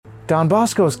Don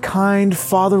Bosco's kind,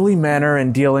 fatherly manner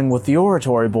in dealing with the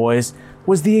oratory boys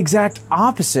was the exact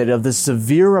opposite of the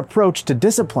severe approach to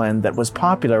discipline that was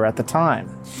popular at the time.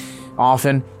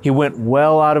 Often, he went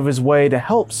well out of his way to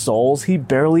help souls he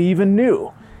barely even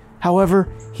knew. However,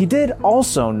 he did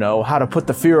also know how to put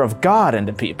the fear of God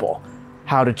into people,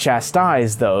 how to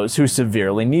chastise those who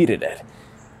severely needed it.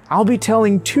 I'll be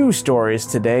telling 2 stories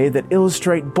today that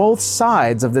illustrate both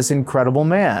sides of this incredible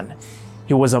man.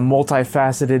 He was a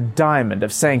multifaceted diamond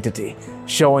of sanctity,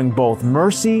 showing both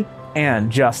mercy and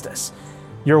justice.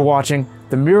 You're watching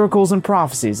The Miracles and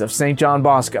Prophecies of St. John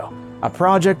Bosco, a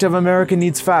project of America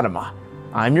Needs Fatima.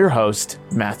 I'm your host,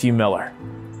 Matthew Miller.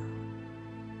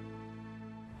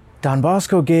 Don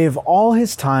Bosco gave all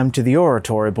his time to the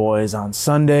oratory boys on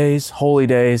Sundays, holy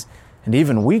days, and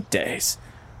even weekdays.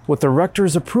 With the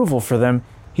rector's approval for them,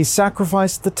 he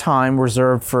sacrificed the time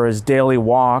reserved for his daily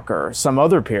walk or some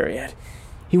other period.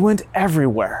 He went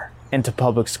everywhere, into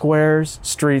public squares,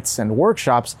 streets, and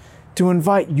workshops to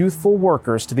invite youthful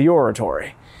workers to the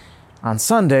oratory. On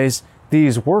Sundays,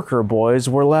 these worker boys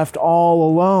were left all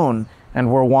alone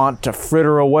and were wont to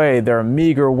fritter away their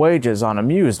meager wages on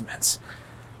amusements.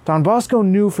 Don Bosco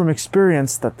knew from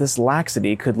experience that this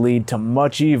laxity could lead to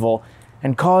much evil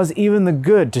and cause even the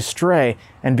good to stray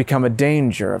and become a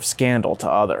danger of scandal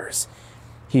to others.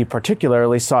 He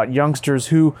particularly sought youngsters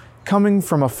who, coming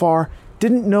from afar,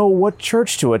 didn't know what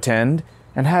church to attend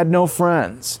and had no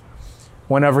friends.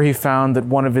 Whenever he found that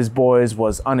one of his boys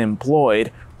was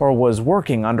unemployed or was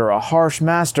working under a harsh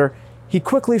master, he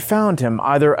quickly found him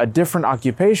either a different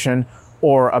occupation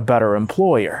or a better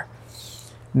employer.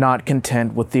 Not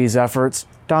content with these efforts,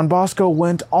 Don Bosco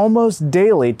went almost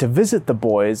daily to visit the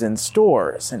boys in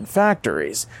stores and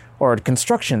factories or at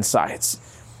construction sites.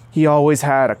 He always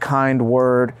had a kind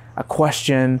word, a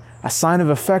question, a sign of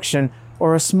affection,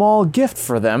 or a small gift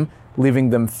for them, leaving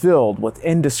them filled with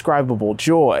indescribable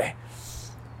joy.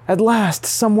 "At last,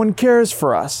 someone cares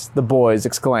for us," the boys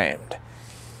exclaimed.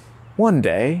 One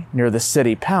day, near the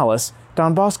city palace,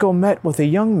 Don Bosco met with a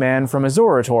young man from his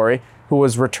oratory who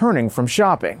was returning from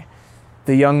shopping.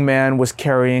 The young man was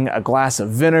carrying a glass of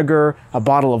vinegar, a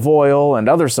bottle of oil, and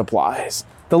other supplies.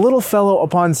 The little fellow,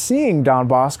 upon seeing Don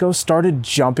Bosco, started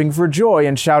jumping for joy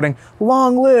and shouting,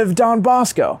 "Long live Don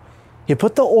Bosco!" He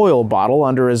put the oil bottle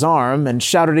under his arm and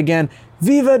shouted again,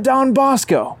 "Viva Don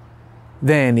Bosco!"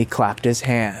 Then he clapped his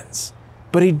hands.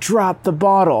 But he dropped the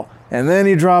bottle, and then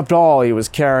he dropped all he was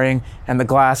carrying, and the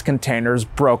glass containers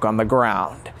broke on the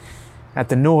ground. At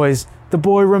the noise, the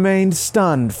boy remained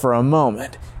stunned for a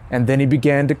moment, and then he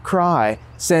began to cry,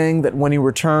 saying that when he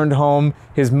returned home,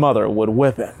 his mother would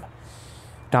whip him.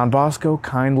 Don Bosco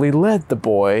kindly led the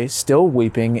boy, still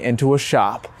weeping, into a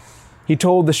shop. He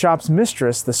told the shop's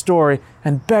mistress the story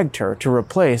and begged her to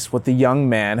replace what the young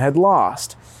man had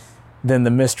lost. Then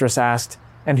the mistress asked,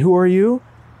 "And who are you?"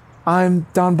 "I'm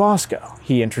Don Bosco,"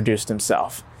 he introduced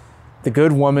himself. The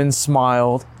good woman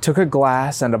smiled, took a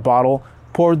glass and a bottle,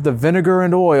 poured the vinegar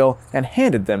and oil, and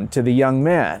handed them to the young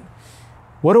man.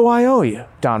 "What do I owe you?"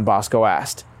 Don Bosco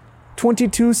asked.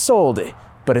 22 soldi,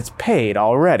 but it's paid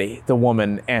already," the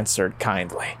woman answered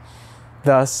kindly.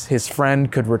 Thus, his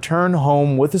friend could return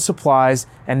home with the supplies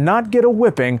and not get a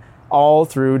whipping, all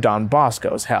through Don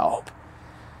Bosco's help.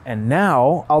 And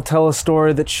now, I'll tell a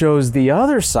story that shows the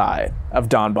other side of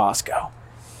Don Bosco.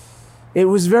 It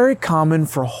was very common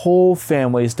for whole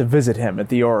families to visit him at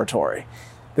the oratory.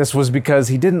 This was because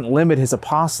he didn't limit his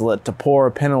apostolate to poor,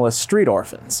 penniless street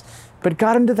orphans, but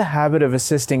got into the habit of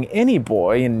assisting any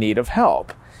boy in need of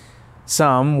help.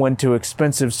 Some went to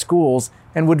expensive schools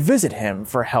and would visit him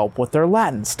for help with their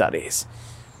Latin studies.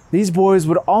 These boys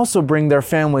would also bring their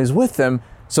families with them,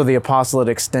 so the apostolate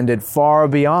extended far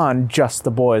beyond just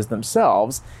the boys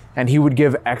themselves, and he would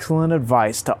give excellent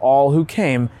advice to all who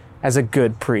came, as a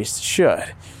good priest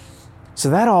should. So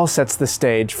that all sets the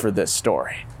stage for this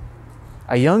story.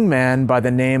 A young man by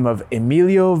the name of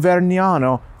Emilio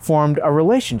Verniano formed a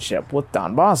relationship with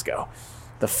Don Bosco.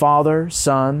 The father,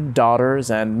 son,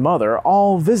 daughters, and mother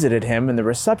all visited him in the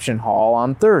reception hall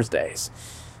on Thursdays.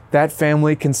 That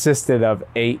family consisted of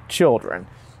 8 children,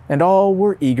 and all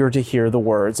were eager to hear the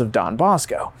words of Don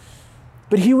Bosco.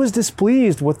 But he was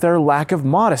displeased with their lack of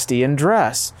modesty in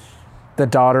dress. The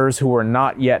daughters who were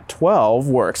not yet 12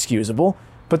 were excusable,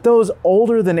 but those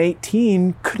older than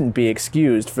 18 couldn't be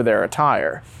excused for their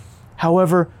attire.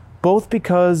 However, both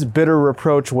because bitter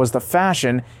reproach was the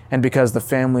fashion and because the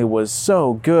family was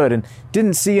so good and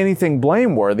didn't see anything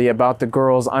blameworthy about the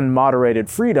girls' unmoderated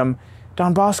freedom,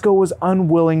 Don Bosco was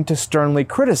unwilling to sternly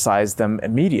criticize them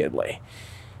immediately.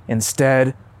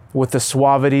 Instead, with the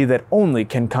suavity that only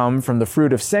can come from the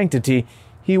fruit of sanctity,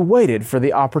 he he waited for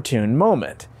the opportune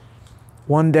moment.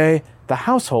 One day, the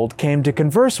household came to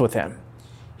converse with him.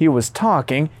 He was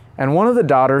talking, and one of the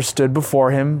daughters stood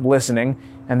before him, listening,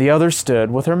 and the other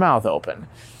stood with her mouth open.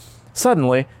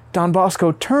 Suddenly, Don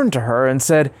Bosco turned to her and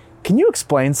said, "Can you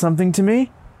explain something to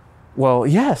me?" "Well,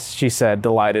 yes," she said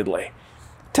delightedly.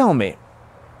 "Tell me,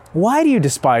 why do you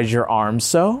despise your arms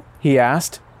so?" he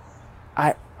asked.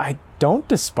 I don't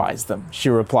despise them," she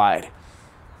replied.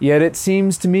 "Yet it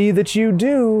seems to me that you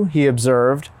do," he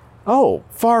observed. "Oh,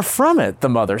 far from it," the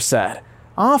mother said.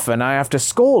 "Often I have to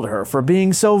scold her for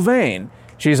being so vain.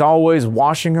 She's always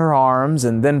washing her arms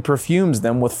and then perfumes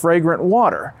them with fragrant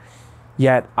water.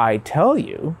 Yet I tell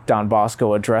you," Don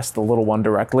Bosco addressed the little one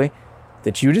directly,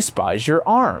 "that you despise your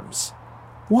arms."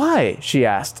 "Why?" she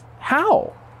asked.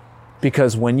 "How?"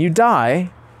 "Because when you die,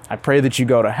 I pray that you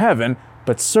go to heaven,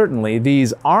 but certainly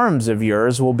these arms of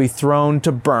yours will be thrown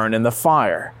to burn in the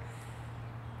fire."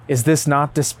 "Is this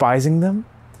not despising them?"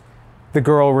 The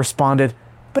girl responded,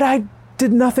 "But I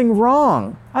did nothing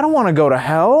wrong. I don't want to go to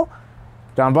hell."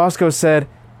 Don Bosco said,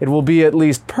 "It will be at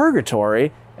least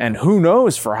purgatory, and who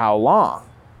knows for how long."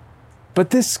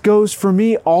 "But this goes for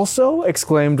me also,"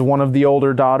 exclaimed one of the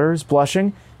older daughters,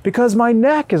 blushing, "because my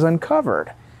neck is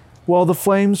uncovered." "Well, the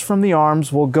flames from the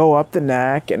arms will go up the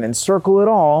neck and encircle it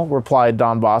all," replied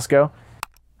Don Bosco.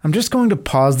 I'm just going to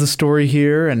pause the story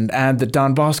here and add that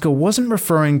Don Bosco wasn't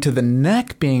referring to the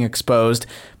neck being exposed,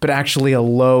 but actually a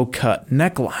low-cut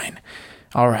neckline.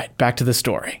 All right, back to the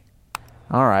story.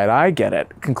 "All right, I get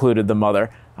it," concluded the mother.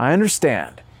 "I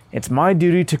understand. It's my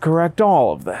duty to correct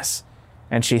all of this."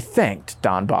 And she thanked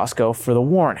Don Bosco for the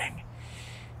warning.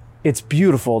 It's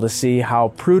beautiful to see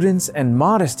how prudence and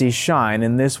modesty shine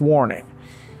in this warning.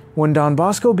 When Don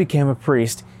Bosco became a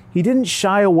priest, he didn't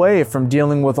shy away from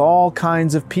dealing with all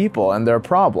kinds of people and their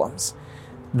problems.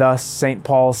 Thus, St.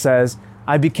 Paul says,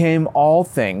 "I became all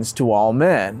things to all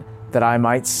men, that I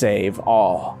might save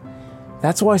all."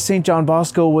 That's why St. John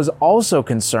Bosco was also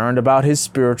concerned about his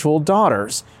spiritual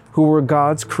daughters, who were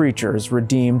God's creatures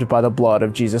redeemed by the blood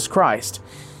of Jesus Christ.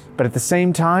 But at the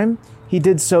same time, he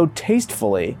did so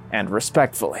tastefully and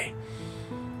respectfully.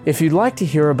 If you'd like to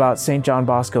hear about St. John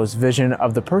Bosco's vision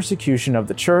of the persecution of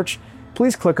the church,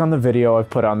 please click on the video I've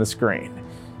put on the screen.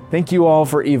 Thank you all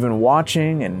for even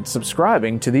watching and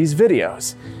subscribing to these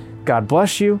videos. God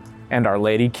bless you, and Our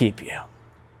Lady keep you.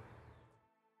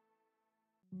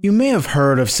 You may have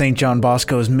heard of St. John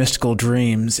Bosco's mystical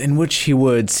dreams, in which he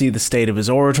would see the state of his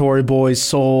oratory boys'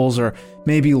 souls, or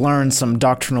maybe learn some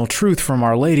doctrinal truth from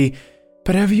Our Lady.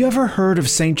 But have you ever heard of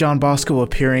St. John Bosco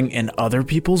appearing in other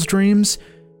people's dreams?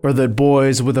 Or that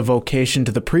boys with a vocation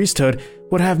to the priesthood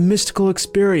would have mystical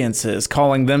experiences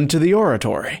calling them to the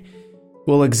oratory?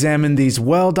 We'll examine these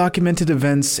well-documented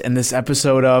events in this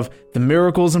episode of The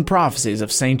Miracles and Prophecies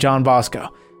of St. John Bosco,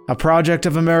 a project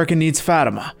of America Needs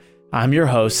Fatima. I'm your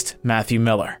host, Matthew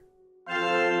Miller.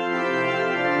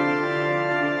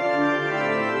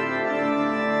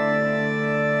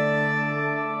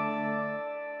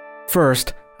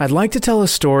 First, I'd like to tell a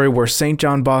story where St.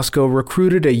 John Bosco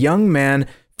recruited a young man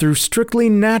through strictly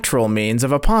natural means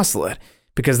of apostolate,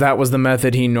 because that was the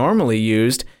method he normally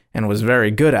used and was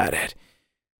very good at it.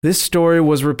 This story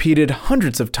was repeated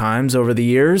hundreds of times over the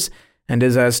years and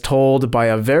is as told by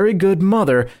a very good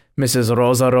mother, Mrs.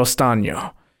 Rosa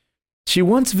Rostagno. She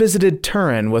once visited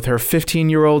Turin with her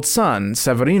 15-year-old son,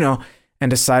 Severino, and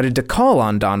decided to call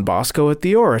on Don Bosco at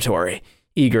the oratory,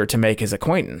 eager to make his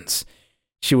acquaintance.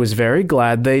 She was very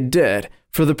glad they did,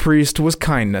 for the priest was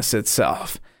kindness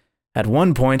itself. At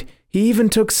one point, he even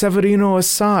took Severino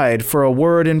aside for a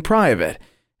word in private,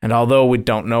 and although we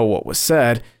don't know what was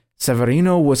said,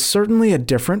 Severino was certainly a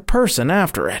different person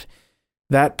after it.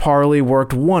 That parley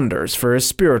worked wonders for his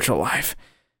spiritual life.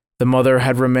 The mother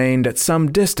had remained at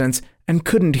some distance and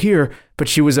couldn't hear, but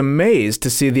she was amazed to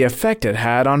see the effect it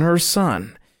had on her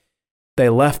son. They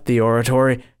left the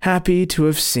oratory, happy to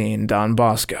have seen Don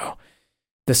Bosco.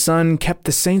 The son kept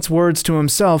the saint's words to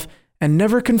himself and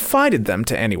never confided them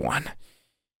to anyone.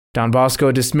 Don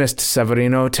Bosco dismissed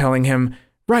Severino, telling him,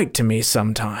 "Write to me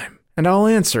sometime, and I'll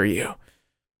answer you."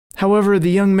 However,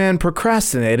 the young man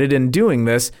procrastinated in doing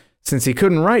this, since he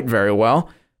couldn't write very well,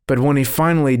 but when he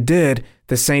finally did,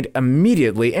 the saint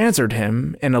immediately answered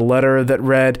him in a letter that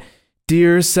read,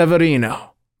 "Dear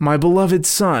Severino, my beloved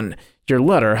son, your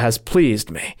letter has pleased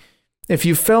me. If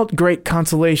you felt great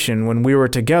consolation when we were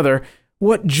together,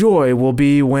 what joy will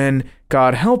be when,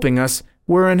 God helping us,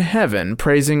 we're in heaven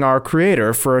praising our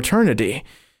Creator for eternity.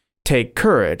 Take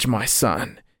courage, my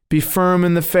son. Be firm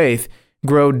in the faith.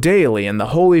 Grow daily in the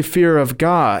holy fear of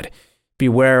God.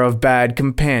 Beware of bad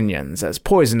companions as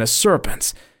poisonous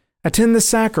serpents. Attend the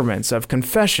sacraments of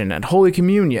confession and Holy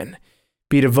Communion.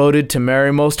 Be devoted to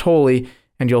Mary Most Holy,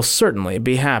 and you'll certainly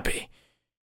be happy.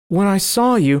 When I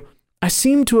saw you, I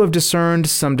seemed to have discerned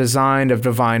some design of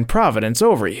divine providence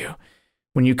over you.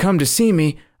 When you come to see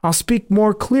me, I'll speak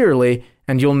more clearly,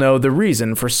 and you'll know the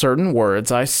reason for certain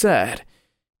words I said.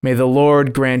 May the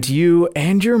Lord grant you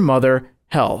and your mother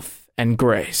health and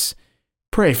grace.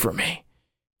 Pray for me.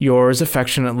 Yours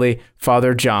affectionately,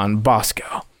 Father John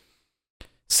Bosco.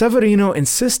 Severino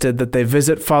insisted that they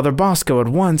visit Father Bosco at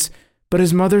once, but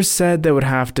his mother said they would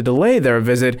have to delay their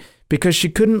visit because she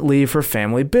couldn't leave her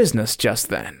family business just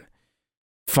then.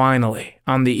 Finally,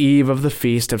 on the eve of the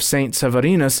feast of Saint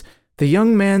Severinus, the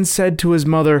young man said to his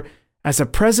mother, "As a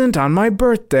present on my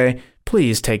birthday,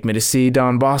 please take me to see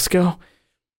Don Bosco."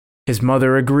 His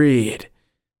mother agreed.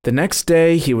 The next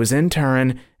day he was in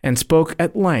Turin and spoke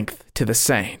at length to the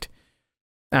saint.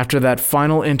 After that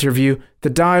final interview, the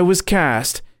die was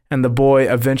cast, and the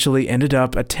boy eventually ended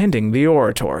up attending the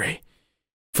oratory.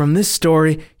 From this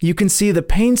story, you can see the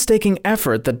painstaking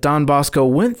effort that Don Bosco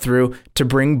went through to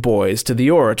bring boys to the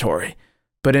oratory,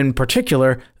 but in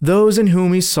particular, those in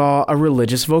whom he saw a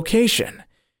religious vocation.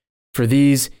 For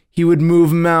these, he would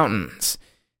move mountains.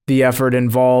 The effort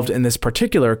involved in this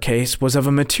particular case was of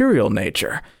a material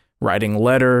nature, writing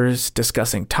letters,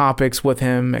 discussing topics with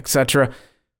him, etc.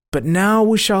 But now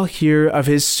we shall hear of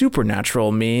his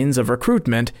supernatural means of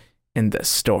recruitment in this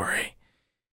story.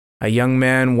 A young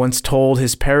man once told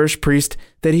his parish priest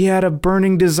that he had a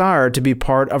burning desire to be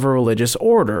part of a religious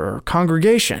order or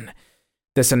congregation.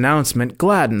 This announcement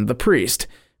gladdened the priest,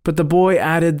 but the boy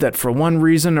added that for one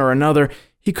reason or another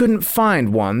he couldn't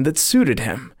find one that suited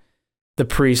him. The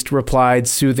priest replied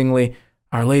soothingly,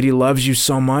 "Our Lady loves you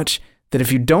so much that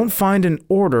if you don't find an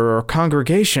order or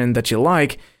congregation that you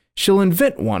like, she'll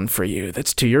invent one for you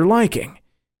that's to your liking.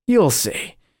 You'll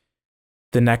see."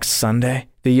 The next Sunday,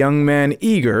 the young man,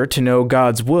 eager to know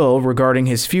God's will regarding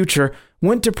his future,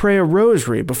 went to pray a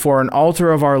rosary before an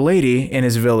altar of Our Lady in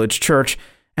his village church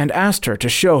and asked her to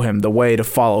show him the way to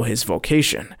follow his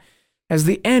vocation. As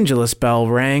the Angelus bell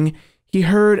rang, he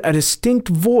heard a distinct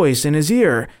voice in his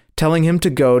ear telling him to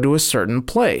go to a certain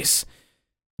place.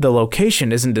 The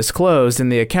location isn't disclosed in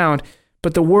the account,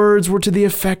 but the words were to the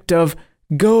effect of,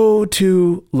 "Go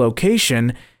to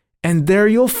location, and there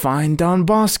you'll find Don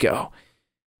Bosco."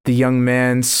 The young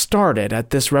man started at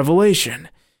this revelation.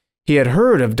 He had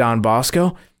heard of Don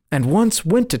Bosco and once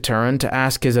went to Turin to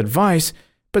ask his advice,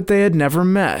 but they had never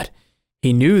met.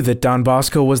 He knew that Don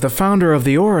Bosco was the founder of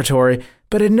the oratory,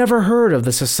 but had never heard of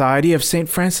the Society of St.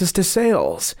 Francis de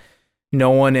Sales. No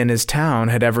one in his town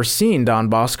had ever seen Don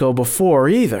Bosco before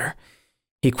either.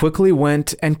 He quickly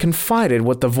went and confided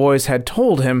what the voice had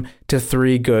told him to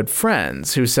 3 good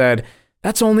friends, who said,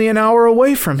 "That's only an hour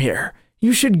away from here.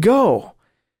 You should go."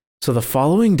 So the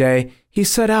following day, he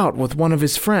set out with one of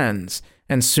his friends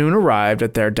and soon arrived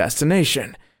at their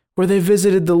destination, where they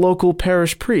visited the local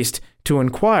parish priest to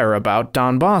inquire about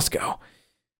Don Bosco.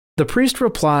 The priest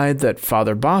replied that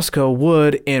Father Bosco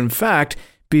would, in fact,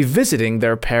 be visiting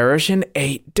their parish in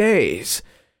 8 days.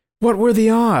 What were the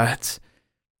odds?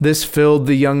 This filled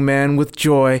the young man with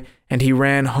joy, and he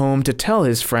ran home to tell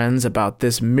his friends about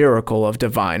this miracle of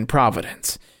divine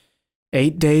providence.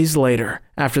 8 days later,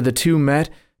 after the two met,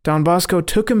 Don Bosco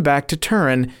took him back to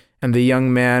Turin, and the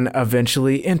young man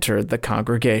eventually entered the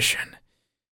congregation.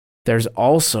 There's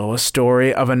also a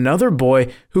story of another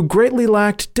boy who greatly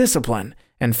lacked discipline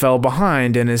and fell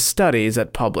behind in his studies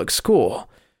at public school.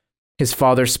 His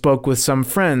father spoke with some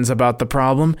friends about the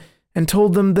problem and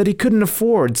told them that he couldn't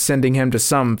afford sending him to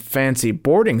some fancy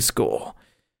boarding school.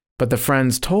 But the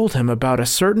friends told him about a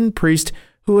certain priest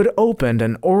who had opened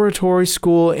an oratory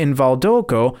school in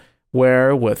Valdoco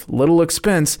where, with little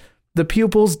expense, the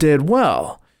pupils did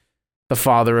well. The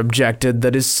father objected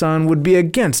that his son would be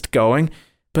against going,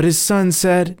 but his son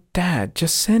said, "Dad,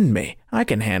 just send me. I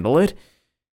can handle it."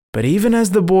 But even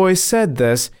as the boy said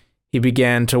this, he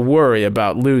began to worry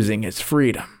about losing his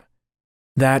freedom.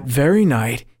 That very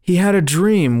night, he had a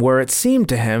dream where it seemed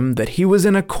to him that he was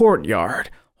in a courtyard,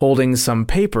 holding some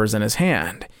papers in his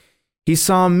hand. He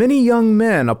saw many young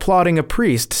men applauding a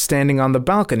priest standing on the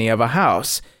balcony of a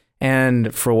house,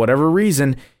 and, for whatever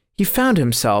reason, he found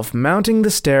himself mounting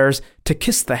the stairs to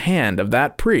kiss the hand of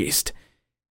that priest.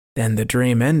 Then the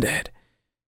dream ended.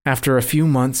 After a few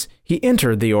months, he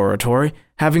entered the oratory,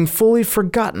 having fully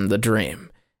forgotten the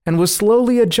dream, and was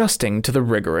slowly adjusting to the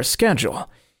rigorous schedule.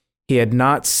 He had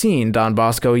not seen Don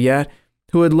Bosco yet,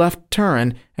 who had left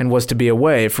Turin and was to be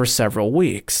away for several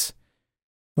weeks.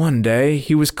 One day,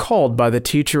 he was called by the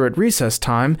teacher at recess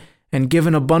time and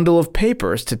given a bundle of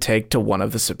papers to take to one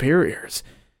of the superiors.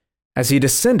 As he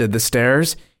descended the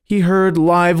stairs, he heard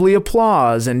lively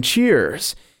applause and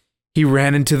cheers. He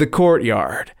ran into the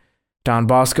courtyard. Don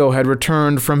Bosco had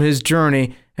returned from his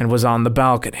journey and was on the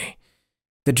balcony.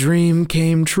 The dream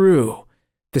came true.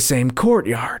 The same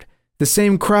courtyard, the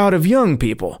same crowd of young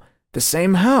people, the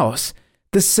same house,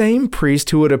 the same priest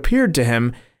who had appeared to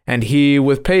him, and he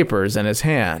with papers in his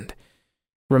hand.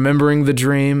 Remembering the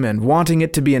dream and wanting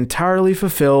it to be entirely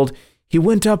fulfilled, he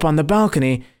went up on the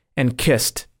balcony and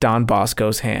kissed Don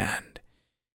Bosco's hand.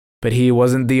 But he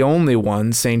wasn't the only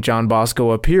one St. John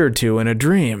Bosco appeared to in a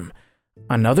dream.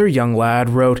 Another young lad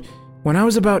wrote, "When I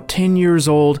was about 10 years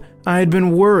old, I had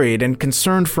been worried and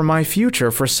concerned for my future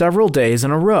for several days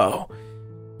in a row.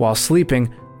 While sleeping,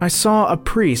 I saw a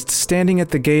priest standing at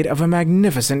the gate of a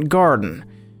magnificent garden.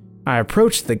 I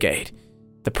approached the gate.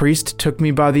 The priest took me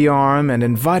by the arm and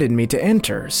invited me to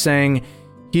enter, saying,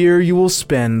 'Here you will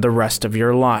spend the rest of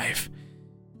your life.'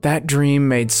 That dream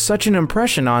made such an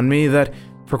impression on me that,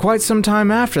 for quite some time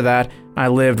after that, I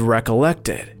lived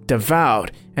recollected,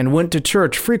 devout, and went to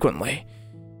church frequently.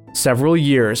 Several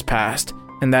years passed,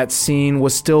 and that scene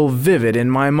was still vivid in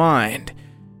my mind.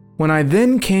 When I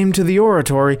then came to the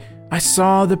oratory, I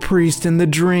saw the priest in the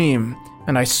dream,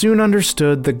 and I soon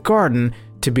understood the garden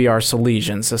to be our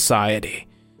Salesian society."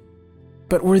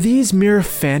 But were these mere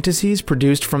fantasies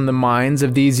produced from the minds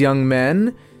of these young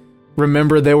men?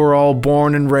 Remember, they were all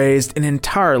born and raised in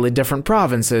entirely different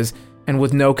provinces and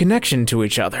with no connection to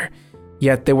each other,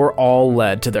 yet they were all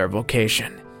led to their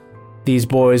vocation. These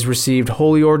boys received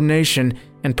holy ordination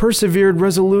and persevered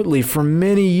resolutely for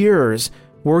many years,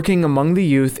 working among the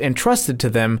youth entrusted to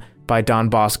them by Don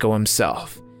Bosco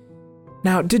himself.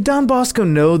 Now, did Don Bosco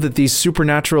know that these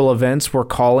supernatural events were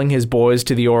calling his boys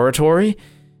to the oratory?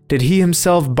 Did he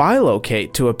himself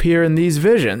bilocate to appear in these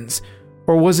visions?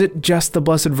 Or was it just the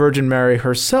Blessed Virgin Mary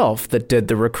herself that did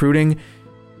the recruiting?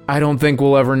 I don't think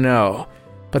we'll ever know.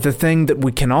 But the thing that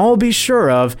we can all be sure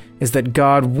of is that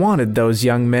God wanted those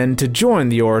young men to join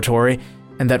the oratory,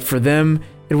 and that for them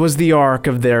it was the ark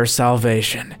of their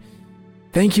salvation.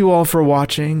 Thank you all for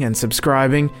watching and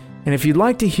subscribing, and if you'd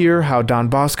like to hear how Don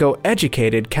Bosco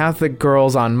educated Catholic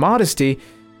girls on modesty,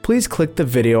 please click the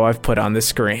video I've put on the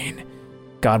screen.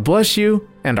 God bless you,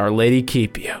 and Our Lady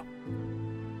keep you.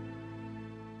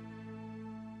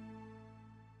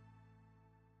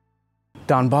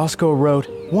 Don Bosco wrote,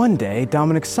 "One day,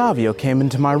 Dominic Savio came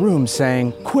into my room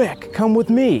saying, 'Quick, come with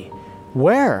me.'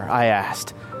 'Where?' I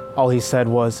asked. All he said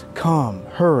was, 'Come,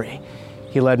 hurry.'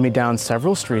 He led me down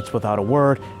several streets without a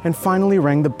word and finally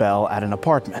rang the bell at an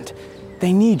apartment.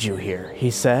 'They need you here,'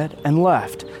 he said, and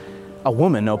left. A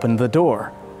woman opened the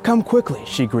door. 'Come quickly,'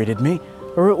 she greeted me,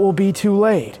 'or it will be too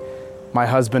late.' My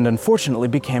husband unfortunately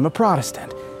became a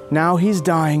Protestant. Now he's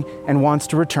dying and wants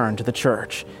to return to the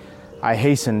church. I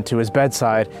hastened to his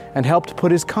bedside and helped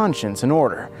put his conscience in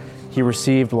order. He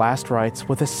received last rites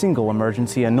with a single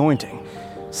emergency anointing.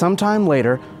 Sometime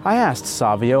later, I asked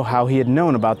Savio how he had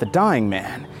known about the dying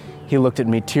man. He looked at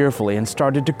me tearfully and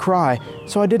started to cry,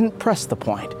 so I didn't press the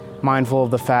point, mindful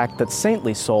of the fact that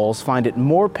saintly souls find it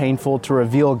more painful to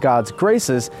reveal God's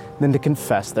graces than to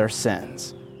confess their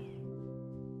sins.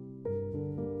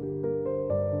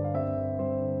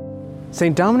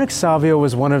 St. Dominic Savio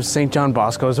was one of St. John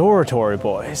Bosco's oratory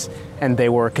boys, and they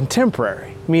were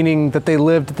contemporary, meaning that they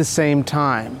lived at the same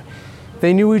time.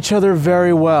 They knew each other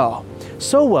very well,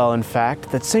 so well, in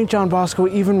fact, that St. John Bosco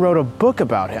even wrote a book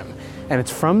about him, and it's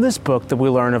from this book that we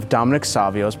learn of Dominic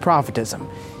Savio's prophetism.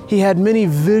 He had many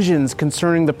visions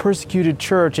concerning the persecuted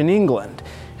church in England,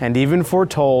 and even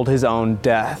foretold his own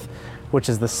death, which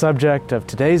is the subject of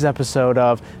today's episode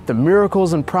of The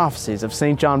Miracles and Prophecies of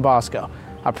St. John Bosco,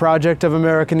 a project of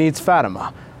America Needs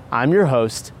Fatima. I'm your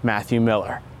host, Matthew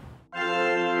Miller.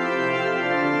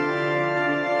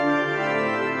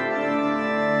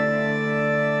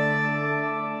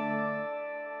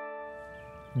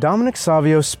 Dominic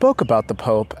Savio spoke about the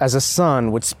Pope as a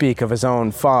son would speak of his own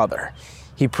father.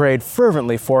 He prayed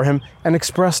fervently for him and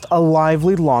expressed a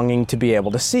lively longing to be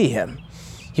able to see him.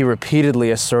 He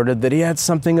repeatedly asserted that he had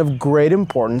something of great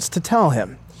importance to tell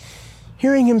him.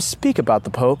 Hearing him speak about the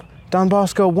Pope, Don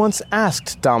Bosco once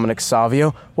asked Dominic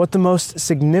Savio what the most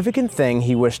significant thing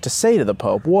he wished to say to the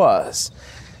Pope was.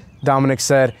 Dominic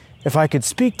said, "If I could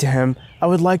speak to him, I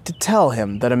would like to tell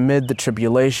him that amid the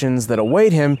tribulations that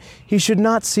await him, he should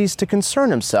not cease to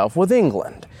concern himself with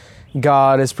England.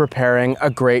 God is preparing a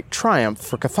great triumph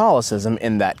for Catholicism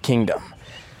in that kingdom."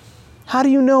 "How do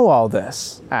you know all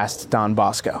this?" asked Don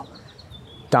Bosco.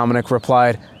 Dominic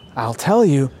replied, "I'll tell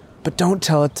you, but don't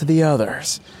tell it to the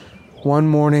others. One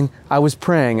morning, I was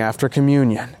praying after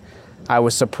communion. I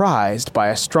was surprised by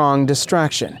a strong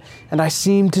distraction, and I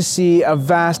seemed to see a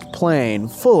vast plain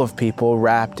full of people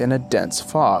wrapped in a dense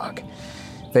fog.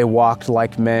 They walked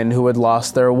like men who had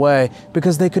lost their way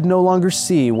because they could no longer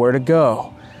see where to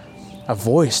go. A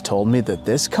voice told me that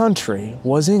this country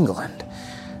was England.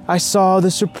 I saw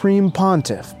the Supreme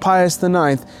Pontiff, Pius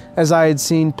IX, as I had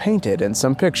seen painted in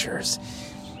some pictures.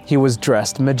 He was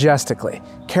dressed majestically,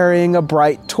 carrying a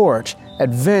bright torch,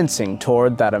 advancing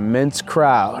toward that immense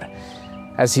crowd.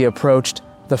 As he approached,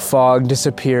 the fog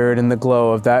disappeared in the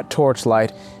glow of that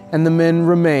torchlight, and the men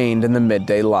remained in the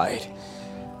midday light.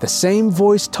 The same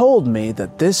voice told me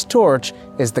that this torch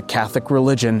is the Catholic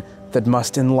religion that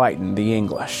must enlighten the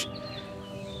English.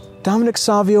 Dominic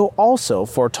Savio also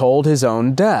foretold his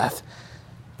own death.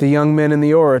 The young men in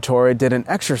the oratory did an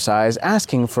exercise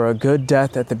asking for a good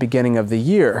death at the beginning of the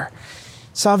year.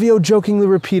 Savio jokingly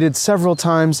repeated several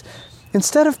times,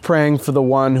 "Instead of praying for the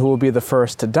one who will be the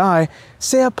first to die,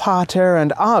 say a pater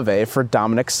and ave for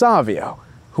Dominic Savio,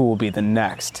 who will be the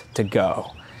next to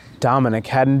go." Dominic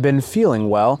hadn't been feeling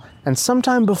well, and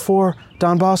sometime before,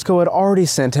 Don Bosco had already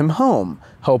sent him home,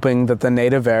 hoping that the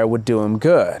native air would do him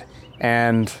good.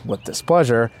 And, with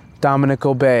displeasure, Dominic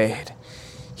obeyed.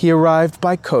 He arrived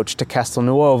by coach to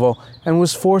Castelnuovo and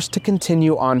was forced to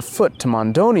continue on foot to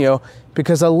Mondonio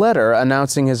because a letter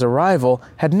announcing his arrival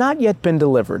had not yet been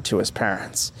delivered to his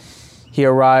parents. He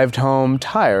arrived home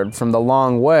tired from the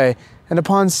long way, and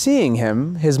upon seeing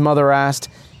him, his mother asked,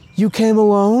 "You came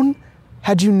alone?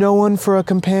 Had you no one for a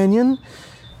companion?"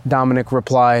 Dominic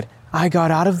replied, "I got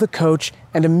out of the coach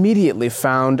and immediately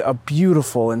found a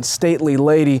beautiful and stately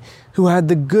lady who had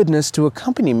the goodness to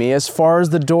accompany me as far as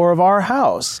the door of our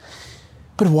house."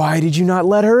 "But why did you not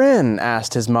let her in?"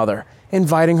 asked his mother,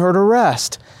 inviting her to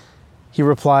rest. He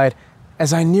replied,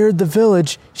 "As I neared the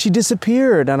village, she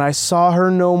disappeared and I saw her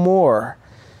no more."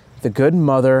 The good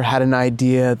mother had an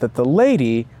idea that the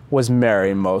lady was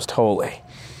Mary Most Holy.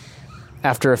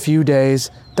 After a few days,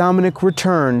 Dominic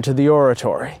returned to the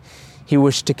oratory. He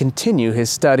wished to continue his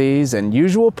studies and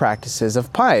usual practices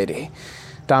of piety.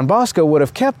 Don Bosco would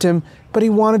have kept him, but he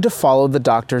wanted to follow the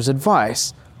doctor's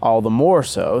advice, all the more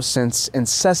so since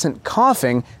incessant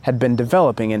coughing had been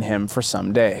developing in him for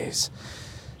some days.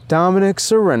 Dominic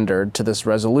surrendered to this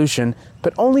resolution,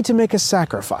 but only to make a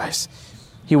sacrifice.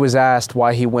 He was asked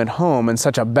why he went home in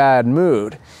such a bad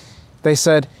mood. They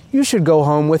said, "You should go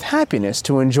home with happiness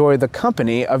to enjoy the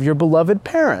company of your beloved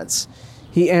parents."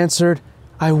 He answered,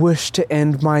 "I wish to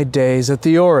end my days at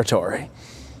the oratory."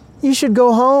 "You should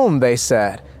go home," they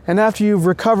said, "and after you've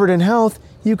recovered in health,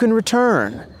 you can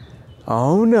return."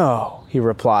 "Oh no," he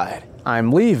replied,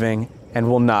 "I'm leaving and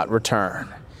will not return."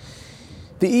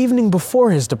 The evening before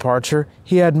his departure,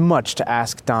 he had much to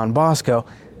ask Don Bosco,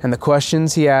 and the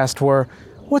questions he asked were,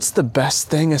 "What's the best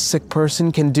thing a sick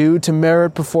person can do to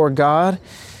merit before God?"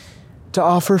 "To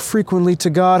offer frequently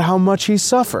to God how much he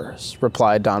suffers,"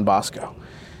 replied Don Bosco.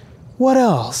 "What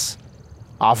else?"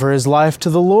 "Offer his life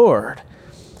to the Lord."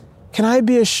 "Can I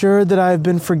be assured that I have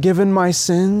been forgiven my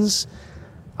sins?"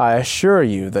 "I assure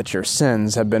you that your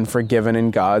sins have been forgiven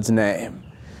in God's name."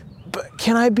 "But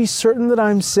can I be certain that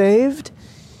I'm saved?"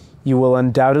 "You will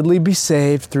undoubtedly be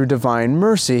saved through divine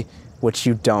mercy, which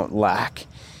you don't lack."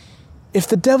 "If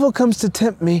the devil comes to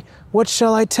tempt me, what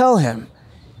shall I tell him?"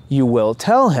 "You will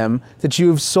tell him that you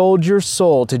have sold your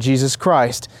soul to Jesus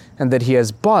Christ, and that he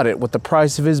has bought it with the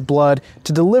price of his blood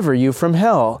to deliver you from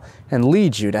hell and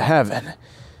lead you to heaven."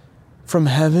 "From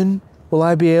heaven, will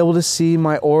I be able to see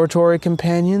my oratory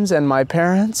companions and my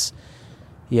parents?"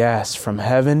 "Yes, from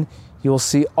heaven you'll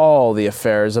see all the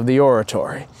affairs of the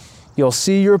oratory. You'll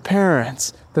see your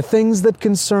parents, the things that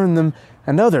concern them,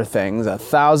 and other things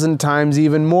 1,000 times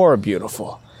even more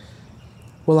beautiful."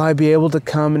 "Will I be able to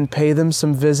come and pay them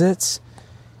some visits?"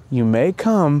 "You may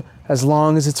come as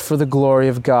long as it's for the glory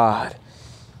of God."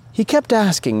 He kept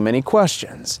asking many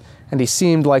questions, and he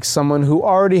seemed like someone who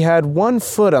already had one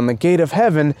foot on the gate of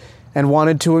heaven and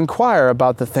wanted to inquire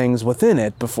about the things within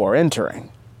it before entering.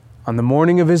 On the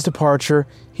morning of his departure,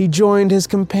 he joined his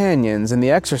companions in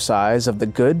the exercise of the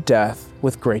good death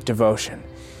with great devotion.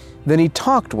 Then he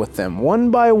talked with them one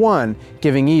by one,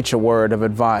 giving each a word of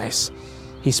advice.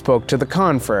 He spoke to the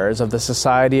confreres of the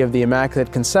Society of the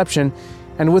Immaculate Conception,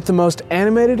 and with the most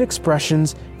animated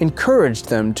expressions encouraged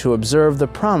them to observe the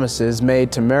promises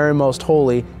made to Mary Most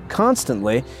Holy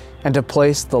constantly and to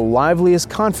place the liveliest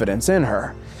confidence in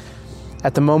her.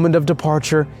 At the moment of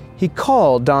departure, he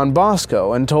called Don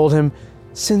Bosco and told him,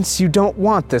 "Since you don't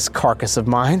want this carcass of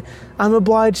mine, I'm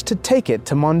obliged to take it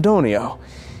to Mondonio.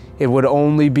 It would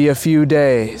only be a few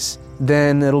days,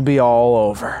 then it'll be all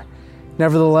over.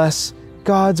 Nevertheless,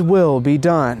 God's will be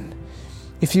done.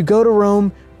 If you go to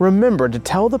Rome, remember to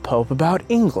tell the Pope about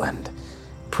England.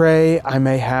 Pray I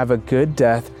may have a good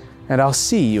death, and I'll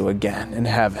see you again in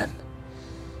heaven."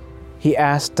 He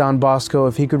asked Don Bosco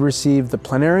if he could receive the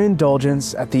plenary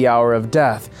indulgence at the hour of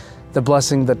death, the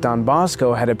blessing that Don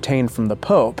Bosco had obtained from the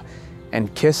Pope,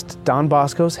 and kissed Don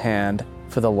Bosco's hand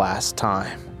for the last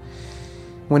time.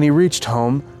 When he reached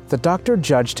home, the doctor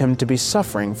judged him to be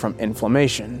suffering from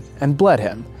inflammation and bled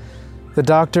him. The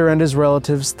doctor and his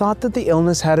relatives thought that the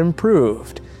illness had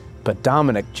improved, but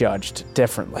Dominic judged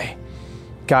differently.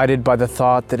 Guided by the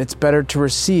thought that it's better to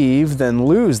receive than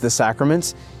lose the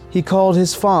sacraments, he called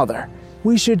his father.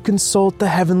 "We should consult the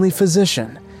heavenly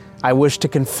physician. I wish to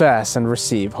confess and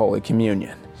receive Holy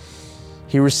Communion."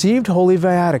 He received Holy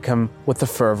Viaticum with the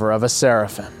fervor of a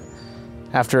seraphim.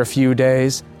 After a few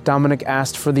days, Dominic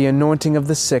asked for the anointing of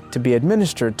the sick to be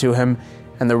administered to him,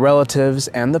 and the relatives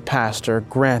and the pastor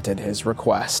granted his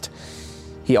request.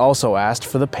 He also asked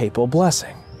for the papal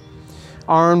blessing.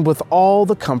 Armed with all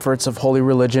the comforts of holy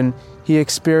religion, he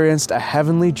experienced a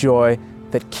heavenly joy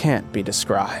that can't be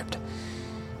described.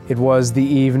 It was the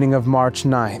evening of March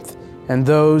 9th, and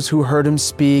those who heard him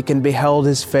speak and beheld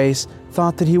his face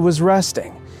thought that he was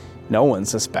resting. No one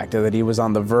suspected that he was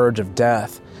on the verge of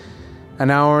death. An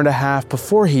hour and a half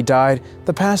before he died,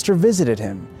 the pastor visited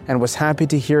him and was happy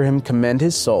to hear him commend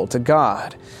his soul to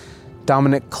God.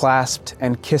 Dominic clasped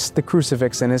and kissed the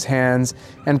crucifix in his hands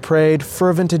and prayed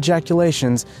fervent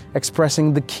ejaculations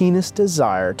expressing the keenest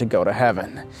desire to go to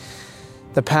heaven.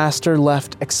 The pastor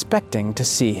left expecting to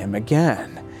see him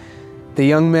again. The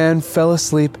young man fell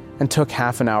asleep and took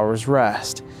half an hour's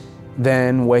rest.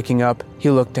 Then, waking up,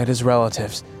 he looked at his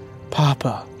relatives.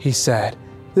 "Papa," he said,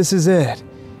 "this is it.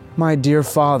 My dear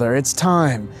father, it's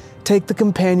time. Take the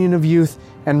companion of youth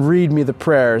and read me the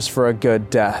prayers for a good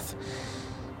death."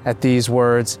 At these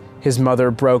words, his mother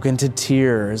broke into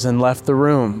tears and left the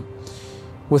room.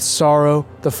 With sorrow,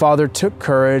 the father took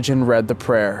courage and read the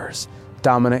prayers,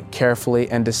 Dominic carefully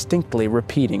and distinctly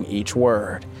repeating each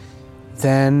word.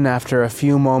 Then, after a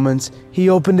few moments, he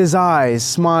opened his eyes,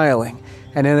 smiling,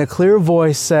 and in a clear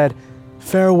voice said,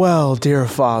 "Farewell, dear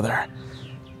father.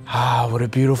 Ah, what a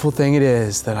beautiful thing it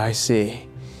is that I see."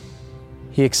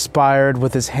 He expired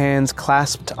with his hands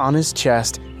clasped on his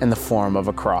chest in the form of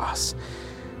a cross.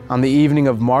 On the evening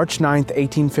of March 9th,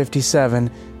 1857,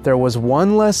 there was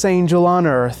one less angel on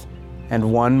earth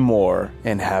and one more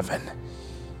in heaven.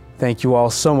 Thank you all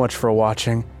so much for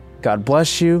watching. God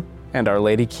bless you, and Our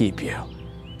Lady keep you.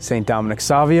 St. Dominic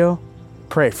Savio,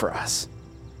 pray for us.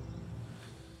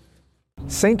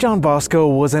 St. John Bosco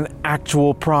was an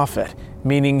actual prophet,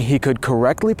 meaning he could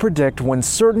correctly predict when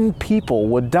certain people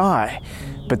would die.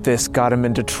 But this got him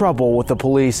into trouble with the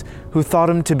police, who thought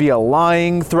him to be a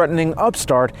lying, threatening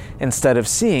upstart instead of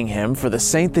seeing him for the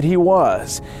saint that he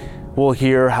was. We'll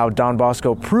hear how Don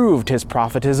Bosco proved his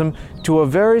prophetism to a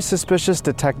very suspicious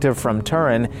detective from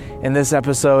Turin in this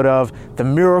episode of The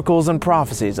Miracles and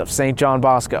Prophecies of St. John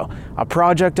Bosco, a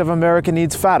project of America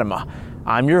Needs Fatima.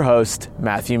 I'm your host,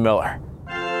 Matthew Miller.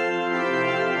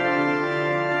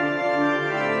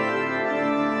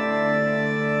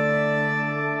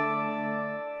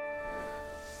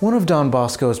 One of Don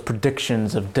Bosco's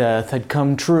predictions of death had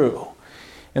come true.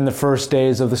 In the first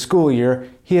days of the school year,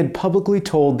 he had publicly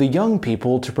told the young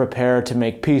people to prepare to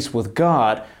make peace with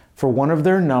God, for one of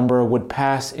their number would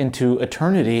pass into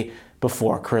eternity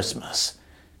before Christmas.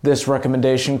 This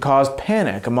recommendation caused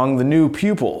panic among the new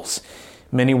pupils.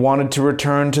 Many wanted to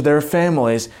return to their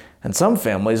families, and some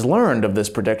families learned of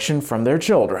this prediction from their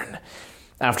children.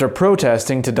 After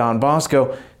protesting to Don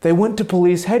Bosco, they went to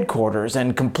police headquarters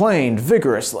and complained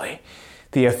vigorously.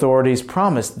 The authorities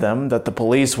promised them that the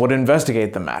police would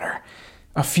investigate the matter.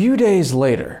 A few days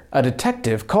later, a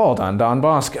detective called on Don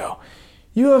Bosco.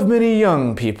 "You have many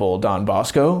young people, Don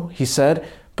Bosco," he said,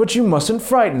 "but you mustn't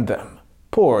frighten them.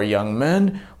 Poor young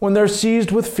men, when they're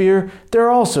seized with fear,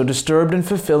 they're also disturbed in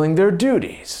fulfilling their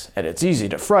duties, and it's easy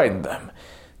to frighten them.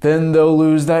 Then they'll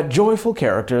lose that joyful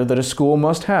character that a school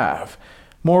must have.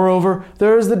 Moreover,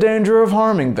 there is the danger of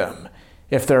harming them.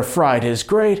 If their fright is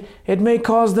great, it may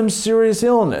cause them serious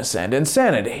illness and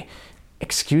insanity."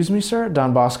 "Excuse me, sir,"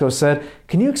 Don Bosco said.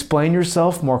 "Can you explain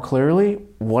yourself more clearly?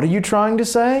 What are you trying to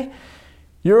say?"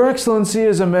 "Your Excellency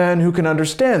is a man who can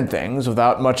understand things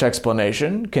without much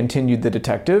explanation," continued the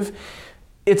detective.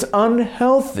 "It's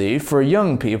unhealthy for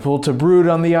young people to brood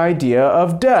on the idea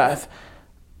of death."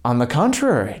 "On the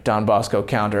contrary," Don Bosco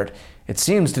countered, "it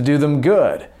seems to do them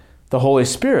good. The Holy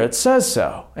Spirit says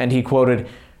so," and he quoted,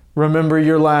 "Remember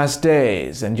your last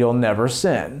days, and you'll never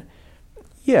sin."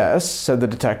 "Yes," said the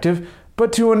detective,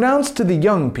 But to announce to the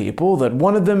young people that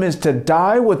one of them is to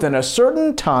die within a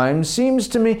certain time seems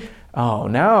to me—" "Oh,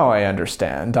 now I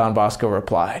understand," Don Bosco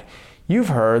replied. "You've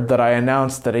heard that I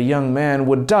announced that a young man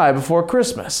would die before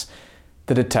Christmas."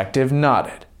 The detective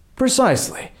nodded.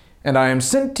 "Precisely. And I am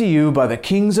sent to you by the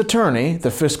king's attorney, the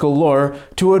fiscal lawyer,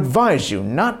 to advise you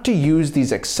not to use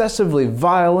these excessively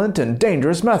violent and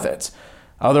dangerous methods.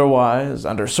 Otherwise,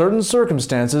 under certain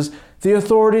circumstances, the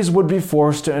authorities would be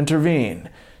forced to intervene.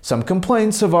 Some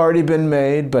complaints have already been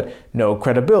made, but no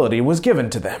credibility was given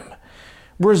to them.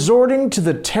 Resorting to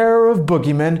the terror of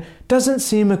boogeymen doesn't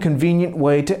seem a convenient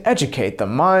way to educate the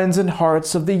minds and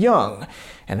hearts of the young,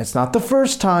 and it's not the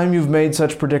first time you've made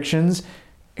such predictions."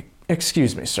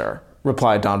 "Excuse me, sir,"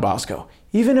 replied Don Bosco.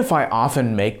 "Even if I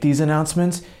often make these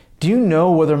announcements, do you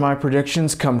know whether my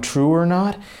predictions come true or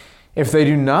not? If they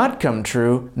do not come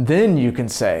true, then you can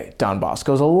say Don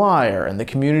Bosco's a liar and the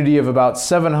community of about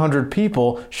 700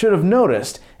 people should have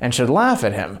noticed and should laugh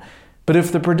at him. But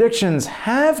if the predictions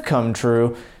have come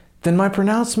true, then my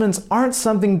pronouncements aren't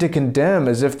something to condemn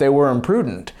as if they were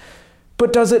imprudent.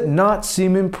 But does it not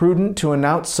seem imprudent to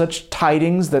announce such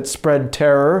tidings that spread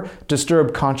terror,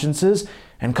 disturb consciences,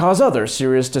 and cause other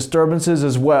serious disturbances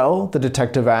as well?" the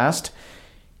detective asked.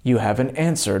 "You haven't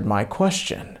answered my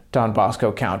question," Don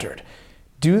Bosco countered.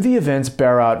 "Do the events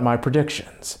bear out my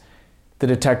predictions?" The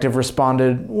detective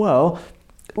responded, "Well,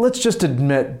 let's just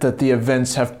admit that the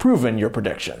events have proven your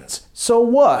predictions. So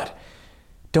what?"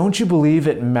 "Don't you believe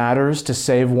it matters to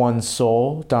save one's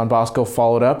soul?" Don Bosco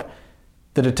followed up.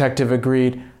 The detective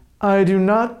agreed. "I do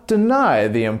not deny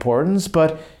the importance,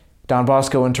 but—" Don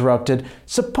Bosco interrupted.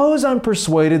 "Suppose I'm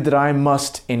persuaded that I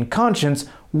must, in conscience,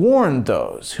 warn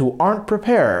those who aren't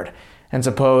prepared, and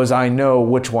suppose I know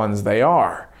which ones they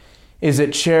are. Is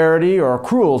it charity or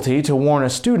cruelty to warn a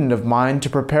student of mine to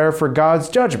prepare for God's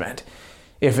judgment?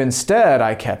 If instead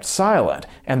I kept silent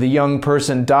and the young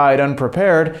person died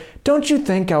unprepared, don't you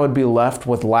think I would be left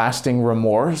with lasting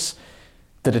remorse?"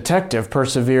 The detective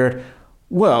persevered.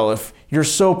 "Well, if you're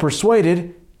so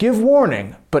persuaded, give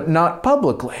warning, but not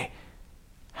publicly."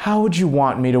 "How would you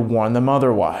want me to warn them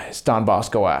otherwise?" Don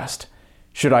Bosco asked.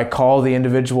 "Should I call the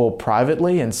individual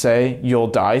privately and say, 'You'll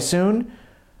die soon'?"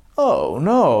 "Oh,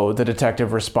 no," the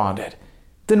detective responded.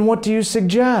 "Then what do you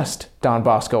suggest?" Don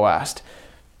Bosco asked.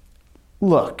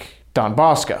 "Look, Don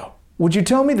Bosco, would you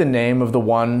tell me the name of the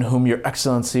one whom your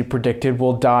excellency predicted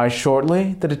will die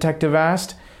shortly?" the detective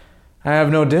asked. "I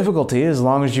have no difficulty as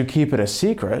long as you keep it a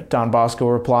secret," Don Bosco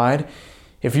replied.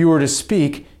 "If you were to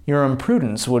speak, your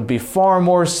imprudence would be far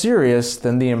more serious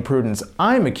than the imprudence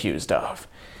I'm accused of."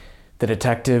 The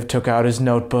detective took out his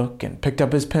notebook and picked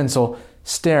up his pencil,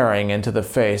 staring into the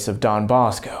face of Don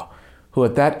Bosco, who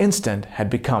at that instant had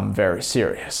become very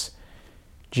serious.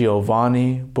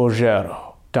 "Giovanni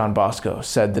Boggero," Don Bosco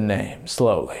said the name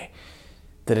slowly.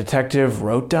 The detective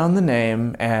wrote down the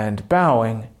name and,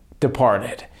 bowing,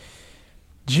 departed.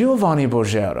 Giovanni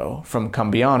Boggero, from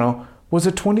Cambiano, was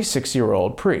a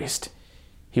 26-year-old priest.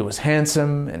 He was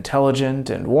handsome,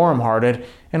 intelligent, and warm-hearted,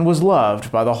 and was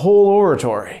loved by the whole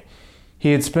oratory.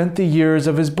 He had spent the years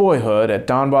of his boyhood at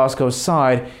Don Bosco's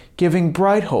side, giving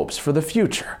bright hopes for the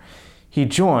future. He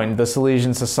joined the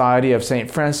Salesian Society of St.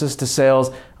 Francis de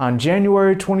Sales on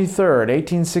January 23,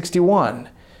 1861.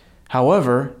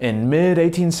 However, in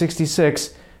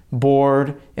mid-1866,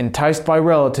 bored, enticed by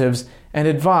relatives, and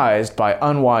advised by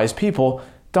unwise people,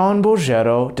 Don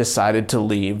Boggero decided to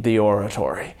leave the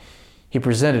oratory. He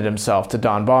presented himself to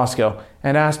Don Bosco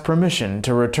and asked permission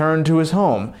to return to his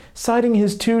home, citing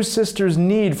his two sisters'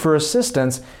 need for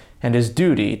assistance and his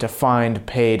duty to find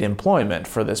paid employment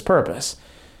for this purpose.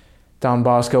 Don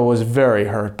Bosco was very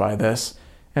hurt by this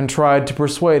and tried to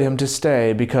persuade him to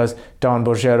stay because Don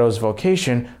Boggero's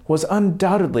vocation was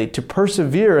undoubtedly to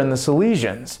persevere in the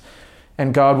Salesians,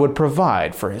 and God would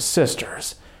provide for his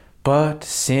sisters. But,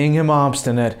 seeing him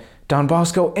obstinate, Don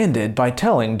Bosco ended by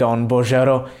telling Don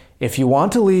Boggero, "If you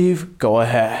want to leave, go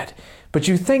ahead. But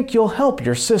you think you'll help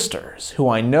your sisters, who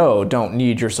I know don't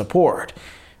need your support.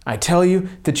 I tell you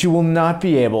that you will not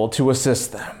be able to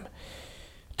assist them."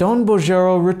 Don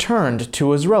Boggero returned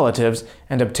to his relatives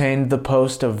and obtained the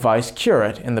post of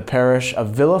vice-curate in the parish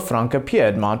of Villafranca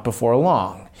Piedmont before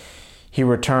long. He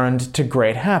returned to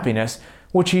great happiness,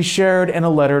 which he shared in a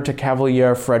letter to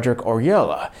Cavalier Frederick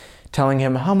Oriella, telling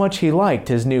him how much he liked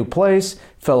his new place,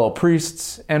 fellow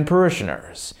priests, and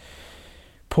parishioners.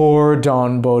 Poor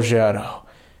Don Boggero.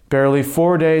 Barely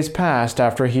 4 days passed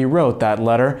after he wrote that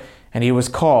letter, and he was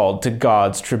called to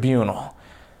God's tribunal.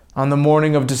 On the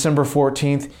morning of December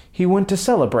 14th, he went to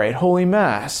celebrate Holy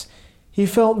Mass. He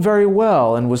felt very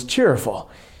well and was cheerful.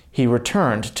 He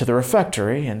returned to the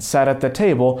refectory and sat at the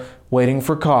table waiting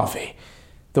for coffee.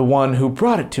 The one who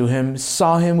brought it to him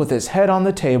saw him with his head on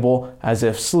the table as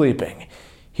if sleeping.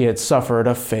 He had suffered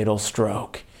a fatal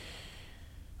stroke.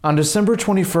 On December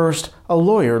 21st, a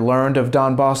lawyer learned of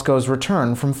Don Bosco's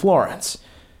return from Florence.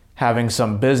 Having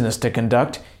some business to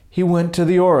conduct, he went to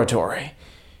the oratory.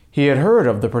 He had heard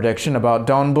of the prediction about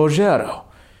Don Bojero.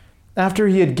 After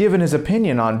he had given his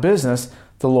opinion on business,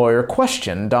 the lawyer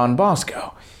questioned Don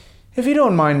Bosco. "If you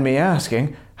don't mind me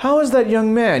asking, how is that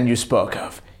young man you spoke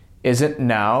of? Is it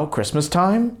now Christmas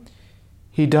time?"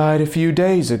 "He died a few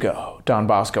days ago," Don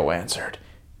Bosco answered.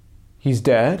 "He's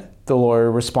dead?" the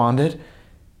lawyer responded.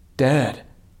 "Dead.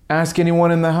 Ask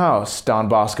anyone in the house," Don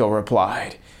Bosco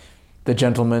replied. The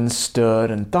gentleman stood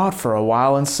and thought for a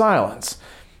while in silence.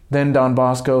 Then Don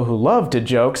Bosco, who loved to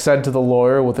joke, said to the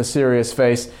lawyer with a serious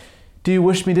face, "Do you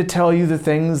wish me to tell you the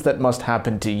things that must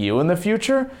happen to you in the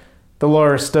future?" The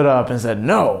lawyer stood up and said,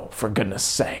 "No, for goodness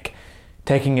sake."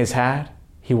 Taking his hat,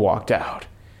 he walked out.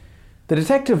 The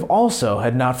detective also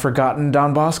had not forgotten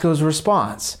Don Bosco's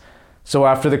response. So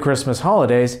after the Christmas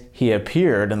holidays, he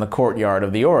appeared in the courtyard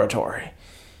of the oratory.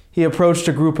 He approached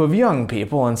a group of young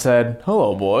people and said,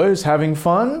 "Hello, boys, having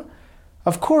fun?"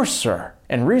 "Of course, sir.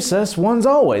 In recess, one's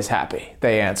always happy,"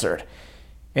 they answered.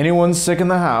 "Anyone sick in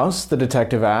the house?" the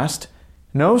detective asked.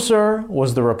 "No, sir,"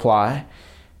 was the reply.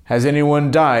 "Has anyone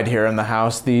died here in the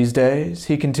house these days?"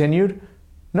 he continued.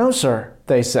 "No, sir,"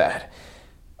 they said.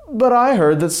 "But I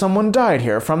heard that someone died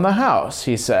here from the house,"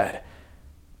 he said.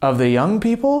 "Of the young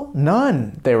people?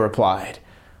 None," they replied.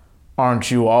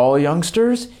 "Aren't you all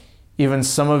youngsters? Even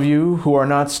some of you who are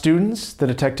not students?" the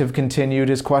detective continued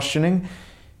his questioning.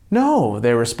 "No,"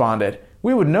 they responded.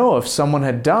 "We would know if someone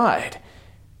had died."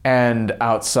 "And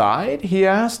outside?" he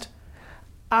asked.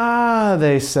 "Ah,"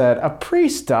 they said, "a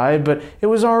priest died, but it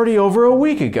was already over a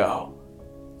week ago."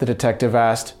 The detective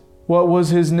asked, "What was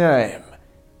his name?"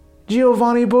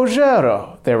 "Giovanni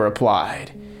Bojero," they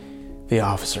replied. The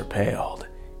officer paled.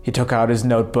 He took out his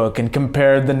notebook and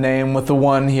compared the name with the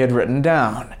one he had written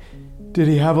down. "Did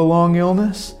he have a long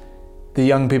illness?" The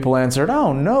young people answered,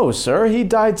 "Oh, no, sir. He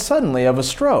died suddenly of a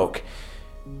stroke."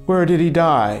 "Where did he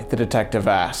die?" the detective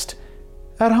asked.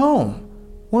 "At home.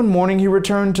 One morning he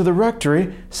returned to the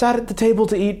rectory, sat at the table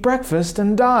to eat breakfast,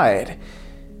 and died."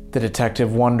 The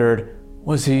detective wondered,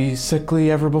 was he sickly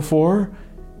ever before?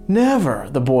 "Never,"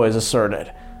 the boys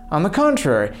asserted. "On the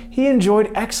contrary, he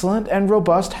enjoyed excellent and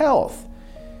robust health."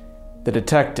 The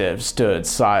detective stood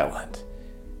silent.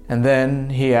 And then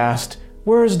he asked,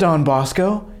 "Where's Don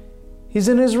Bosco?" "He's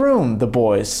in his room," the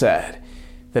boys said.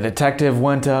 The detective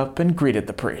went up and greeted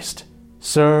the priest.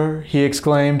 "Sir," he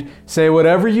exclaimed, "say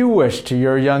whatever you wish to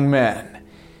your young men."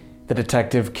 The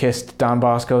detective kissed Don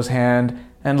Bosco's hand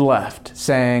and left,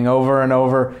 saying over and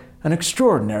over, "An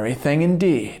extraordinary thing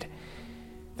indeed."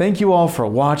 Thank you all for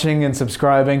watching and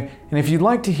subscribing, and if you'd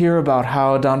like to hear about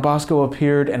how Don Bosco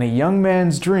appeared in a young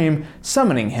man's dream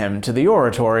summoning him to the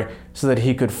oratory so that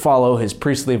he could follow his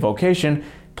priestly vocation,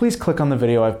 please click on the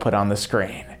video I've put on the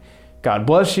screen. God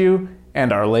bless you,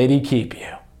 and Our Lady keep you.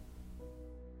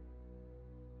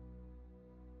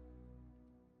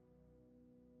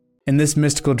 In this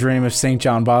mystical dream of St.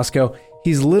 John Bosco,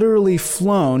 he's literally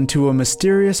flown to a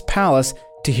mysterious palace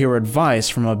to hear advice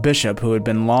from a bishop who had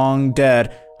been long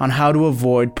dead on how to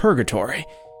avoid purgatory.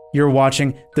 You're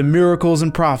watching The Miracles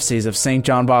and Prophecies of St.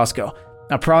 John Bosco,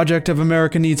 a project of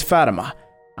America Needs Fatima.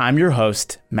 I'm your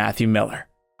host, Matthew Miller.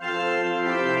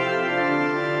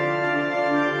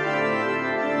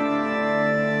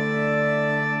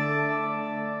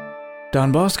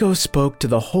 Don Bosco spoke to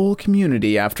the whole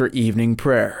community after evening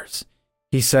prayers.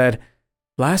 He said,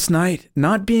 "Last night,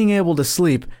 not being able to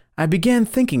sleep, I began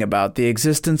thinking about the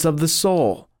existence of the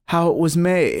soul, how it was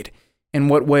made, in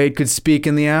what way it could speak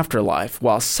in the afterlife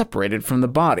while separated from the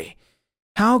body.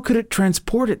 How could it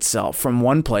transport itself from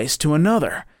one place to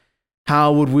another?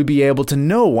 How would we be able to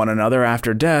know one another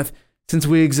after death, since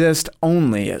we exist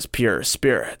only as pure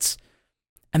spirits?"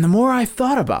 And the more I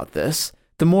thought about this,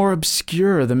 the more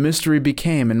obscure the mystery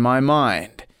became in my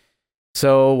mind.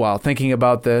 So, while thinking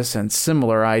about this and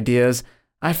similar ideas,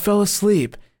 I fell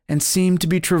asleep and seemed to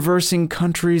be traversing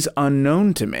countries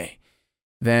unknown to me.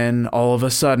 Then, all of a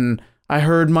sudden, I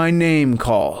heard my name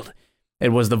called. It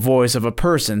was the voice of a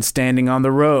person standing on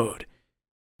the road.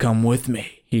 "Come with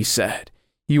me," he said.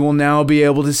 "You will now be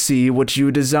able to see what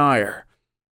you desire."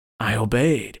 I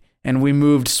obeyed, and we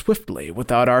moved swiftly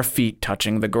without our feet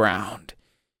touching the ground.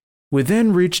 We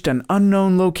then reached an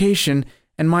unknown location,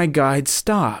 and my guide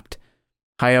stopped.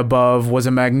 High above was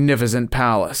a magnificent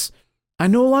palace. I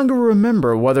no longer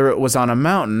remember whether it was on a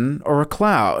mountain or a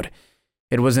cloud.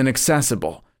 It was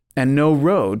inaccessible, and no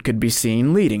road could be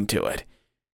seen leading to it.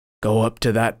 "Go up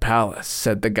to that palace,"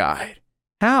 said the guide.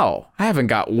 "How? I haven't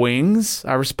got wings,"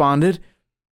 I responded.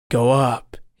 "Go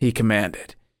up," he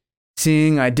commanded.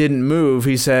 Seeing I didn't move,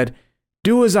 he said,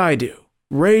 "Do as I do.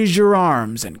 Raise your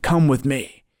arms and come with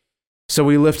me." So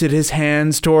he lifted his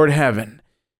hands toward heaven.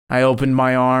 I opened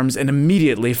my arms and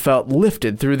immediately felt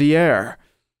lifted through the air.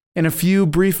 In a few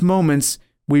brief moments,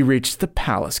 we reached the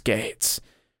palace gates.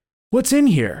 "What's in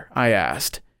here?" I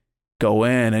asked. "Go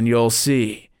in and you'll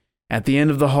see. At the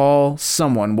end of the hall,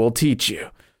 someone will teach you."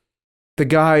 The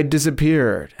guide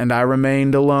disappeared, and I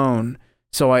remained alone,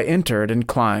 so I entered and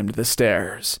climbed the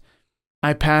stairs.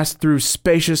 I passed through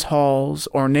spacious halls,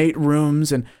 ornate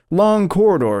rooms, and long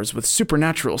corridors with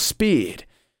supernatural speed.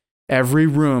 Every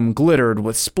room glittered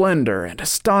with splendor and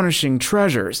astonishing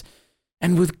treasures,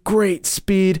 and with great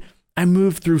speed, I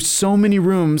moved through so many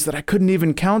rooms that I couldn't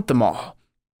even count them all.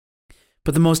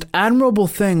 But the most admirable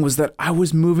thing was that I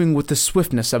was moving with the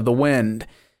swiftness of the wind,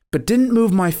 but didn't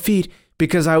move my feet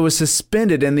because I was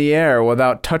suspended in the air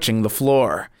without touching the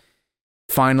floor.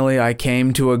 Finally, I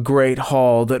came to a great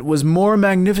hall that was more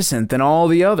magnificent than all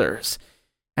the others.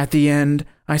 At the end,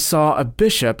 I saw a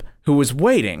bishop who was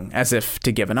waiting as if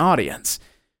to give an audience.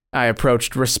 I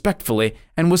approached respectfully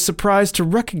and was surprised to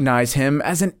recognize him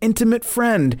as an intimate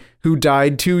friend who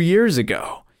died 2 years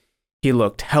ago. He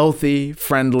looked healthy,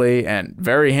 friendly, and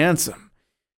very handsome.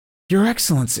 "Your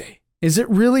Excellency, is it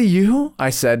really you?" I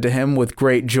said to him with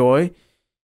great joy.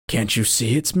 "Can't you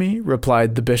see it's me?"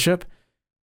 replied the bishop.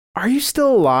 "Are you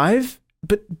still alive?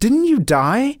 But didn't you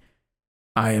die?"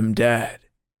 "I am dead."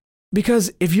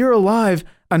 "Because if you're alive,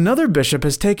 another bishop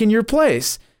has taken your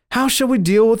place. How shall we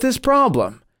deal with this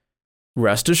problem?"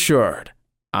 "Rest assured,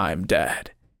 I'm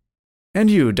dead." "And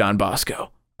you, Don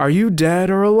Bosco, are you dead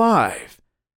or alive?"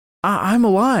 I'm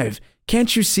alive.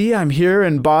 Can't you see I'm here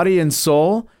in body and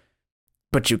soul?"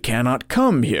 "But you cannot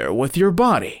come here with your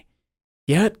body."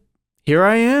 "Yet, here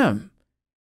I am."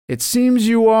 "It seems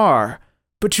you are,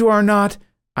 but you are not,"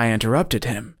 I interrupted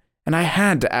him, and I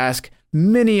had to ask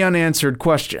many unanswered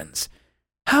questions.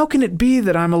 "How can it be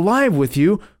that I'm alive with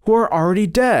you who are already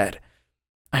dead?"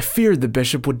 I feared the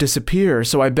bishop would disappear,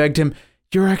 so I begged him,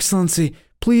 "Your Excellency,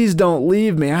 please don't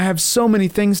leave me. I have so many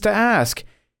things to ask."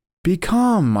 "Be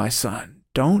calm, my son.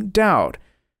 Don't doubt.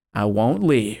 I won't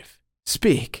leave.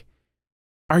 Speak.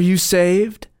 Are you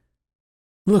saved?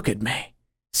 Look at me.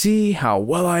 See how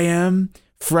well I am,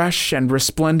 fresh and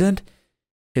resplendent."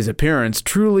 His appearance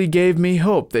truly gave me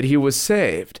hope that he was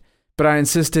saved, but I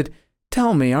insisted,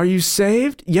 "Tell me, are you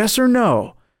saved? Yes or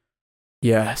no?"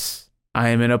 "Yes, I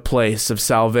am in a place of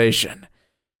salvation."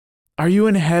 "Are you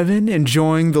in heaven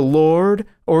enjoying the Lord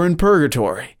or in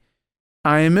purgatory?"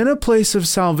 "I am in a place of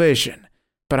salvation,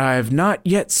 but I have not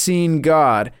yet seen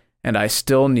God, and I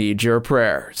still need your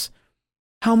prayers."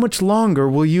 "How much longer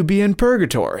will you be in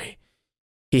purgatory?"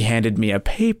 He handed me a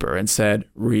paper and said,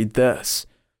 "Read this."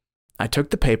 I took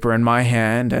the paper in my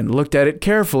hand and looked at it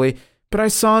carefully, but I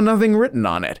saw nothing written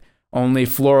on it, only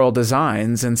floral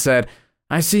designs, and said,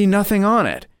 "I see nothing on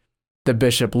it." The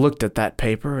bishop looked at that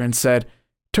paper and said,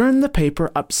 "Turn the paper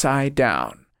upside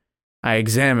down." I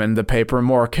examined the paper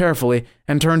more carefully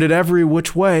and turned it every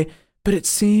which way, but it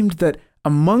seemed that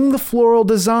among the floral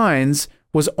designs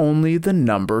was only the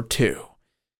number 2.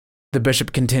 The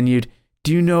bishop continued,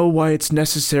 "Do you know why it's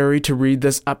necessary to read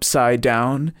this upside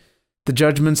down? The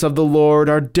judgments of the Lord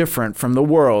are different from the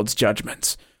world's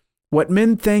judgments. What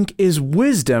men think is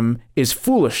wisdom is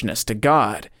foolishness to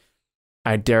God."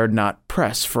 I dared not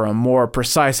press for a more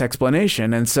precise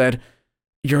explanation and said,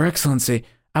 "Your Excellency,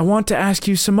 I want to ask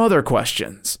you some other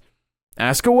questions."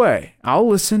 "Ask away. I'll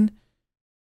listen."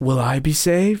 "Will I be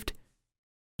saved?"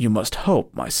 "You must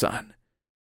hope, my son."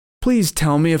 "Please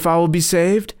tell me if I will be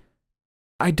saved."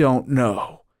 "I don't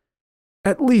know."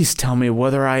 "At least tell me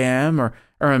whether I am or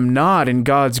am not in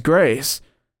God's grace."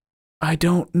 "I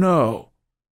don't know."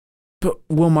 "But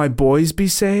will my boys be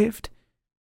saved?"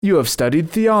 "You have studied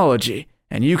theology,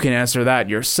 and you can answer that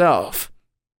yourself."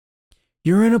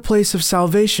 "You're in a place of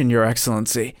salvation, Your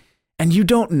Excellency, and you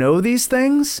don't know these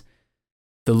things?"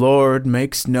 "The Lord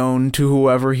makes known to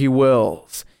whoever he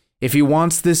wills. If he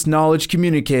wants this knowledge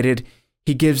communicated,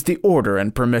 he gives the order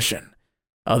and permission.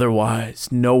 Otherwise,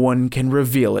 no one can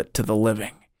reveal it to the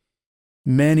living."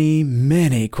 Many,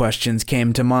 many questions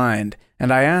came to mind,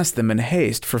 and I asked them in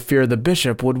haste for fear the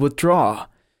bishop would withdraw.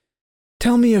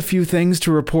 "Tell me a few things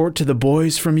to report to the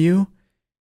boys from you."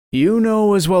 "You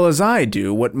know as well as I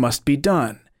do what must be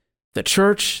done. The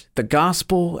church, the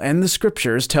gospel, and the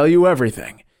scriptures tell you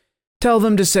everything. Tell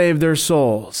them to save their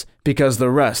souls, because the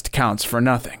rest counts for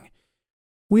nothing."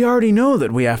 "We already know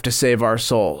that we have to save our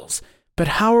souls,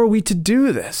 But how are we to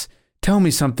do this? Tell me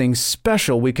something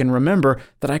special we can remember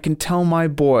that I can tell my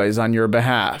boys on your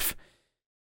behalf.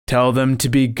 Tell them to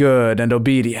be good and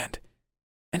obedient.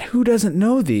 And who doesn't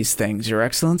know these things, Your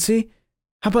Excellency?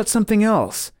 How about something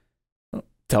else?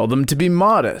 Tell them to be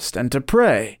modest and to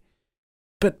pray.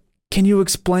 But can you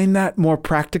explain that more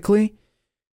practically?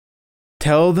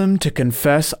 Tell them to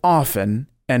confess often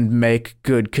and make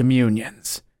good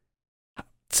communions.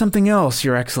 Something else,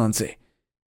 Your Excellency.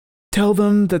 Tell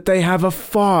them that they have a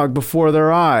fog before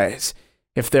their eyes.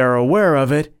 If they're aware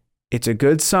of it, it's a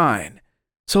good sign.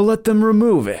 So let them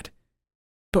remove it.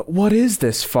 But what is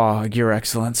this fog, Your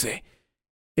Excellency?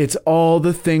 It's all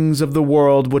the things of the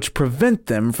world which prevent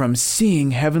them from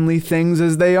seeing heavenly things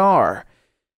as they are.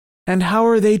 And how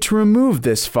are they to remove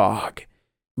this fog?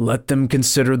 Let them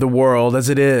consider the world as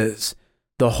it is.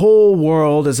 The whole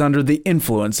world is under the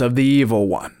influence of the evil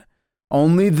one.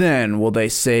 Only then will they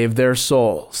save their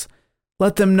souls.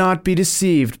 Let them not be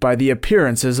deceived by the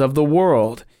appearances of the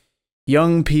world.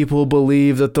 Young people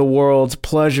believe that the world's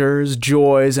pleasures,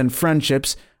 joys, and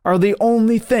friendships are the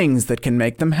only things that can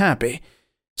make them happy,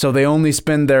 so they only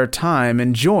spend their time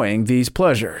enjoying these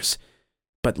pleasures.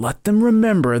 But let them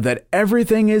remember that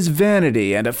everything is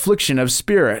vanity and affliction of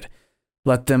spirit.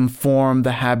 Let them form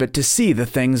the habit to see the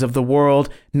things of the world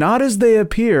not as they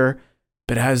appear,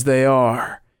 but as they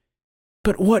are.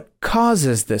 But what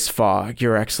causes this fog,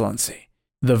 Your Excellency?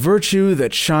 The virtue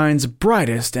that shines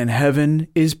brightest in heaven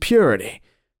is purity,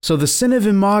 so the sin of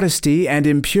immodesty and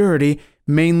impurity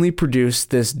mainly produce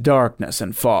this darkness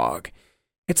and fog.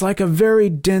 It's like a very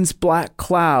dense black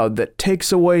cloud that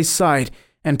takes away sight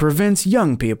and prevents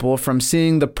young people from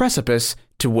seeing the precipice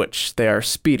to which they are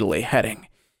speedily heading.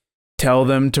 Tell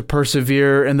them to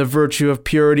persevere in the virtue of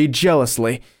purity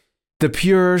jealously. The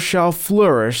pure shall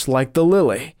flourish like the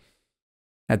lily.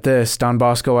 At this, Don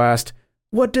Bosco asked,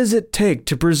 "What does it take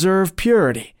to preserve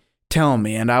purity? Tell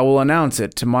me, and I will announce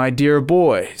it to my dear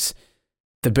boys."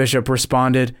 The bishop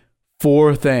responded,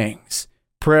 4 things: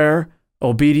 prayer,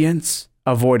 obedience,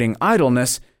 avoiding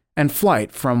idleness, and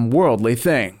flight from worldly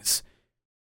things.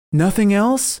 Nothing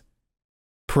else?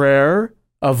 Prayer,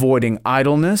 avoiding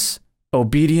idleness,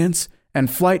 obedience, and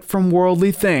flight from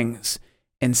worldly things.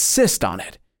 Insist on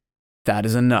it. That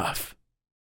is enough.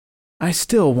 I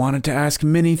still wanted to ask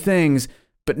many things,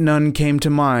 but none came to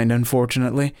mind,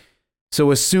 unfortunately. So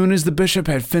as soon as the bishop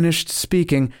had finished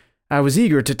speaking, I was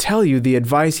eager to tell you the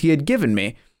advice he had given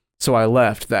me, so I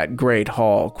left that great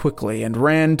hall quickly and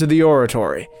ran to the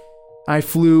oratory. I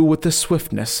flew with the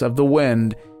swiftness of the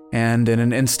wind, and in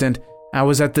an instant I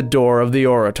was at the door of the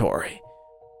oratory.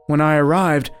 When I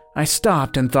arrived, I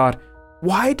stopped and thought,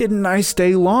 why didn't I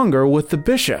stay longer with the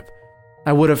bishop?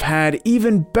 I would have had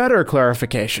even better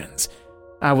clarifications.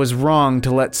 I was wrong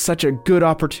to let such a good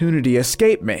opportunity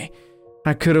escape me.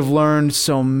 I could have learned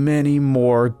so many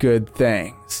more good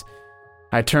things.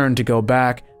 I turned to go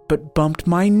back, but bumped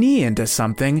my knee into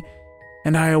something,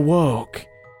 and I awoke.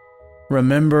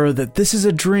 Remember that this is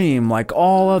a dream like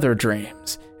all other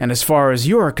dreams, and as far as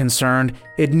you're concerned,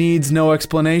 it needs no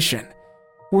explanation.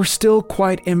 We're still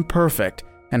quite imperfect,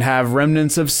 and have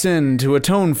remnants of sin to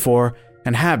atone for,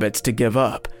 and habits to give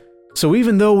up. So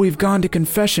even though we've gone to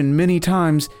confession many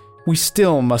times, we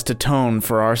still must atone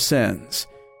for our sins.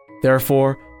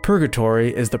 Therefore,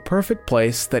 purgatory is the perfect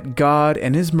place that God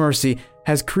in His mercy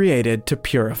has created to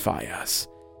purify us.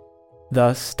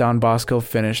 Thus, Don Bosco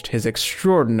finished his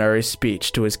extraordinary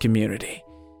speech to his community.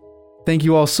 Thank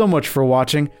you all so much for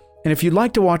watching, and if you'd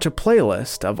like to watch a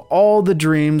playlist of all the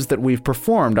dreams that we've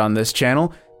performed on this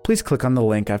channel, please click on the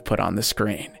link I've put on the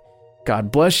screen.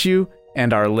 God bless you,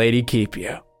 and Our Lady keep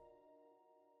you.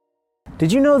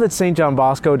 Did you know that St. John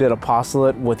Bosco did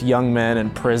apostolate with young men in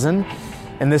prison?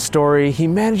 In this story, he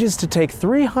manages to take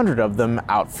 300 of them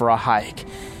out for a hike.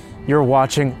 You're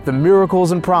watching The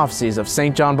Miracles and Prophecies of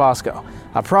St. John Bosco,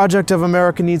 a project of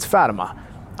America Needs Fatima.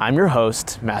 I'm your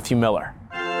host, Matthew Miller.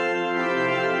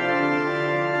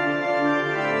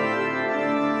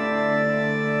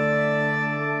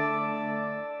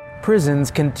 Prisons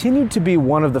continued to be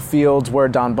one of the fields where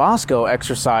Don Bosco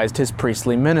exercised his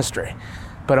priestly ministry.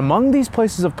 But among these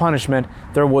places of punishment,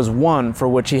 there was one for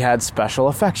which he had special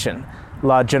affection,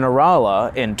 La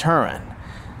Generala in Turin.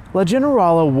 La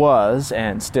Generala was,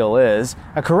 and still is,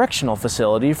 a correctional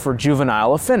facility for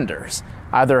juvenile offenders,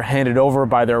 either handed over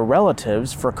by their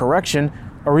relatives for correction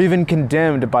or even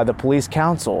condemned by the police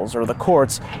councils or the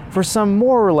courts for some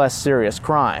more or less serious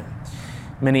crime.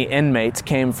 Many inmates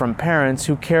came from parents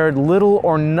who cared little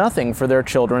or nothing for their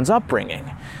children's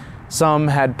upbringing. Some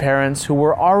had parents who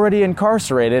were already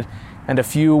incarcerated, and a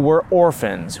few were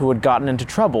orphans who had gotten into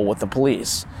trouble with the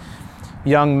police.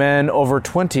 Young men over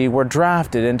 20 were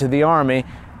drafted into the army,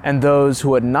 and those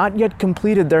who had not yet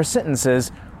completed their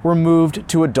sentences were moved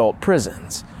to adult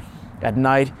prisons. At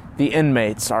night, the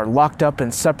inmates are locked up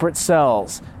in separate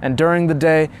cells, and during the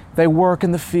day, they work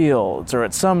in the fields or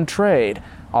at some trade,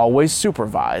 always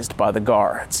supervised by the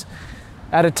guards.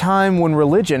 At a time when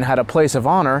religion had a place of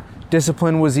honor,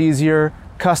 discipline was easier,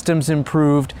 customs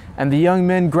improved, and the young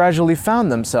men gradually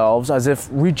found themselves as if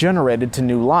regenerated to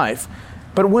new life.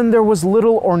 But when there was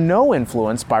little or no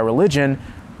influence by religion,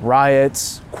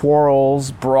 riots,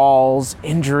 quarrels, brawls,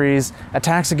 injuries,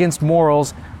 attacks against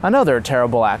morals, and other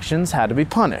terrible actions had to be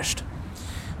punished.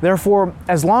 Therefore,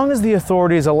 as long as the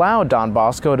authorities allowed Don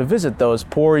Bosco to visit those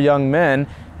poor young men,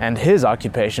 and his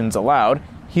occupations allowed,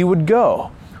 he would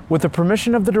go. With the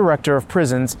permission of the director of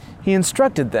prisons, he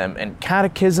instructed them in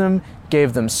catechism,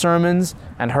 gave them sermons,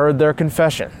 and heard their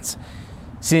confessions.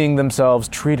 Seeing themselves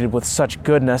treated with such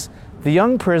goodness, the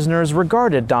young prisoners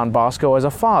regarded Don Bosco as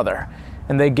a father,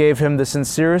 and they gave him the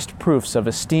sincerest proofs of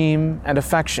esteem and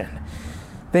affection.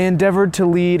 They endeavored to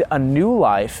lead a new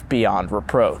life beyond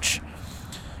reproach.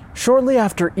 Shortly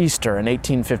after Easter in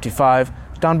 1855,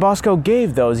 Don Bosco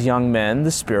gave those young men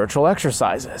the spiritual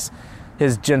exercises.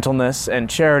 His gentleness and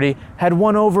charity had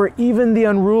won over even the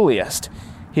unruliest.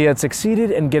 He had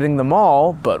succeeded in getting them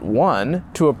all, but one,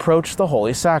 to approach the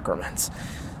holy sacraments.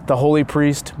 The holy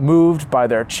priest, moved by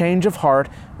their change of heart,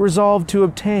 resolved to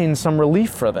obtain some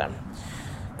relief for them.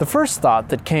 The first thought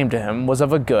that came to him was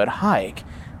of a good hike,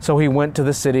 so he went to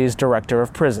the city's director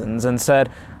of prisons and said,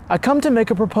 "I come to make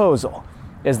a proposal.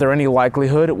 Is there any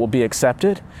likelihood it will be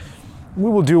accepted?" "We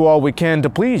will do all we can to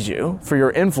please you, for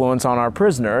your influence on our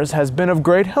prisoners has been of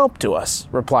great help to us,"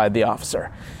 replied the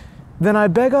officer. "Then I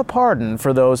beg a pardon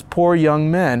for those poor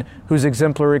young men whose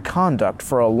exemplary conduct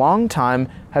for a long time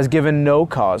has given no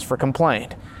cause for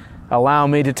complaint. Allow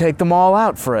me to take them all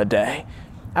out for a day.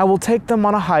 I will take them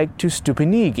on a hike to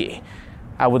Stupinigi.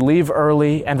 I would leave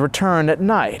early and return at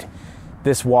night.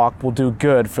 This walk will do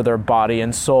good for their body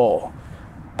and soul."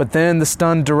 But then the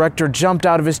stunned director jumped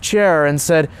out of his chair and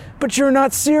said, "But you're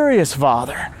not serious,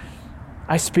 Father."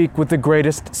 "I speak with the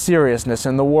greatest seriousness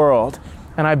in the world,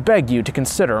 and I beg you to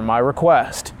consider my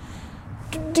request."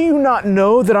 "Do you not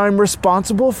know that I'm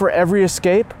responsible for every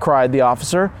escape?" cried the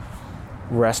officer.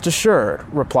 "Rest assured,"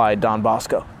 replied Don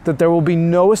Bosco, "that there will be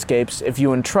no escapes if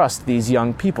you entrust these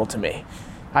young people to me.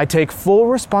 I take full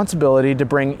responsibility to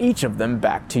bring each of them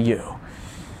back to you."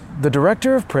 The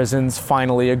director of prisons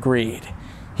finally agreed.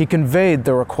 He conveyed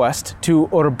the request to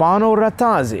Urbano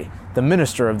Rattazzi, the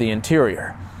Minister of the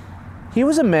Interior. He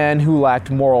was a man who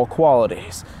lacked moral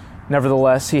qualities.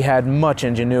 Nevertheless, he had much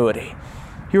ingenuity.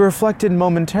 He reflected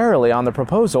momentarily on the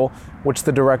proposal which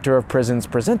the director of prisons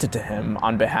presented to him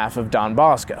on behalf of Don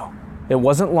Bosco. It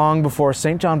wasn't long before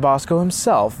St. John Bosco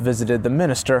himself visited the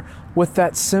minister with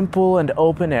that simple and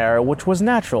open air which was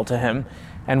natural to him,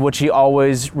 and which he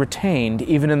always retained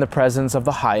even in the presence of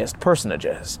the highest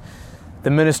personages. The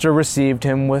minister received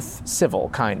him with civil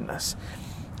kindness.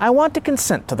 "I want to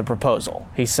consent to the proposal,"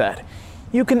 he said.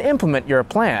 "You can implement your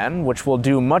plan, which will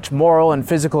do much moral and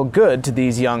physical good to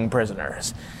these young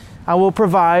prisoners. I will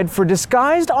provide for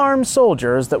disguised armed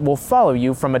soldiers that will follow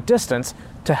you from a distance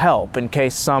to help in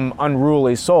case some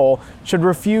unruly soul should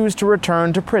refuse to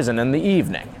return to prison in the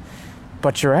evening."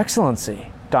 "But, Your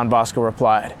Excellency," Don Bosco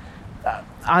replied,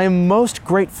 "I am most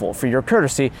grateful for your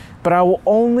courtesy, but I will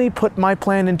only put my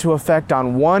plan into effect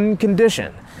on one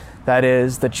condition. That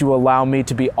is, that you allow me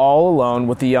to be all alone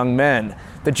with the young men,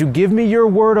 that you give me your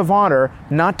word of honor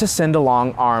not to send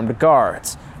along armed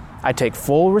guards. I take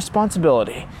full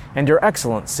responsibility, and Your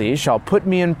Excellency shall put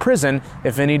me in prison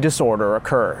if any disorder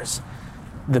occurs."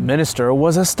 The minister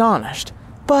was astonished.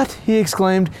 "But," he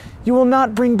exclaimed, "you will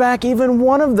not bring back even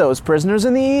one of those prisoners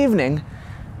in the evening."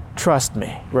 "Trust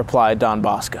me," replied Don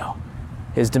Bosco.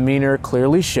 His demeanor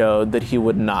clearly showed that he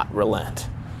would not relent.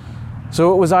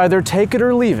 So it was either take it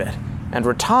or leave it, and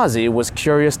Rattazzi was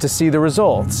curious to see the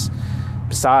results.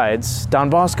 Besides, Don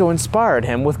Bosco inspired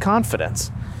him with confidence.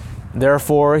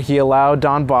 Therefore, he allowed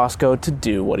Don Bosco to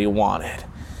do what he wanted.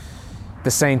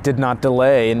 The saint did not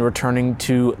delay in returning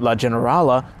to La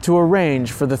Generala to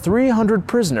arrange for the 300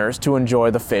 prisoners to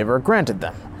enjoy the favor granted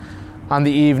them. On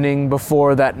the evening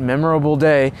before that memorable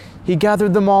day, he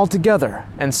gathered them all together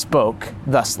and spoke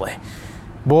thusly.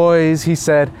 "Boys," he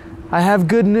said, "I have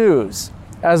good news.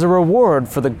 As a reward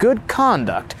for the good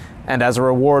conduct, and as a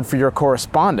reward for your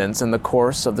correspondence in the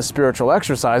course of the spiritual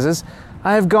exercises,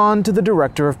 I have gone to the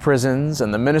director of prisons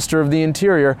and the Minister of the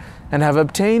Interior and have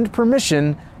obtained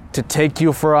permission to take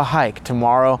you for a hike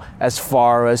tomorrow as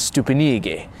far as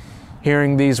Stupinigi.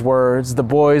 Hearing these words, the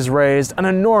boys raised an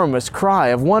enormous cry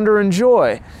of wonder and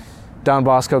joy. Don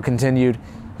Bosco continued,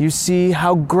 "You see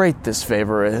how great this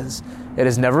favor is. It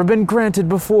has never been granted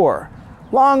before.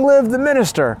 Long live the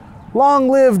minister! Long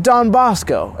live Don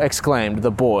Bosco!" exclaimed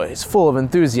the boys, full of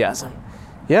enthusiasm.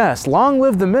 "Yes, long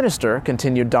live the minister,"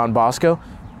 continued Don Bosco.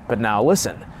 "But now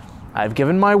listen. I have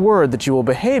given my word that you will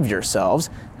behave yourselves,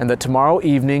 and that tomorrow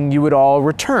evening you would all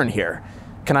return here.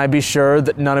 Can I be sure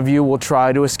that none of you will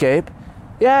try to escape?"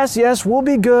 "Yes, yes, we'll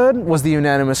be good," was the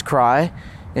unanimous cry.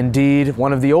 Indeed,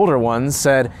 one of the older ones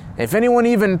said, "If anyone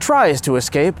even tries to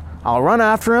escape, I'll run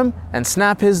after him and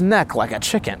snap his neck like a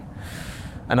chicken."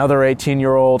 Another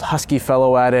 18-year-old husky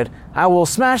fellow added, "I will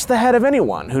smash the head of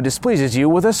anyone who displeases you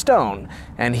with a stone,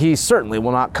 and he certainly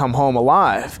will not come home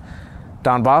alive."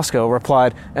 Don Bosco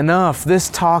replied, "Enough, this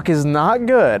talk is not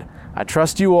good. I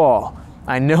trust you all.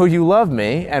 I know you love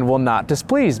me and will not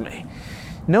displease me.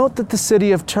 Note that the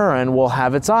city of Turin will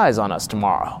have its eyes on us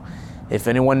tomorrow. If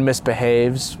anyone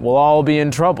misbehaves, we'll all be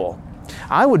in trouble.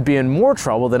 I would be in more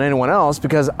trouble than anyone else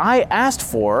because I asked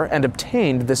for and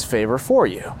obtained this favor for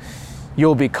you.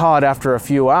 You'll be caught after a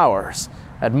few hours.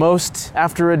 At most,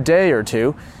 after a day or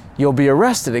two, you'll be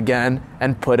arrested again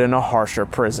and put in a harsher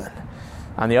prison.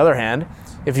 On the other hand,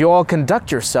 if you all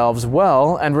conduct yourselves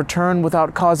well and return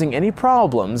without causing any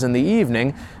problems in the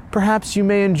evening, perhaps you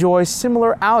may enjoy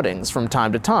similar outings from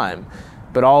time to time.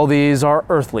 But all these are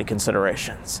earthly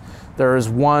considerations. There is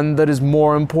one that is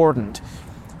more important.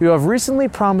 You have recently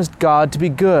promised God to be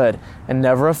good and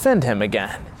never offend him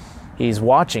again. He's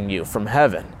watching you from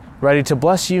heaven, ready to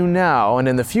bless you now and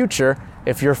in the future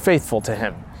if you're faithful to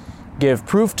him. Give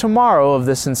proof tomorrow of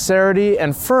the sincerity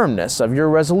and firmness of your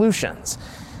resolutions.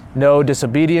 No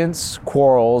disobedience,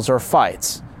 quarrels, or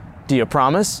fights. Do you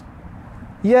promise?"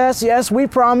 "Yes, yes, we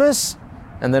promise."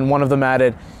 And then one of them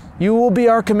added, "You will be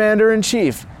our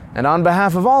commander-in-chief, and on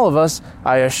behalf of all of us,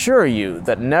 I assure you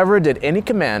that never did any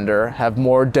commander have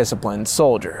more disciplined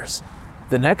soldiers."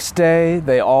 The next day,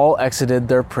 they all exited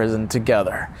their prison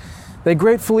together. They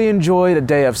gratefully enjoyed a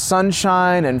day of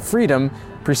sunshine and freedom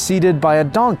preceded by a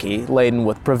donkey laden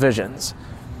with provisions.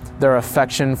 Their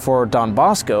affection for Don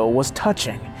Bosco was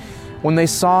touching. When they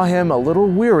saw him a little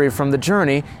weary from the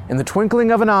journey, in the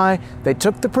twinkling of an eye, they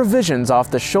took the provisions off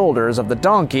the shoulders of the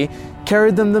donkey,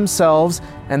 carried them themselves,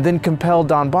 and then compelled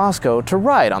Don Bosco to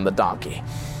ride on the donkey.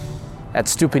 At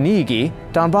Stupinigi,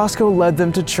 Don Bosco led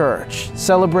them to church,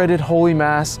 celebrated Holy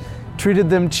Mass, treated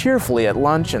them cheerfully at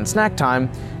lunch and snack time,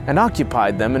 and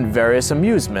occupied them in various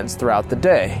amusements throughout the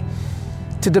day.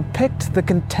 To depict the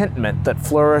contentment that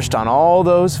flourished on all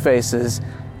those faces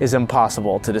is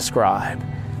impossible to describe.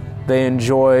 They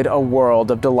enjoyed a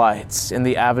world of delights in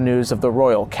the avenues of the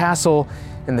royal castle,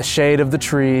 in the shade of the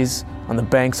trees, on the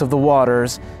banks of the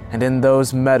waters, and in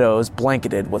those meadows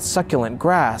blanketed with succulent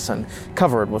grass and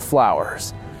covered with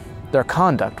flowers. Their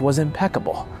conduct was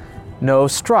impeccable. No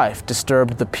strife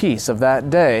disturbed the peace of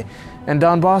that day, and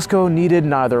Don Bosco needed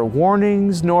neither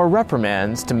warnings nor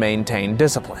reprimands to maintain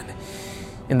discipline.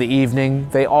 In the evening,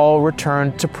 they all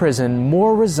returned to prison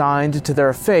more resigned to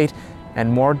their fate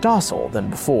and more docile than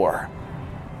before.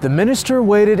 The minister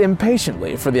waited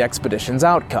impatiently for the expedition's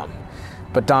outcome,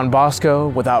 but Don Bosco,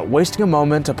 without wasting a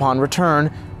moment upon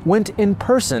return, went in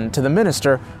person to the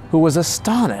minister, who was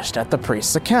astonished at the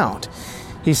priest's account.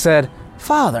 He said,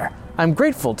 "Father, I'm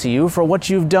grateful to you for what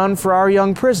you've done for our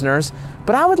young prisoners,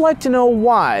 but I would like to know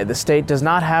why the state does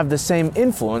not have the same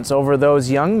influence over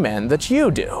those young men that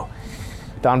you do."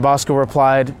 Don Bosco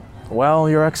replied, "Well,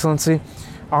 Your Excellency,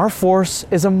 our force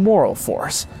is a moral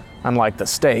force, unlike the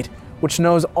state, which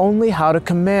knows only how to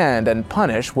command and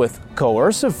punish with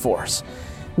coercive force.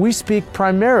 We speak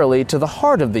primarily to the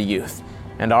heart of the youth,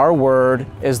 and our word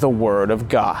is the word of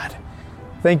God."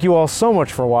 Thank you all so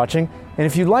much for watching, and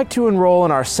if you'd like to enroll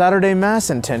in our Saturday Mass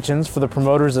intentions for the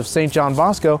promoters of St. John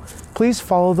Bosco, please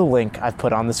follow the link I've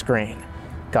put on the screen.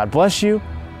 God bless you,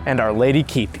 and Our Lady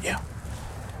keep you.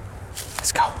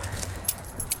 Let's go.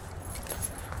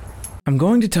 I'm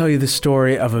going to tell you the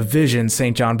story of a vision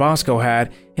St. John Bosco had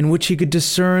in which he could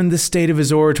discern the state of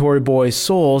his oratory boys'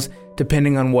 souls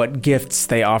depending on what gifts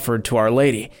they offered to Our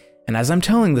Lady. And as I'm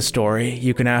telling the story,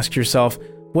 you can ask yourself,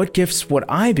 what gifts would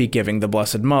I be giving the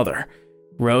Blessed Mother?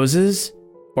 Roses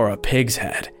or a pig's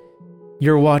head?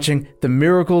 You're watching The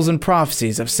Miracles and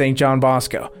Prophecies of St. John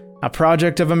Bosco, a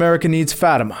project of America Needs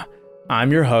Fatima.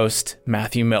 I'm your host,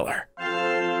 Matthew Miller.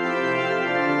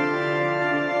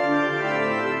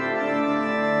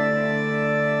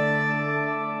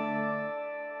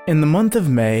 In the month of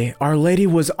May, Our Lady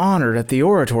was honored at the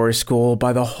Oratory School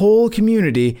by the whole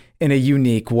community in a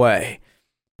unique way.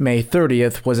 May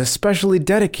 30th was especially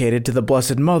dedicated to the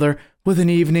Blessed Mother with an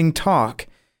evening talk.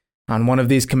 On one of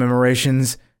these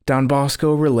commemorations, Don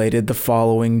Bosco related the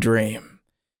following dream.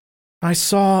 I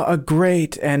saw a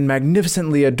great and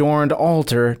magnificently adorned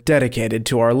altar dedicated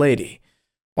to Our Lady.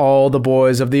 All the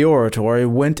boys of the oratory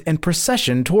went in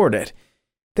procession toward it.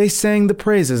 They sang the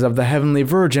praises of the Heavenly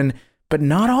Virgin, but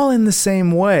not all in the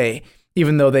same way,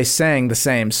 even though they sang the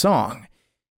same song.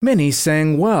 Many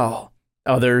sang well,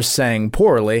 others sang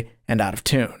poorly and out of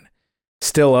tune.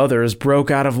 Still others broke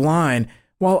out of line,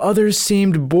 while others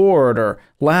seemed bored or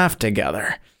laughed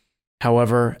together.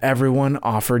 However, everyone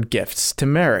offered gifts to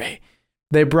Mary.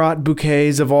 They brought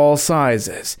bouquets of all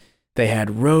sizes. They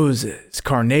had roses,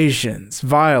 carnations,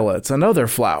 violets, and other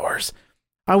flowers.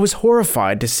 I was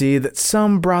horrified to see that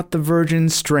some brought the Virgin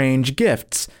strange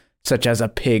gifts, such as a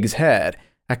pig's head,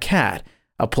 a cat,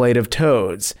 a plate of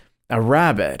toads, a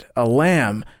rabbit, a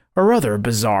lamb, or other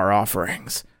bizarre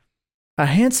offerings. A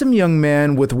handsome young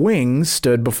man with wings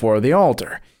stood before the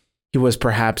altar. He was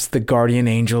perhaps the guardian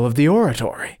angel of the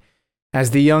oratory.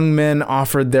 As the young men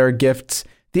offered their gifts,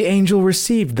 the angel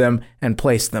received them and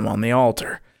placed them on the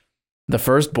altar. The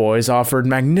first boys offered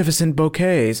magnificent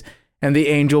bouquets, and the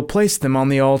angel placed them on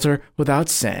the altar without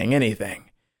saying anything.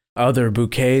 Other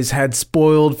bouquets had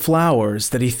spoiled flowers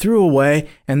that he threw away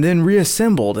and then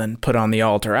reassembled and put on the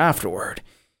altar afterward.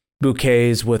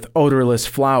 Bouquets with odorless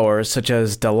flowers such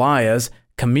as dahlias,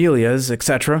 camellias,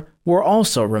 etc. were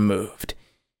also removed.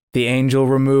 The angel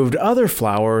removed other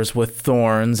flowers with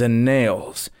thorns and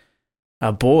nails.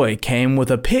 A boy came with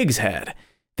a pig's head.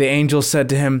 The angel said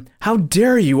to him, "How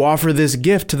dare you offer this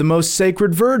gift to the most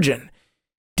sacred Virgin?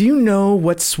 Do you know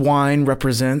what swine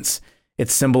represents? It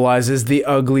symbolizes the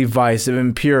ugly vice of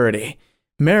impurity.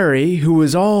 Mary, who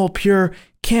is all pure,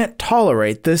 can't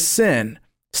tolerate this sin.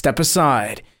 Step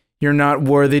aside. You're not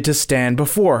worthy to stand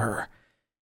before her."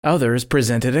 Others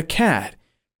presented a cat.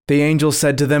 The angel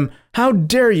said to them, "How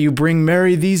dare you bring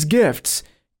Mary these gifts?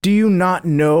 Do you not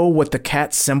know what the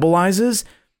cat symbolizes?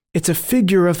 It's a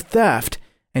figure of theft,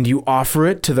 and you offer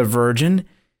it to the Virgin?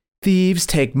 Thieves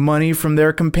take money from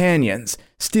their companions,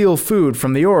 steal food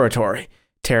from the oratory,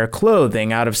 tear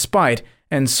clothing out of spite,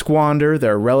 and squander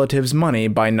their relatives' money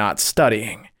by not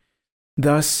studying."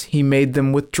 Thus he made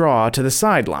them withdraw to the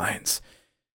sidelines.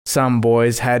 Some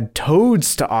boys had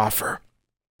toads to offer.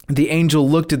 The angel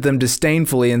looked at them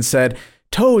disdainfully and said,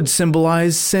 "Toads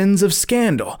symbolize sins of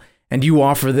scandal, and you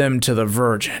offer them to the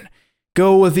Virgin.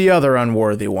 Go with the other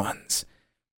unworthy ones."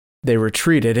 They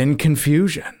retreated in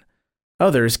confusion.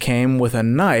 Others came with a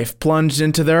knife plunged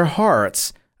into their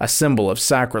hearts, a symbol of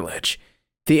sacrilege.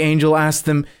 The angel asked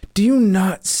them, "Do you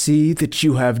not see that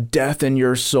you have death in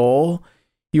your soul?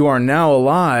 You are now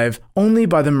alive only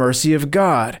by the mercy of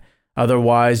God.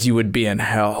 Otherwise you would be in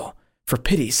hell. For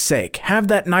pity's sake, have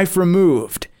that knife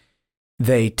removed."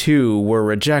 They too were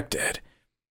rejected.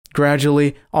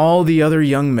 Gradually, all the other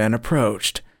young men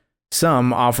approached.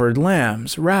 Some offered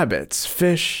lambs, rabbits,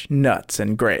 fish, nuts,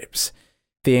 and grapes.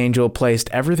 The angel placed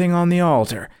everything on the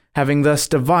altar, having thus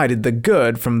divided the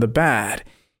good from the bad.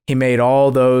 He made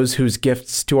all those whose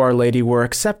gifts to Our Lady were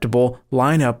acceptable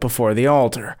line up before the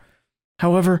altar.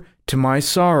 However, to my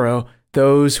sorrow,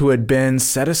 those who had been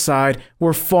set aside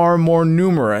were far more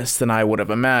numerous than I would have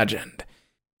imagined.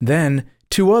 Then,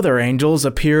 2 other angels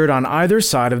appeared on either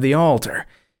side of the altar.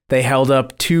 They held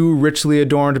up 2 richly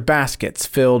adorned baskets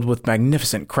filled with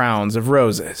magnificent crowns of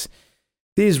roses.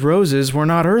 These roses were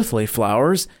not earthly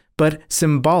flowers, but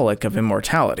symbolic of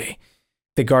immortality.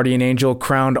 The guardian angel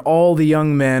crowned all the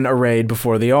young men arrayed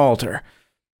before the altar.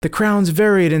 The crowns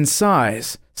varied in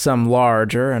size, some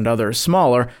larger and others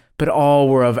smaller, but all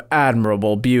were of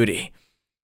admirable beauty.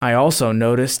 I also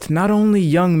noticed not only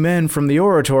young men from the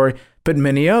oratory, but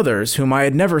many others whom I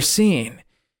had never seen.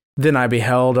 Then I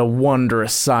beheld a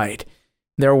wondrous sight.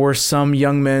 There were some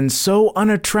young men so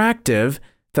unattractive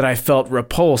that I felt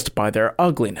repulsed by their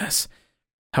ugliness.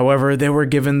 However, they were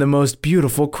given the most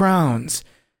beautiful crowns.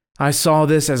 I saw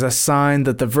this as a sign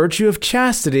that the virtue of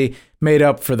chastity made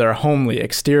up for their homely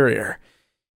exterior.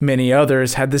 Many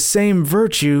others had the same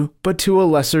virtue, but to a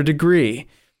lesser degree.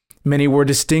 Many were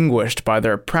distinguished by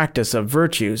their practice of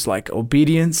virtues like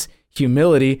obedience,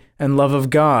 humility, and love of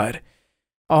God.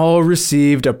 All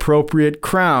received appropriate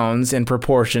crowns in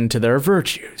proportion to their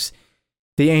virtues.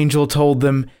 The angel told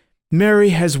them, "Mary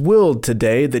has willed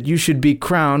today that you should be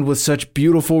crowned with such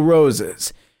beautiful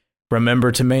roses.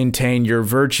 Remember to maintain your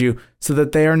virtue so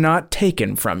that they are not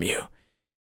taken from you.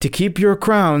 To keep your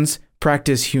crowns,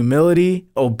 practice humility,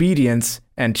 obedience,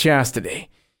 and chastity.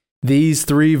 These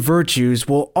 3 virtues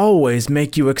will always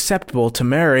make you acceptable to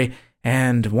Mary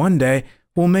and, one day,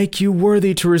 will make you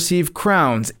worthy to receive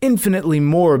crowns infinitely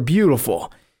more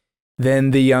beautiful."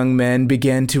 Then the young men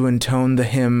began to intone the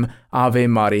hymn Ave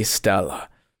Maris Stella.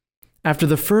 After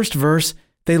the first verse,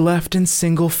 they left in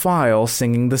single file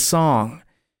singing the song.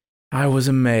 I was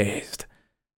amazed.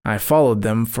 I followed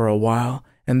them for a while,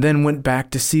 and then went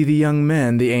back to see the young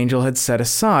men the angel had set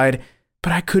aside,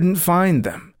 but I couldn't find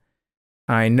them.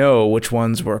 I know which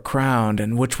ones were crowned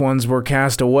and which ones were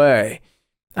cast away.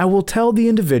 I will tell the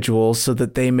individuals so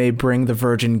that they may bring the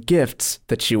virgin gifts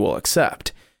that she will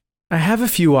accept. I have a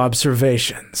few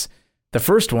observations. The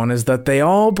first one is that they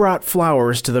all brought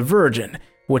flowers to the Virgin,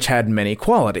 which had many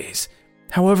qualities.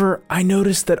 However, I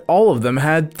noticed that all of them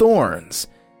had thorns.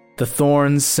 The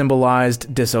thorns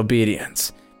symbolized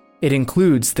disobedience. It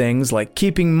includes things like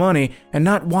keeping money and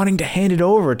not wanting to hand it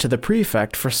over to the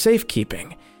prefect for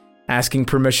safekeeping, asking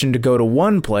permission to go to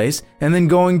one place and then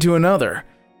going to another,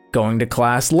 going to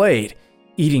class late,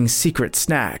 eating secret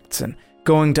snacks, and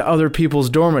going to other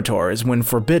people's dormitories when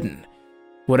forbidden.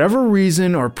 Whatever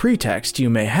reason or pretext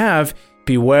you may have,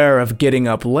 beware of getting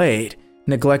up late,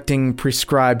 neglecting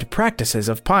prescribed practices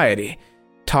of piety,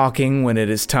 talking when it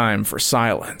is time for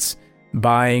silence,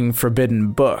 buying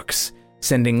forbidden books,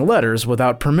 sending letters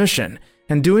without permission,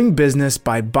 and doing business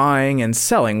by buying and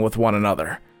selling with one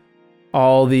another.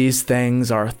 All these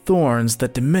things are thorns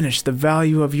that diminish the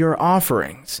value of your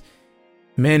offerings.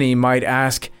 Many might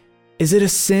ask, is it a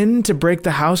sin to break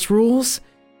the house rules?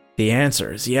 The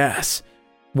answer is yes.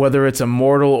 Whether it's a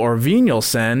mortal or venial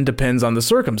sin depends on the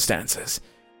circumstances.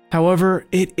 However,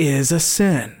 it is a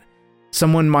sin.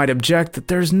 Someone might object that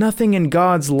there's nothing in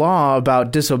God's law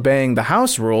about disobeying the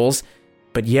house rules,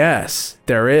 but yes,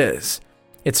 there is.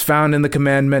 It's found in the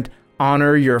commandment,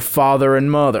 honor your father and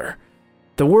mother.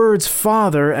 The words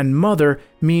father and mother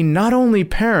mean not only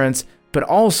parents, but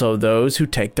also those who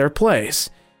take their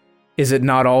place. Is it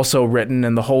not also written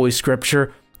in the Holy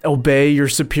Scripture, obey your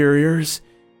superiors?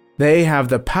 They have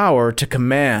the power to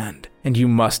command, and you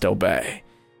must obey.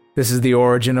 This is the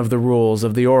origin of the rules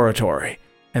of the oratory,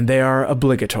 and they are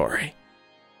obligatory.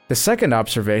 The second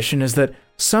observation is that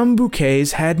some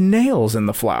bouquets had nails in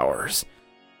the flowers.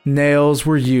 Nails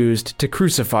were used to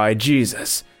crucify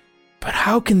Jesus. But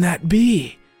how can that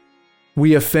be?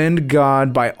 We offend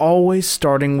God by always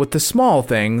starting with the small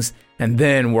things and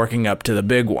then working up to the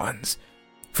big ones.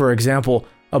 For example,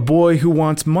 a boy who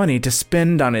wants money to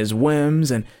spend on his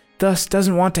whims and thus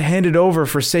doesn't want to hand it over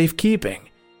for safekeeping.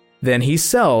 Then he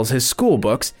sells his school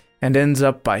books and ends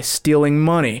up by stealing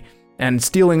money and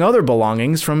stealing other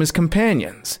belongings from his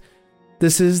companions.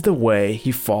 This is the way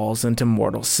he falls into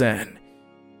mortal sin.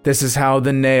 This is how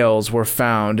the nails were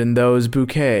found in those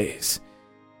bouquets.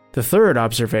 The third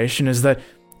observation is that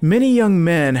many young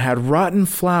men had rotten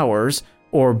flowers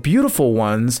or beautiful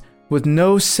ones with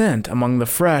no scent among the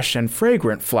fresh and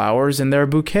fragrant flowers in their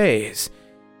bouquets.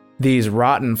 These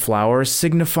rotten flowers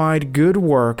signified good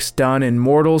works done in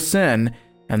mortal sin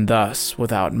and thus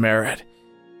without merit.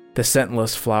 The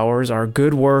scentless flowers are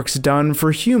good works done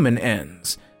for human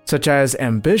ends, such as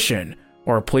ambition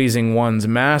or pleasing one's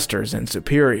masters and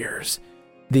superiors.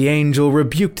 The angel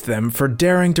rebuked them for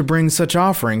daring to bring such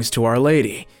offerings to Our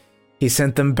Lady. He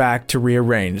sent them back to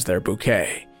rearrange their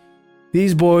bouquet.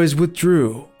 These boys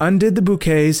withdrew, undid the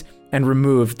bouquets, and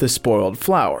removed the spoiled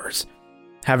flowers.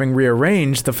 Having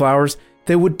rearranged the flowers,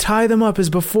 they would tie them up as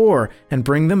before and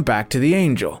bring them back to the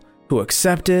angel, who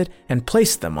accepted and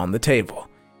placed them on the table.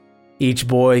 Each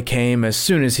boy came as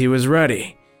soon as he was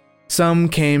ready. Some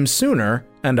came sooner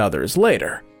and others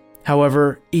later.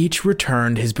 However, each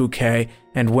returned his bouquet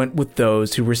and went with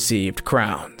those who received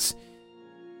crowns.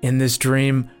 In this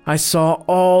dream, I saw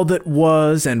all that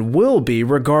was and will be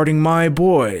regarding my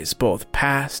boys, both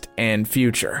past and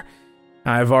future.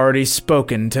 I've already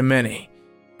spoken to many.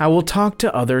 I will talk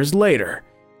to others later.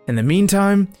 In the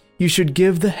meantime, you should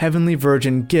give the Heavenly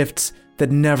Virgin gifts that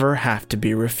never have to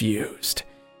be refused.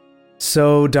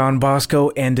 So Don Bosco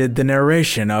ended the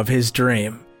narration of his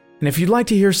dream. And if you'd like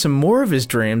to hear some more of his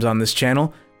dreams on this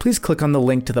channel, please click on the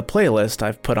link to the playlist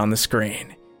I've put on the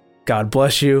screen. God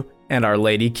bless you, and Our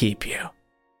Lady keep you.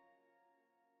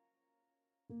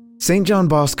 St. John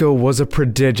Bosco was a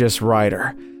prodigious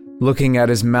writer. Looking at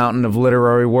his mountain of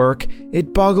literary work,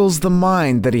 it boggles the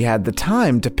mind that he had the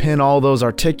time to pen all those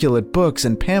articulate books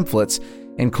and pamphlets,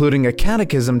 including a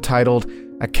catechism titled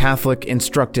A Catholic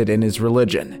Instructed in His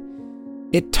Religion.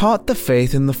 It taught the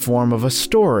faith in the form of a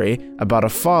story about a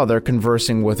father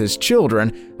conversing with his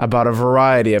children about a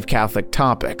variety of Catholic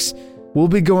topics. We'll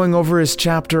be going over his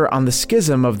chapter on the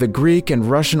schism of the Greek and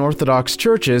Russian Orthodox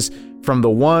churches from the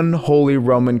one Holy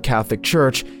Roman Catholic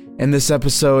Church in this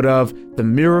episode of The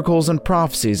Miracles and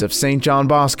Prophecies of St. John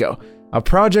Bosco, a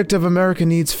project of America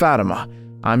Needs Fatima.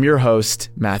 I'm your host,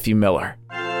 Matthew Miller.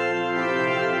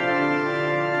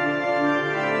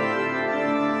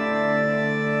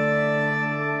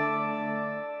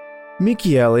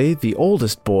 Michele, the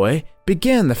oldest boy,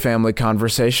 began the family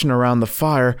conversation around the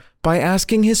fire by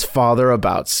asking his father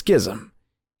about schism.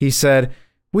 He said,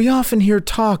 "We often hear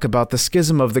talk about the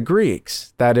schism of the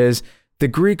Greeks, that is, the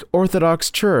Greek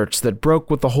Orthodox Church that broke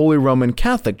with the Holy Roman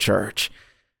Catholic Church.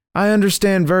 I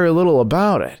understand very little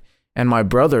about it, and my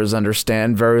brothers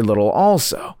understand very little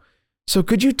also. So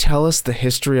could you tell us the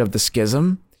history of the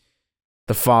schism?"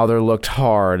 The father looked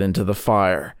hard into the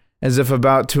fire, as if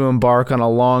about to embark on a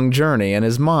long journey in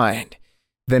his mind.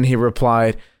 Then he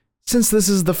replied, "Since this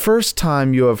is the first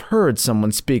time you have heard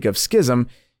someone speak of schism,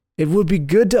 it would be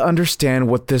good to understand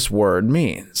what this word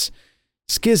means.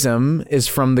 Schism is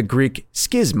from the Greek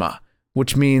schisma,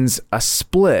 which means a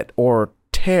split or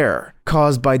tear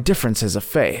caused by differences of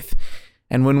faith.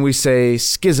 And when we say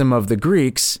schism of the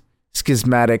Greeks,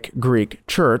 schismatic Greek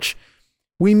church,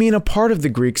 we mean a part of the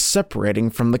Greeks separating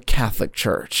from the Catholic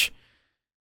Church."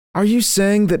 "Are you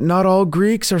saying that not all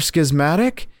Greeks are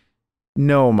schismatic?"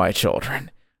 "No, my children.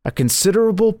 A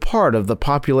considerable part of the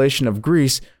population of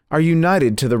Greece are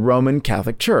united to the Roman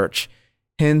Catholic Church.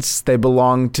 Hence, they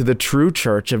belong to the true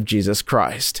Church of Jesus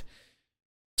Christ."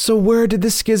 "So where did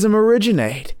the schism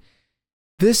originate?"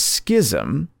 This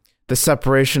schism, the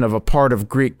separation of a part of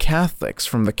Greek Catholics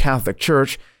from the Catholic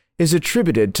Church, is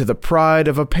attributed to the pride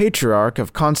of a patriarch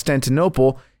of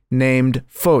Constantinople named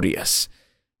Photius.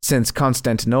 Since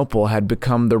Constantinople had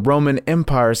become the Roman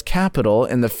Empire's capital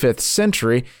in the 5th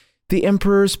century, the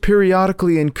emperors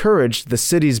periodically encouraged the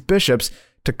city's bishops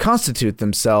to constitute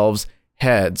themselves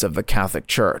heads of the Catholic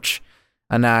Church,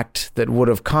 an act that would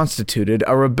have constituted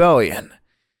a rebellion.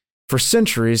 For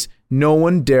centuries, no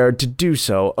one dared to do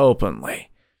so openly.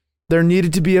 There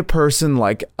needed to be a person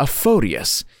like a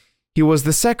Photius. He was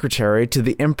the secretary to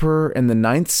the emperor in the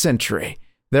 9th century,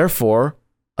 therefore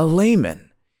a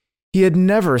layman. He had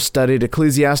never studied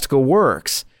ecclesiastical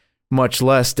works, much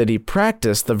less did he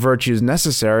practice the virtues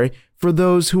necessary for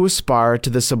those who aspire to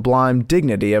the sublime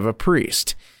dignity of a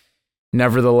priest.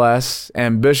 Nevertheless,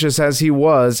 ambitious as he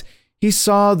was, he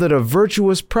saw that a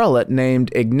virtuous prelate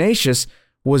named Ignatius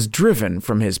was driven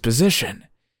from his position.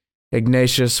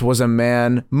 Ignatius was a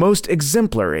man most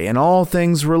exemplary in all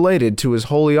things related to his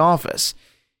holy office.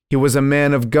 He was a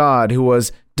man of God who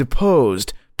was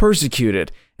deposed,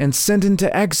 persecuted, and sent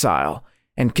into exile,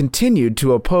 and continued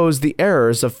to oppose the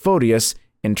errors of Photius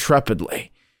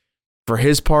intrepidly. For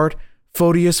his part,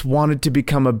 Photius wanted to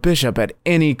become a bishop at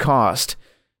any cost,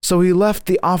 so he left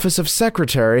the office of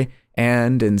secretary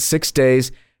and, in 6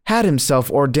 days, had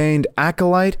himself ordained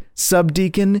acolyte,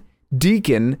 subdeacon,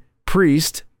 deacon,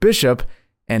 priest, bishop,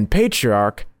 and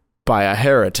patriarch by a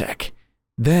heretic.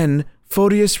 Then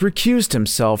Photius recused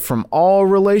himself from all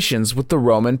relations with the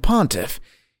Roman pontiff.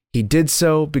 He did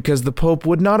so because the Pope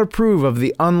would not approve of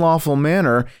the unlawful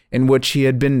manner in which he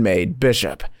had been made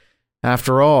bishop.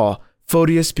 After all,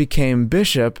 Photius became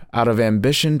bishop out of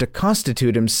ambition to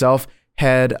constitute himself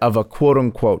head of a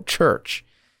quote-unquote church.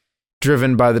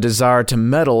 Driven by the desire to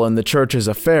meddle in the church's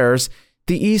affairs,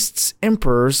 the East's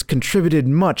emperors contributed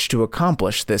much to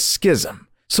accomplish this schism.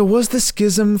 "So was the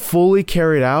schism fully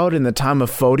carried out in the time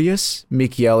of Photius?"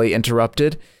 Michele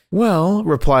interrupted. "Well,"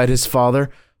 replied his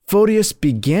father, "Photius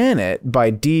began it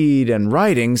by deed and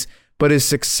writings, but his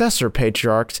successor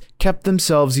patriarchs kept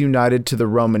themselves united to the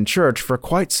Roman Church for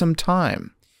quite some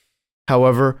time.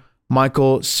 However,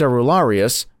 Michael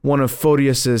Cerularius, one of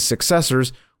Photius's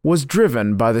successors, was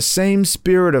driven by the same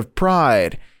spirit of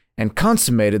pride and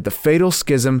consummated the fatal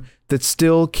schism that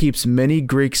still keeps many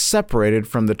Greeks separated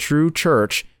from the true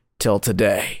church till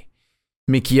today."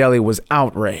 Michele was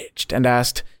outraged and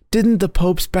asked, "Didn't the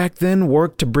popes back then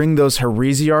work to bring those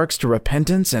heresiarchs to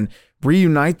repentance and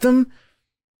reunite them?"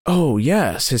 "Oh,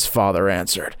 yes," his father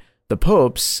answered. "The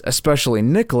popes, especially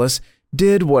Nicholas,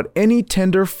 did what any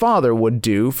tender father would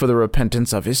do for the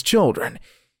repentance of his children.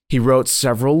 He wrote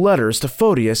several letters to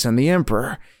Photius and the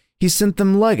emperor. He sent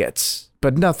them legates,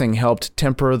 but nothing helped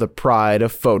temper the pride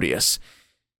of Photius.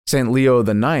 St. Leo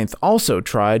IX also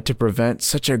tried to prevent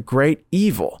such a great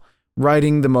evil,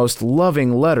 writing the most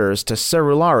loving letters to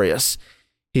Cerularius.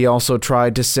 He also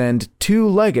tried to send 2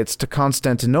 legates to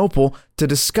Constantinople to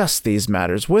discuss these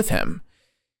matters with him.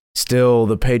 Still,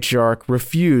 the patriarch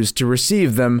refused to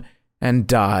receive them and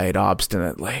died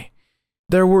obstinately.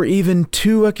 There were even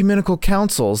 2 ecumenical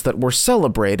councils that were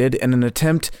celebrated in an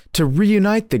attempt to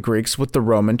reunite the Greeks with the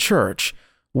Roman Church,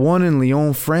 one in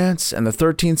Lyon, France in the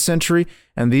 13th century,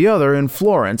 and the other in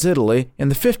Florence, Italy in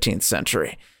the 15th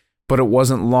century. But it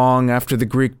wasn't long after the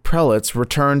Greek prelates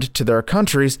returned to their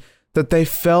countries that they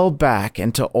fell back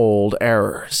into old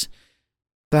errors.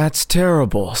 "That's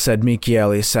terrible," said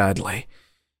Michele sadly.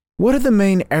 "What are the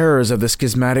main errors of the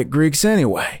schismatic Greeks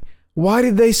anyway? Why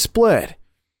did they split?"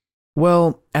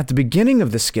 "Well, at the beginning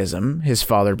of the schism," his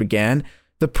father began,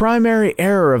 "the primary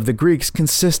error of the Greeks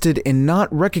consisted in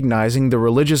not recognizing the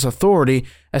religious authority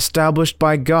established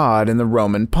by God in the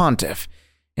Roman pontiff.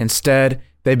 Instead,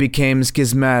 they became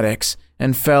schismatics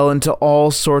and fell into all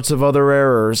sorts of other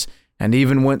errors, and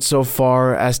even went so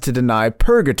far as to deny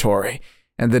purgatory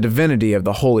and the divinity of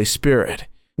the Holy Spirit."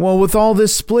 "Well, with all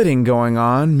this splitting going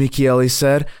on," Michele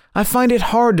said, "I find it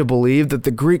hard to believe that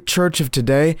the Greek church of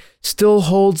today still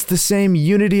holds the same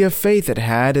unity of faith it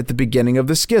had at the beginning of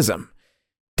the schism."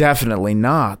 "Definitely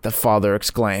not," the father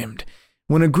exclaimed.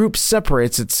 "When a group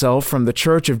separates itself from the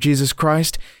Church of Jesus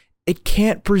Christ, it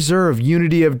can't preserve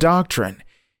unity of doctrine.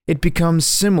 It becomes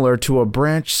similar to a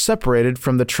branch separated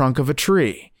from the trunk of a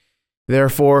tree.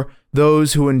 Therefore,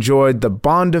 those who enjoyed the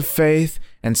bond of faith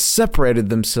and separated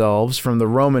themselves from the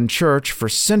Roman Church for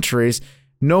centuries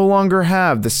no longer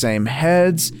have the same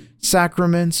heads,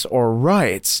 sacraments, or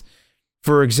rites.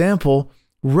 For example,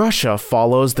 Russia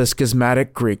follows the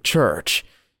schismatic Greek Church.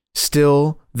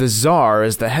 Still, the Tsar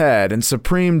is the head and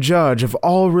supreme judge of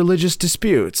all religious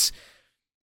disputes."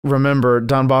 Remember,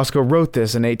 Don Bosco wrote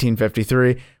this in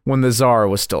 1853 when the Tsar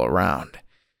was still around.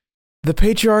 The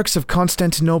Patriarch of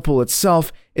Constantinople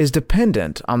itself is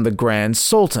dependent on the Grand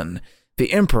Sultan,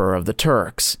 the Emperor of the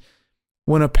Turks.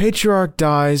 When a patriarch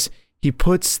dies, he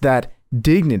puts that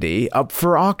dignity up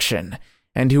for auction,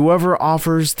 and whoever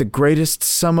offers the greatest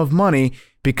sum of money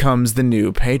becomes the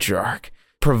new patriarch.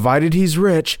 Provided he's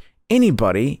rich,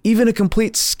 anybody, even a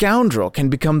complete scoundrel, can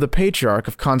become the Patriarch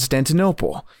of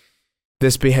Constantinople.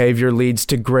 This behavior leads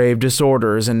to grave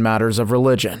disorders in matters of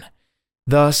religion.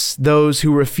 Thus, those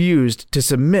who refused to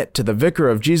submit to the Vicar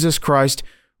of Jesus Christ,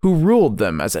 who ruled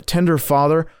them as a tender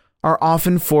father, are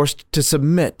often forced to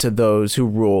submit to those who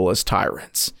rule as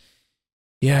tyrants.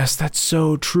 "Yes, that's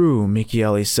so true,"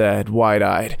 Michele said,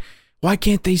 wide-eyed. "Why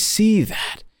can't they see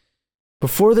that?"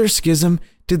 Before their schism,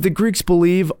 did the Greeks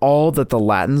believe all that the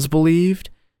Latins believed?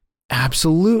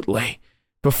 Absolutely.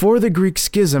 Before the Greek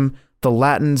schism, the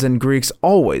Latins and Greeks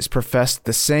always professed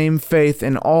the same faith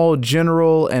in all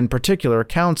general and particular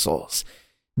councils.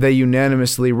 They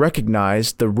unanimously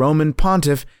recognized the Roman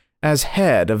pontiff as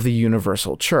head of the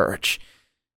universal church.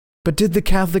 But did the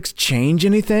Catholics change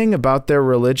anything about their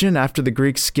religion after the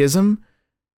Greek schism?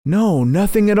 No,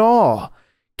 nothing at all.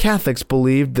 Catholics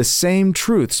believed the same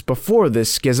truths before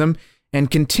this schism and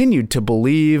continued to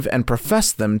believe and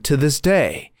profess them to this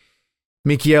day.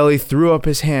 Michele threw up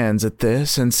his hands at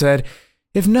this and said,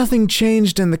 "If nothing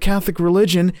changed in the Catholic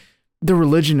religion, the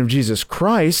religion of Jesus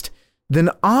Christ, then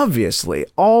obviously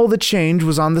all the change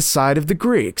was on the side of the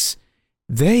Greeks.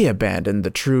 They abandoned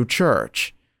the true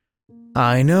church."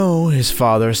 "I know," his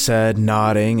father said,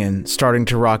 nodding and starting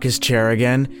to rock his chair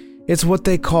again. "It's what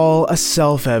they call a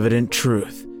self-evident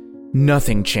truth.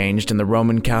 Nothing changed in the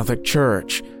Roman Catholic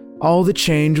Church. All the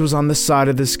change was on the side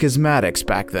of the schismatics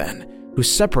back then, who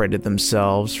separated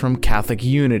themselves from Catholic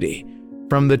unity,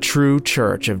 from the true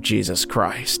Church of Jesus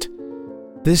Christ."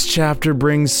 This chapter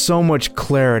brings so much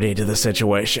clarity to the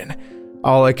situation.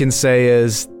 All I can say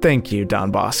is, thank you,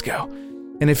 Don Bosco.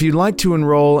 And if you'd like to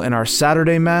enroll in our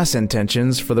Saturday Mass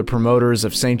intentions for the promoters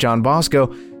of St. John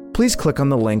Bosco, please click on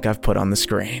the link I've put on the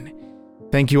screen.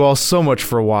 Thank you all so much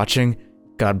for watching.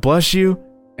 God bless you,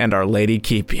 and Our Lady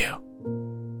keep you.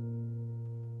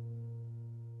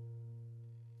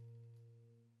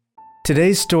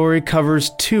 Today's story covers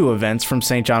two events from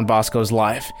St. John Bosco's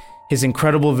life: his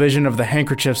incredible vision of the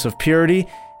handkerchiefs of purity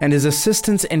and his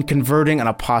assistance in converting an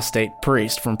apostate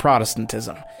priest from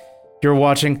Protestantism. You're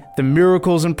watching The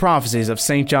Miracles and Prophecies of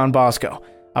St. John Bosco,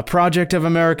 a project of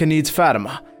America Needs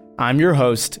Fatima. I'm your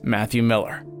host, Matthew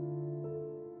Miller.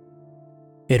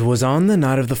 It was on the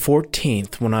night of the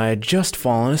 14th when I had just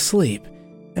fallen asleep,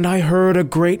 and I heard a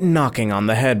great knocking on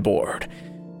the headboard.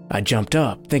 I jumped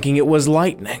up, thinking it was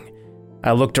lightning.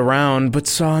 I looked around but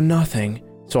saw nothing,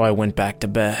 so I went back to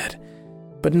bed.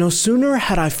 But no sooner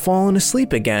had I fallen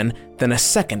asleep again than a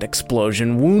second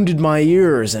explosion wounded my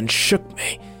ears and shook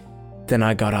me. Then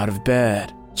I got out of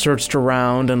bed, searched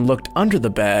around and looked under the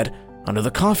bed, under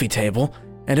the coffee table,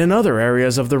 and in other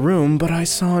areas of the room, but I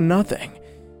saw nothing.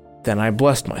 Then I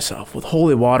blessed myself with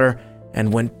holy water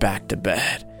and went back to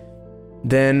bed.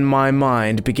 Then my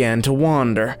mind began to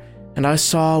wander, and I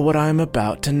saw what I am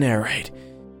about to narrate.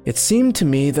 It seemed to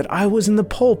me that I was in the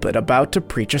pulpit about to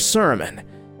preach a sermon.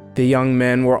 The young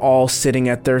men were all sitting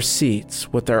at their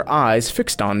seats, with their eyes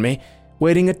fixed on me,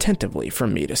 waiting attentively for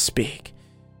me to speak.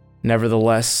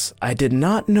 Nevertheless, I did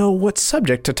not know what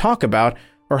subject to talk about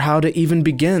or how to even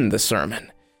begin the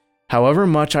sermon. However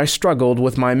much I struggled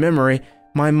with my memory,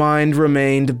 my mind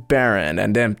remained barren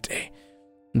and empty.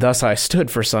 Thus I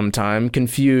stood for some time,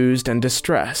 confused and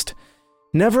distressed.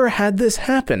 Never had this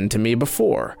happened to me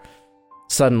before.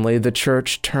 Suddenly, the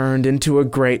church turned into a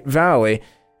great valley,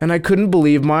 and I couldn't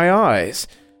believe my eyes.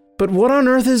 But what on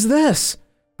earth is this?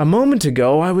 A moment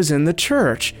ago, I was in the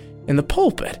church, in the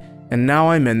pulpit, and now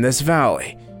I'm in this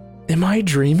valley. Am I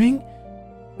dreaming?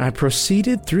 I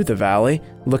proceeded through the valley,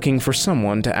 looking for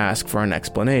someone to ask for an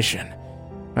explanation.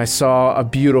 I saw a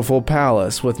beautiful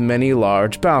palace with many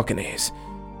large balconies.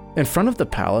 In front of the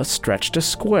palace stretched a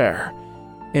square.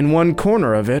 In one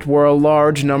corner of it were a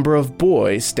large number of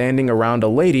boys standing around a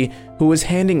lady who was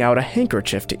handing out a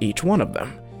handkerchief to each one of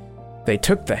them. They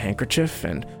took the handkerchief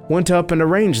and went up and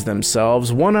arranged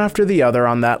themselves one after the other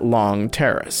on that long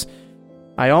terrace.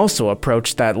 I also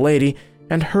approached that lady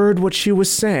and heard what she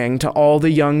was saying to all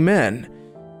the young men.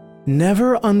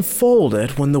 Never unfold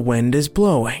it when the wind is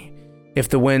blowing. If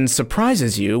the wind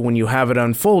surprises you when you have it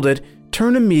unfolded,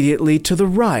 turn immediately to the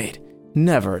right,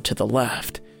 never to the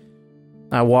left.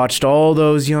 I watched all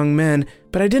those young men,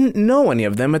 but I didn't know any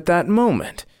of them at that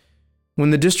moment.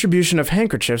 When the distribution of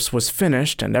handkerchiefs was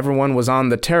finished and everyone was on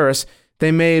the terrace,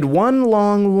 they made one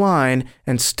long line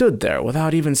and stood there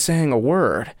without even saying a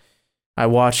word. I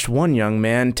watched one young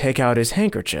man take out his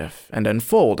handkerchief and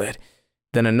unfold it.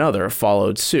 Then another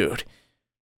followed suit.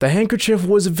 The handkerchief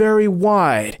was very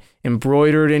wide,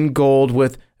 embroidered in gold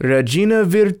with Regina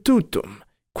Virtutum,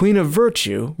 Queen of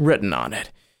Virtue, written on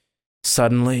it.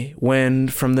 Suddenly,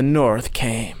 wind from the north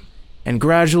came, and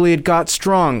gradually it got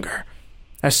stronger.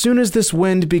 As soon as this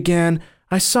wind began,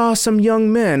 I saw some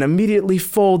young men immediately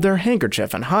fold their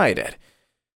handkerchief and hide it.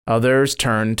 Others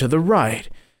turned to the right.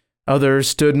 Others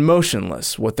stood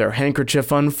motionless with their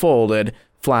handkerchief unfolded,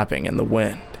 flapping in the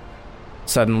wind.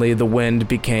 Suddenly the wind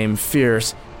became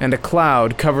fierce, and a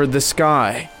cloud covered the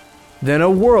sky. Then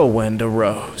a whirlwind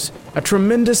arose. A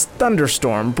tremendous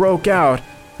thunderstorm broke out,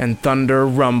 and thunder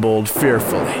rumbled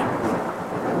fearfully.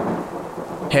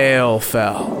 Hail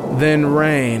fell, then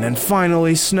rain, and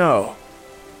finally snow.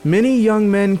 Many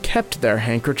young men kept their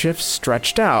handkerchiefs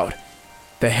stretched out.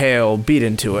 The hail beat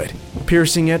into it,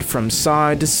 piercing it from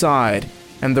side to side,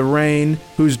 and the rain,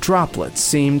 whose droplets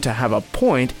seemed to have a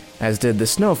point, as did the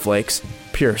snowflakes,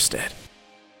 pierced it.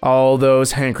 All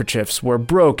those handkerchiefs were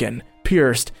broken,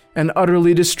 pierced, and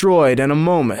utterly destroyed in a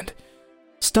moment.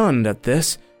 Stunned at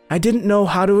this, I didn't know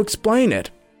how to explain it.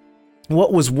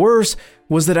 What was worse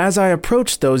was that as I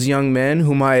approached those young men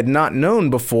whom I had not known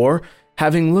before,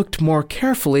 having looked more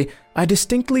carefully, I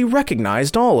distinctly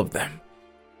recognized all of them.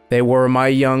 They were my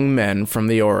young men from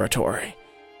the oratory.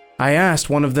 I asked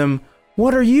one of them,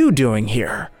 "What are you doing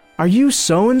here? Are you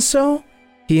so-and-so?"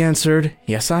 He answered,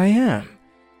 "Yes, I am."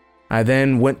 I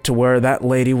then went to where that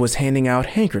lady was handing out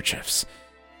handkerchiefs.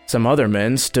 Some other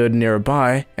men stood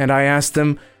nearby, and I asked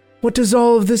them, "What does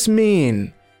all of this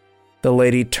mean?" The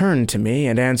lady turned to me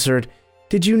and answered,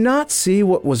 "Did you not see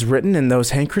what was written in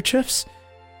those handkerchiefs?"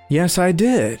 "Yes, I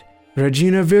did.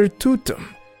 Regina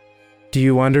Virtutum." "Do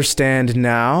you understand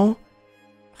now?"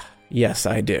 "Yes,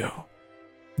 I do."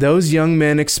 Those young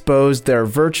men exposed their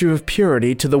virtue of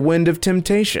purity to the wind of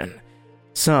temptation.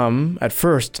 Some, at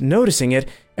first noticing it,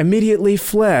 immediately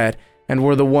fled and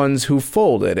were the ones who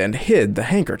folded and hid the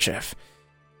handkerchief.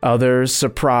 Others,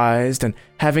 surprised and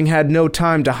having had no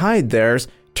time to hide theirs,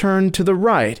 turned to the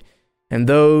right, and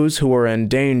those who were in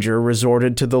danger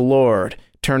resorted to the Lord,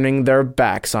 turning their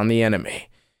backs on the enemy.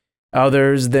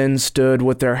 Others then stood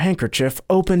with their handkerchief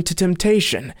open to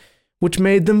temptation, which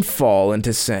made them fall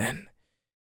into sin.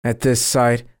 At this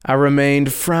sight, I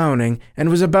remained frowning and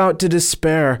was about to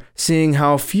despair, seeing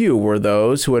how few were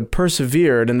those who had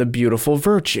persevered in the beautiful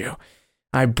virtue.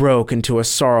 I broke into a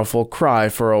sorrowful cry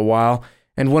for a while,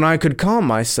 and when I could calm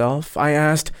myself, I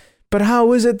asked, "But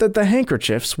how is it that the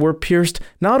handkerchiefs were pierced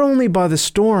not only by the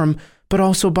storm, but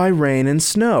also by rain and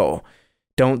snow?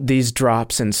 Don't these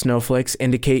drops and snowflakes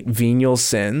indicate venial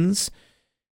sins?"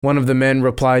 One of the men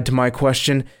replied to my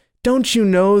question, "Don't you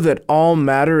know that all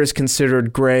matter is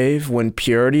considered grave when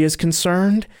purity is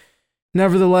concerned?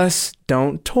 Nevertheless,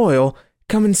 don't toil.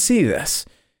 Come and see this."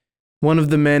 One of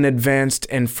the men advanced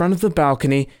in front of the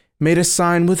balcony, made a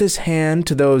sign with his hand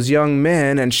to those young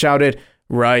men, and shouted,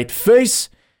 "Right face!"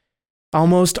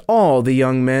 Almost all the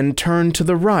young men turned to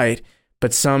the right,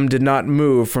 but some did not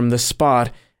move from the spot,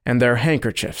 and their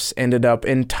handkerchiefs ended up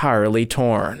entirely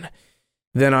torn.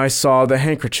 Then I saw the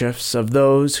handkerchiefs of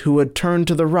those who had turned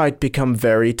to the right become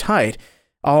very tight,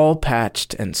 all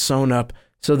patched and sewn up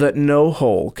so that no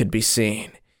hole could be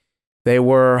seen. They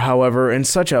were, however, in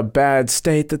such a bad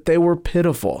state that they were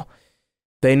pitiful.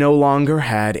 They no longer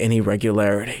had any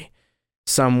regularity.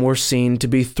 Some were seen to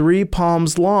be 3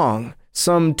 palms long,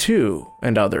 some 2,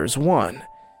 and others 1.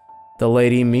 The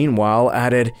lady meanwhile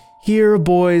added, "Here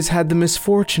boys had the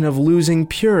misfortune of losing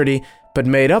purity, but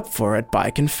made up for it by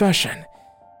confession.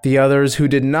 The others who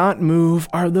did not move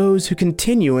are those who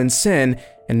continue in sin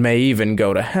and may even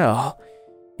go to hell.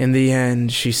 In the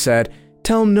end," she said,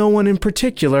 "tell no one in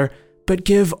particular, but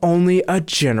give only a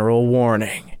general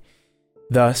warning."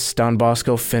 Thus Don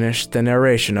Bosco finished the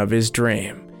narration of his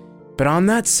dream. But on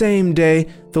that same day,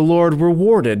 the Lord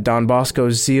rewarded Don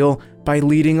Bosco's zeal by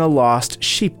leading a lost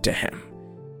sheep to him.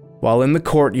 While in the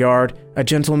courtyard, a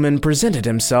gentleman presented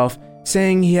himself,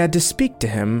 saying he had to speak to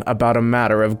him about a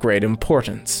matter of great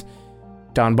importance.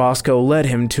 Don Bosco led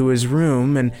him to his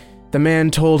room, and the man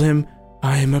told him,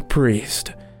 "I am a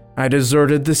priest. I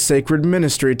deserted the sacred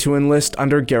ministry to enlist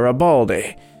under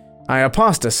Garibaldi. I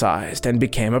apostatized and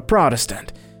became a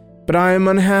Protestant, but I am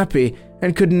unhappy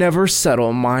and could never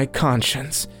settle my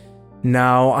conscience.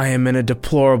 Now I am in a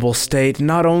deplorable state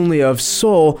not only of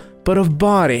soul, but of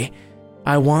body.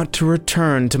 I want to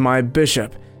return to my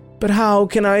bishop, but how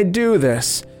can I do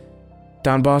this?"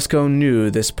 Don Bosco knew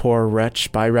this poor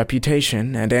wretch by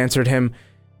reputation and answered him,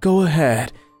 "Go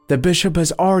ahead, the bishop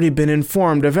has already been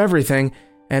informed of everything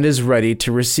and is ready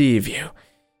to receive you.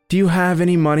 Do you have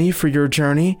any money for your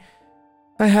journey?"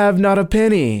 "I have not a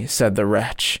penny," said the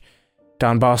wretch.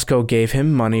 Don Bosco gave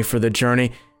him money for the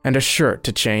journey and a shirt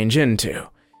to change into.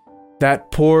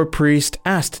 That poor priest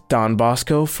asked Don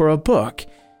Bosco for a book.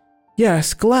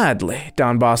 "Yes, gladly,"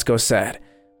 Don Bosco said,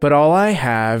 "but all I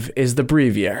have is the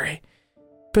breviary."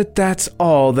 "But that's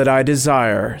all that I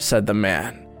desire," said the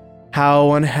man.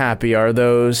 "How unhappy are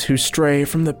those who stray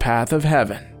from the path of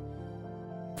heaven."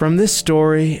 From this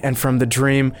story and from the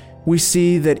dream, we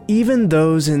see that even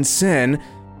those in sin,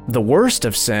 the worst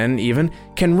of sin even,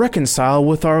 can reconcile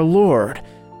with our Lord.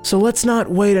 So let's not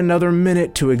wait another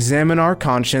minute to examine our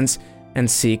conscience and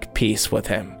seek peace with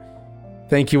Him.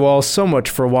 Thank you all so much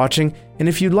for watching, and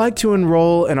if you'd like to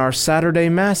enroll in our Saturday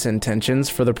Mass intentions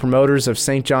for the promoters of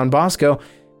St. John Bosco,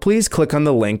 please click on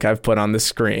the link I've put on the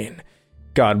screen.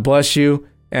 God bless you,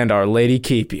 and Our Lady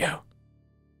keep you.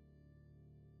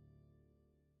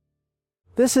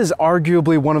 This is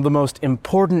arguably one of the most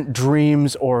important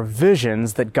dreams or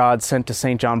visions that God sent to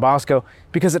St. John Bosco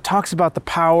because it talks about the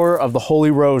power of the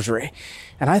Holy Rosary.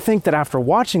 And I think that after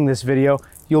watching this video,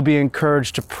 you'll be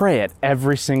encouraged to pray it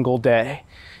every single day.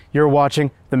 You're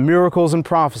watching The Miracles and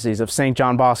Prophecies of St.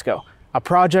 John Bosco, a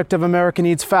project of America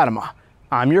Needs Fatima.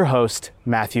 I'm your host,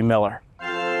 Matthew Miller.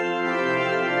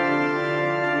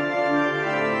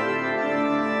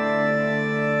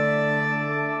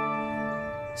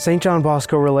 St. John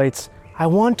Bosco relates, "I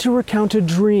want to recount a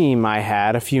dream I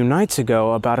had a few nights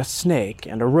ago about a snake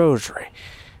and a rosary.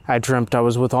 I dreamt I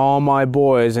was with all my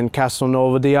boys in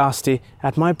Castelnuovo d'Asti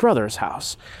at my brother's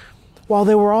house. While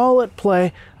they were all at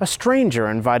play, a stranger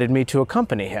invited me to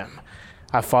accompany him.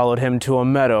 I followed him to a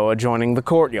meadow adjoining the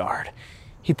courtyard.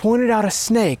 He pointed out a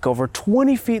snake over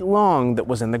 20 feet long that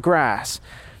was in the grass.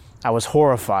 I was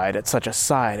horrified at such a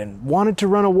sight and wanted to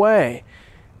run away.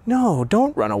 'No,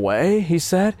 don't run away,' he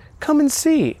said. 'Come and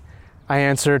see.' I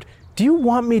answered, 'Do you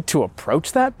want me to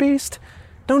approach that beast?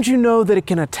 Don't you know that it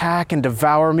can attack and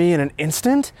devour me in an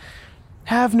instant?'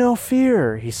 'Have no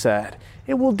fear,' he said.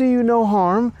 'It will do you no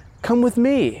harm. Come with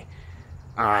me.'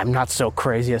 'I'm not so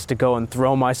crazy as to go and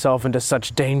throw myself into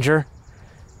such danger.'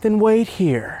 'Then wait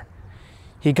here.'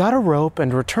 He got a rope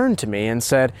and returned to me and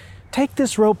said, 'Take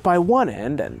this rope by one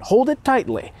end and hold it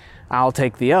tightly. I'll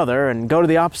take the other and go to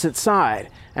the opposite side,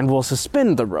 and we'll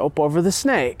suspend the rope over the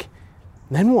snake.'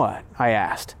 'Then what?' I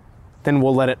asked. 'Then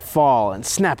we'll let it fall and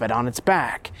snap it on its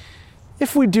back.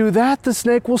 If we do that, the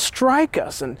snake will strike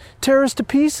us and tear us to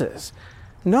pieces.'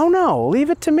 'No, leave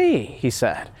it to me,' he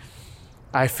said.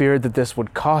 I feared that this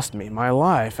would cost me my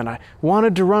life, and I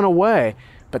wanted to run away,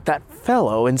 but that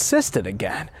fellow insisted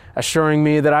again, assuring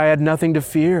me that I had nothing to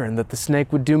fear and that the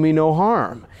snake would do me no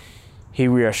harm. He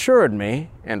reassured me,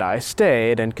 and I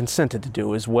stayed and consented to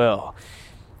do his will.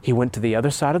 He went to the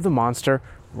other side of the monster,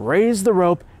 raised the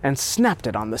rope, and snapped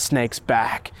it on the snake's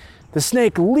back. The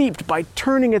snake leaped by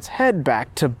turning its head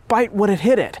back to bite what had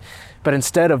hit it, but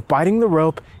instead of biting the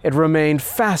rope, it remained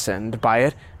fastened by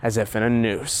it as if in a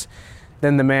noose.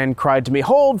 Then the man cried to me,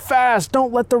 'Hold fast,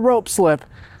 don't let the rope slip.'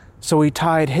 So he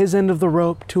tied his end of the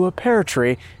rope to a pear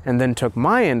tree and then took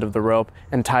my end of the rope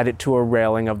and tied it to a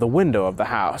railing of the window of the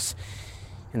house.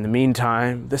 In the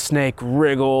meantime, the snake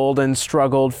wriggled and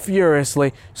struggled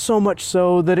furiously, so much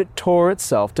so that it tore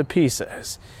itself to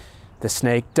pieces. The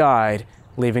snake died,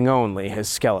 leaving only his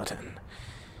skeleton.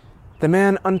 The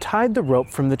man untied the rope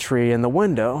from the tree in the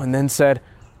window and then said,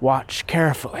 "Watch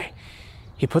carefully."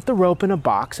 He put the rope in a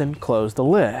box and closed the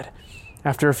lid.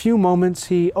 After a few moments,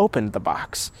 he opened the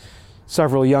box.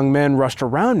 Several young men rushed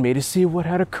around me to see what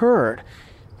had occurred.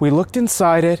 We looked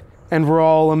inside it and were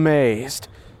all amazed.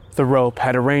 The rope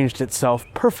had arranged itself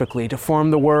perfectly to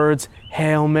form the words,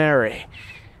 "Hail Mary."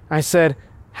 I said,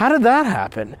 "How did that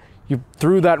happen? You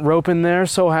threw that rope in there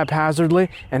so haphazardly,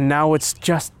 and now it's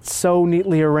just so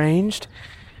neatly arranged?"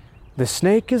 "The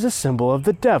snake is a symbol of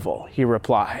the devil," he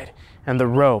replied, "and the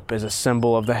rope is a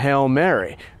symbol of the Hail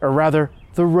Mary, or rather,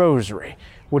 the Rosary,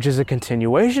 which is a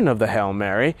continuation of the Hail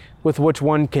Mary, with which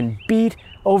one can beat,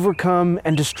 overcome,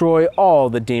 and destroy all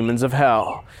the demons of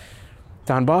hell."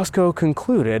 Don Bosco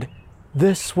concluded,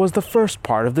 "This was the first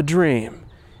part of the dream.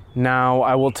 Now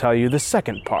I will tell you the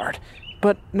second part,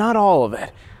 but not all of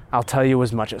it. I'll tell you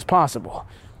as much as possible.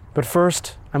 But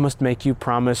first, I must make you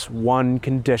promise one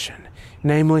condition,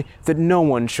 namely that no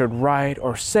one should write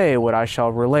or say what I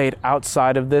shall relate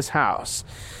outside of this house."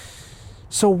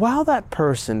 So while that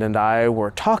person and I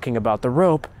were talking about the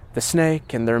rope, the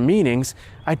snake, and their meanings,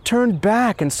 I turned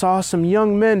back and saw some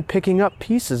young men picking up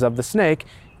pieces of the snake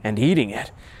and eating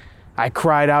it. I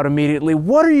cried out immediately,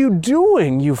 "What are you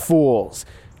doing, you fools?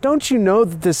 Don't you know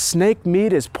that this snake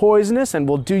meat is poisonous and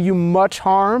will do you much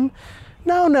harm?"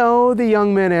 "No, no," the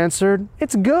young men answered,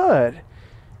 "it's good."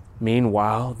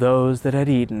 Meanwhile, those that had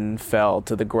eaten fell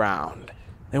to the ground.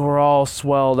 They were all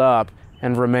swelled up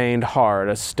and remained hard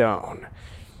as stone.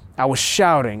 I was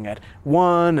shouting at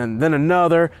one and then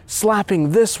another,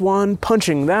 slapping this one,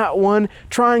 punching that one,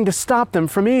 trying to stop them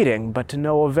from eating, but to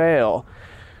no avail.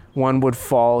 One would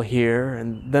fall here,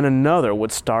 and then another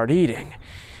would start eating.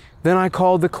 Then I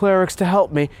called the clerics to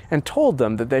help me and told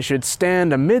them that they should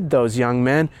stand amid those young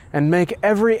men and make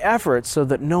every effort so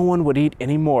that no one would eat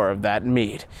any more of that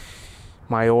meat.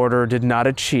 My order did not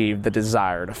achieve the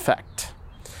desired effect.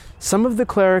 Some of the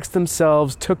clerics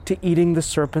themselves took to eating the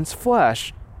serpent's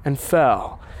flesh and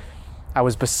fell. I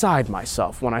was beside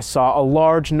myself when I saw a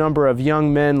large number of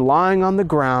young men lying on the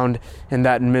ground in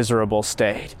that miserable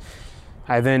state.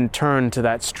 I then turned to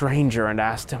that stranger and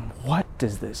asked him, "What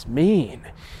does this mean?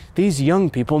 These young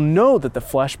people know that the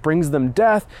flesh brings them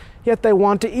death, yet they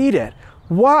want to eat it.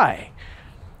 Why?"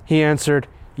 He answered,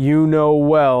 "You know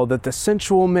well that the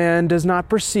sensual man does not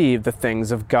perceive the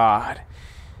things of God."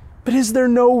 "But is there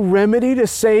no remedy to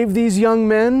save these young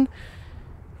men?"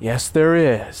 "Yes, there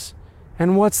is.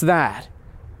 And what's that?"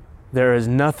 "There is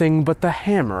nothing but the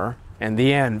hammer and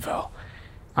the anvil."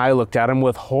 I looked at him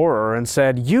with horror and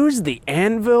said, "Use the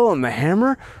anvil and the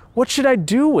hammer? What should I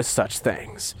do with such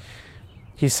things?"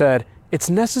 He said, "It's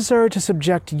necessary to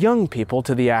subject young people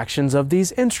to the actions of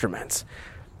these instruments."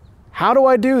 "How do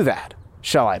I do that?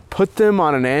 Shall I put them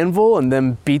on an anvil and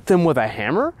then beat them with a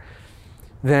hammer?"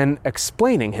 Then,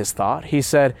 explaining his thought, he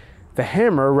said, "The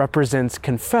hammer represents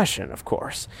confession, of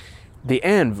course. The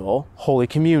anvil, Holy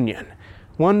Communion.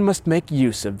 One must make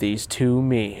use of these two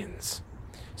means."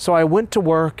 So I went to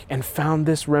work and found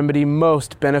this remedy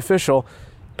most beneficial,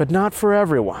 but not for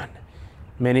everyone.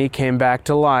 Many came back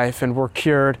to life and were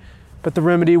cured, but the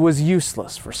remedy was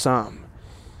useless for some.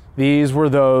 These were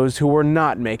those who were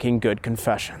not making good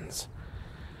confessions.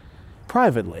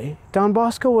 Privately, Don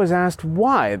Bosco was asked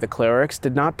why the clerics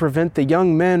did not prevent the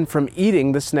young men from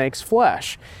eating the snake's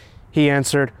flesh. He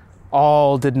answered,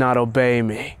 "All did not obey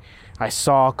me. I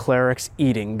saw clerics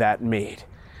eating that meat."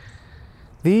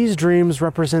 These dreams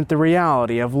represent the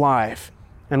reality of life,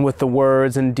 and with the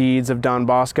words and deeds of Don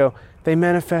Bosco, they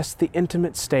manifest the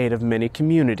intimate state of many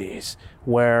communities,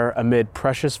 where, amid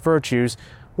precious virtues,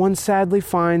 one sadly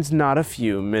finds not a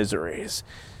few miseries.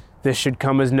 This should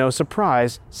come as no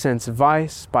surprise, since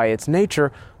vice, by its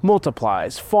nature,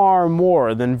 multiplies far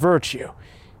more than virtue,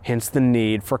 hence the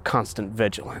need for constant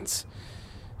vigilance.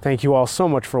 Thank you all so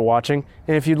much for watching,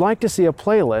 and if you'd like to see a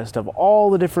playlist of all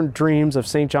the different dreams of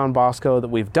St. John Bosco that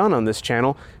we've done on this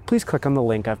channel, please click on the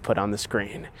link I've put on the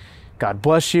screen. God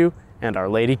bless you, and Our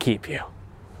Lady keep you.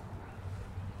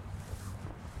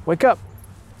 Wake up.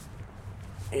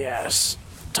 Yes,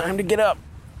 time to get up.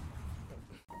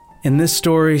 In this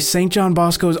story, St. John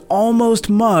Bosco is almost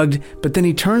mugged, but then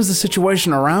he turns the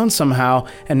situation around somehow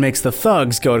and makes the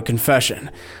thugs go to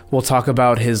confession. We'll talk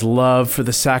about his love for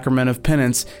the sacrament of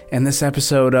penance in this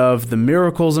episode of The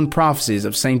Miracles and Prophecies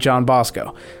of St. John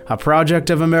Bosco, a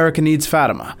project of America Needs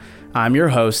Fatima. I'm your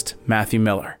host, Matthew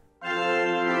Miller.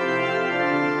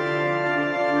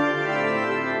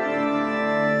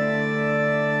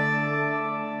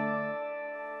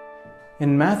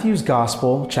 In Matthew's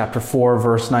Gospel, chapter 4,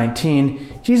 verse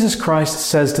 19, Jesus Christ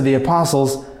says to the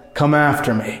apostles, "Come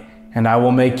after me, and I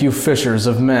will make you fishers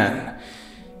of men."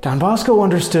 Don Bosco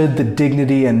understood the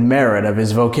dignity and merit of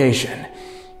his vocation.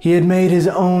 He had made his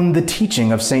own the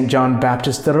teaching of St. John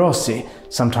Baptist de Rossi,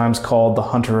 sometimes called the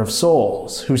Hunter of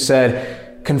Souls, who said,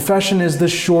 "Confession is the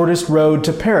shortest road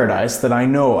to paradise that I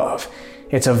know of.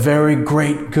 It's a very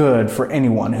great good for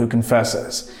anyone who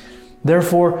confesses."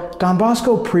 Therefore, Don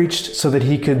Bosco preached so that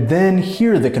he could then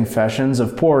hear the confessions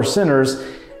of poor sinners,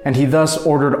 and he thus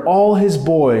ordered all his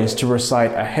boys to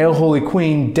recite a Hail Holy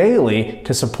Queen daily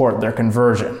to support their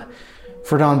conversion.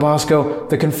 For Don Bosco,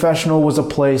 the confessional was a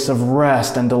place of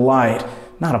rest and delight,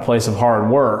 not a place of hard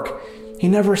work. He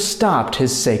never stopped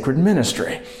his sacred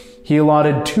ministry. He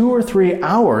allotted 2 or 3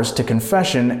 hours to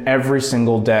confession every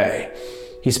single day.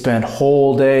 He spent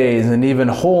whole days and even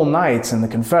whole nights in the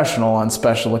confessional on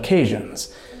special occasions.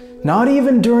 Not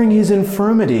even during his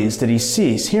infirmities did he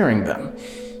cease hearing them.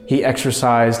 He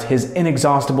exercised his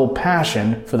inexhaustible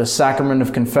passion for the sacrament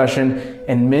of confession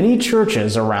in many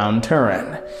churches around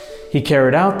Turin. He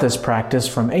carried out this practice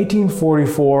from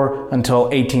 1844 until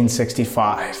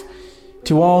 1865.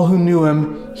 To all who knew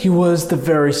him, he was the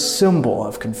very symbol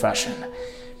of confession.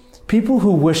 People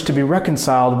who wished to be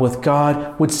reconciled with God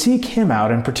would seek him out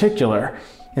in particular,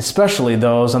 especially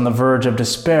those on the verge of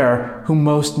despair who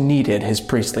most needed his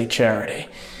priestly charity.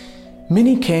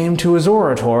 Many came to his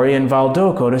oratory in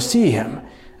Valdoco to see him.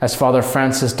 As Father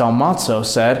Francis Dalmazzo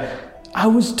said, "I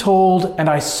was told and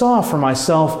I saw for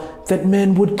myself that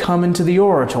men would come into the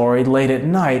oratory late at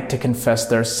night to confess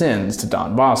their sins to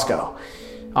Don Bosco.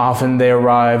 Often they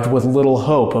arrived with little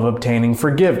hope of obtaining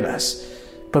forgiveness.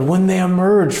 But when they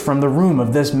emerged from the room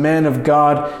of this man of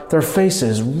God, their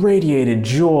faces radiated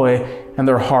joy and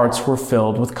their hearts were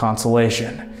filled with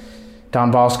consolation.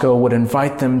 Don Bosco would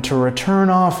invite them to return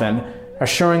often,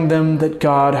 assuring them that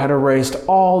God had erased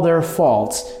all their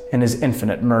faults in his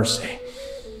infinite mercy.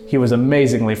 He was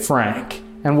amazingly frank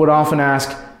and would often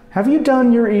ask, 'Have you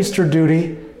done your Easter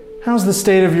duty? How's the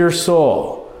state of your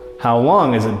soul? How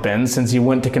long has it been since you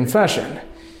went to confession?'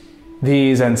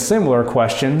 These and similar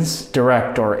questions,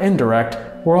 direct or indirect,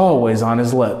 were always on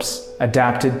his lips,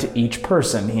 adapted to each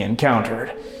person he encountered.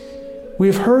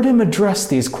 We've heard him address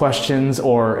these questions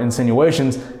or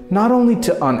insinuations not only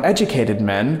to uneducated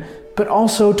men, but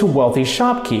also to wealthy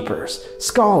shopkeepers,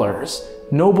 scholars,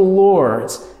 noble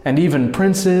lords, and even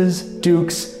princes,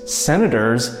 dukes,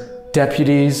 senators,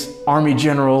 deputies, army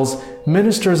generals,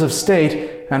 ministers of state,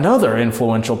 and other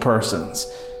influential persons,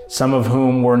 some of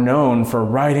whom were known for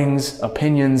writings,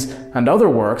 opinions, and other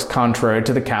works contrary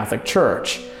to the Catholic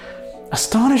Church.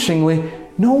 Astonishingly,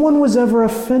 no one was ever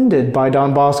offended by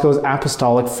Don Bosco's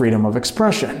apostolic freedom of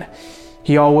expression.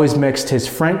 He always mixed his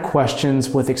frank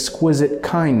questions with exquisite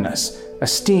kindness,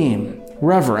 esteem,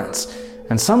 reverence,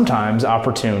 and sometimes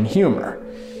opportune humor.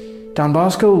 Don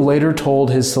Bosco later told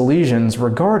his Salesians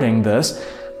regarding this,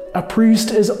 "A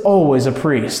priest is always a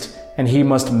priest, and he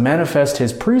must manifest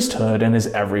his priesthood in his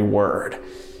every word.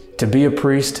 To be a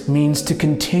priest means to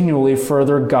continually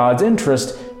further God's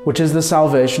interest, which is the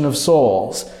salvation of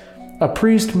souls. A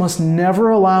priest must never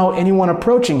allow anyone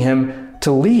approaching him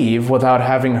to leave without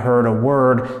having heard a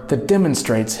word that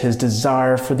demonstrates his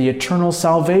desire for the eternal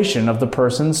salvation of the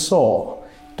person's soul."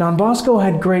 Don Bosco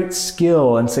had great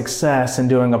skill and success in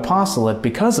doing apostolate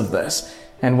because of this,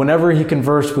 and whenever he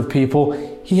conversed with people,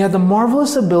 he had the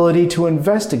marvelous ability to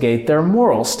investigate their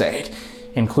moral state,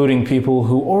 including people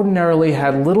who ordinarily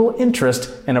had little interest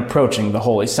in approaching the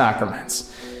holy sacraments.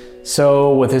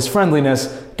 So, with his friendliness,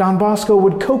 Don Bosco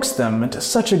would coax them into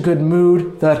such a good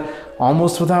mood that,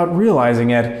 almost without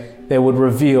realizing it, they would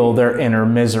reveal their inner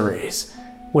miseries.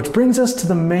 Which brings us to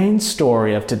the main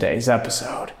story of today's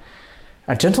episode.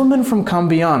 A gentleman from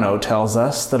Cambiano tells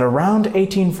us that around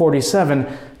 1847,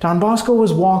 Don Bosco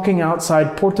was walking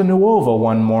outside Porta Nuova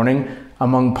one morning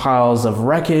among piles of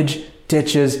wreckage,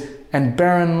 ditches, and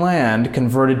barren land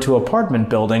converted to apartment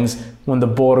buildings when the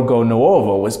Borgo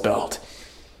Nuovo was built.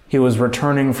 He was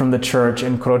returning from the church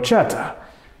in Crocetta.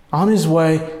 On his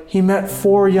way, he met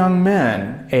 4 young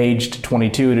men, aged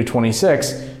 22 to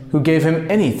 26, who gave him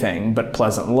anything but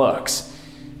pleasant looks.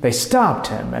 They stopped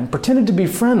him and pretended to be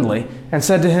friendly and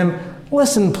said to him,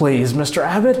 "Listen please, Mr.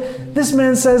 Abbot, this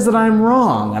man says that I'm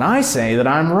wrong and I say that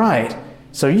I'm right,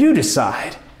 so you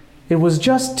decide." It was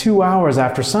just 2 hours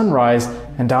after sunrise,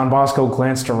 and Don Bosco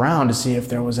glanced around to see if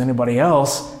there was anybody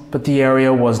else, but the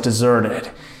area was deserted.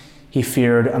 He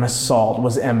feared an assault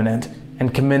was imminent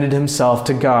and commended himself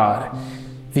to God.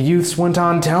 The youths went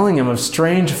on telling him of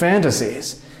strange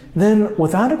fantasies. Then,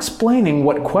 without explaining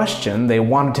what question they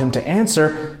wanted him to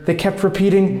answer, They kept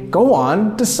repeating, "Go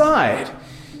on, decide."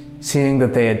 Seeing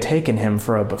that they had taken him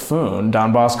for a buffoon,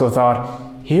 Don Bosco thought,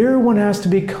 here one has to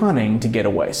be cunning to get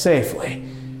away safely.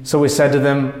 So he said to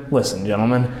them, "Listen,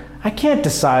 gentlemen, I can't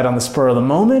decide on the spur of the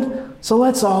moment, so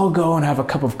let's all go and have a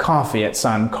cup of coffee at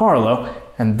San Carlo,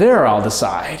 and there I'll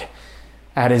decide."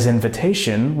 At his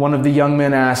invitation, one of the young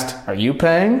men asked, "Are you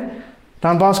paying?"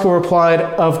 Don Bosco replied,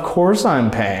 "Of course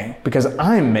I'm paying, because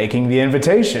I'm making the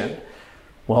invitation."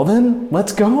 "Well then,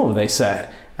 let's go," they said,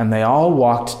 and they all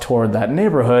walked toward that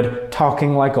neighborhood,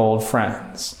 talking like old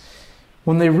friends.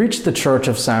 When they reached the church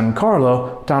of San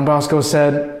Carlo, Don Bosco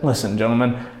said, "Listen,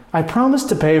 gentlemen, I promised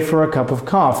to pay for a cup of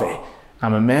coffee.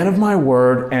 I'm a man of my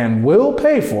word and will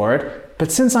pay for it,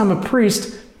 but since I'm a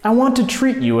priest, I want to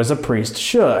treat you as a priest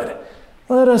should.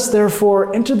 Let us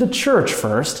therefore enter the church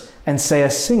first and say a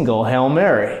single Hail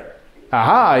Mary."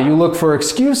 "Aha, you look for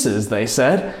excuses," they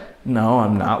said. "No,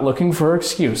 I'm not looking for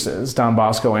excuses," Don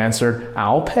Bosco answered.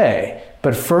 "I'll pay,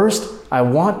 but first I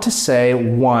want to say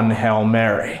one Hail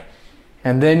Mary."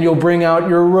 "And then you'll bring out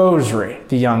your rosary,"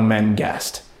 the young men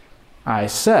guessed. "I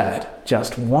said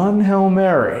just one Hail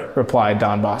Mary," replied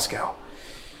Don Bosco.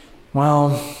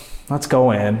 "Well, let's go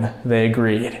in," they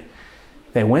agreed.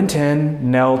 They went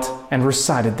in, knelt, and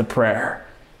recited the prayer.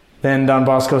 Then Don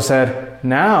Bosco said,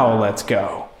 "Now let's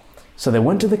go." So they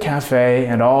went to the cafe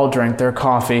and all drank their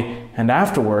coffee, and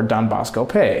afterward Don Bosco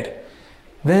paid.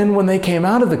 Then when they came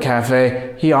out of the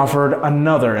cafe, he offered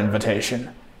another invitation.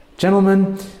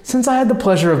 "Gentlemen, since I had the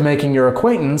pleasure of making your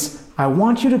acquaintance, I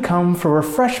want you to come for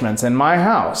refreshments in my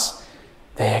house."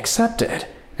 They accepted,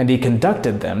 and he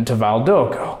conducted them to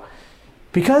Valdoco.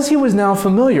 Because he was now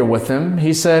familiar with them,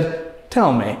 he said,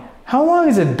 "Tell me, how long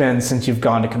has it been since you've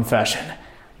gone to confession?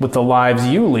 With the lives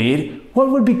you lead, what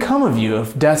would become of you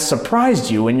if death surprised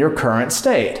you in your current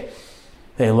state?"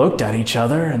 They looked at each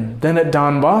other, and then at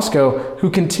Don Bosco,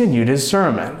 who continued his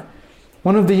sermon.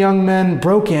 One of the young men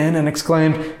broke in and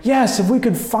exclaimed, "Yes, if we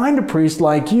could find a priest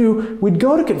like you, we'd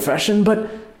go to confession, but—"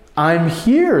 "I'm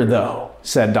here, though,"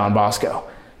 said Don Bosco.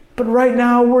 "But right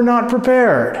now we're not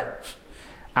prepared."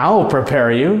 "I'll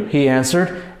prepare you," he answered,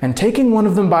 and taking one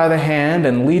of them by the hand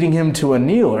and leading him to a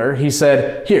kneeler, he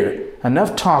said, "Here,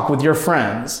 enough talk with your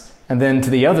friends." And then to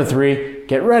the other three,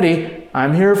 "Get ready,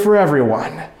 I'm here for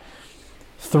everyone."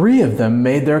 3 of them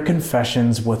made their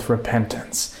confessions with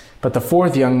repentance, but the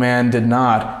 4th young man did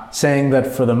not, saying that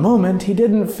for the moment he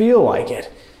didn't feel like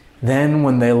it. Then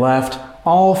when they left,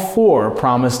 all 4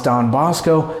 promised Don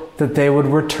Bosco that they would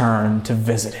return to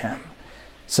visit him.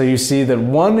 So you see that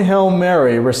one Hail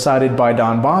Mary recited by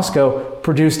Don Bosco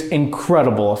produced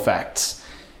incredible effects.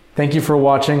 Thank you for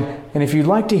watching, and if you'd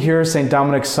like to hear St.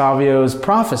 Dominic Savio's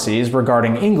prophecies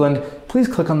regarding England, please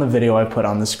click on the video I put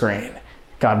on the screen.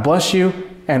 God bless you,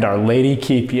 and Our Lady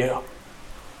keep you.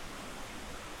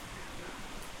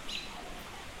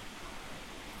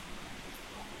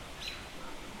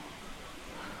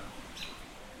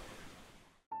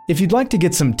 If you'd like to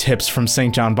get some tips from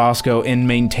St. John Bosco in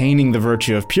maintaining the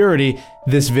virtue of purity,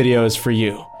 this video is for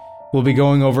you. We'll be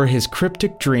going over his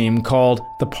cryptic dream called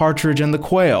The Partridge and the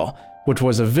Quail, which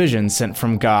was a vision sent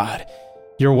from God.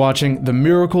 You're watching The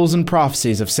Miracles and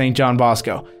Prophecies of St. John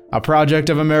Bosco, a project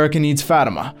of America Needs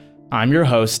Fatima. I'm your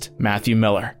host, Matthew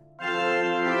Miller.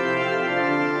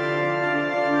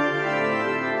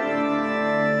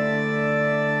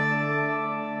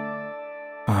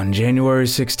 On January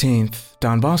 16th,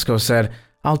 Don Bosco said,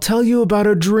 "I'll tell you about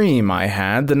a dream I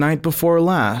had the night before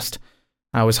last.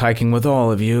 I was hiking with all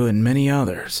of you and many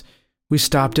others. We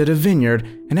stopped at a vineyard,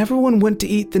 and everyone went to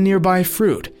eat the nearby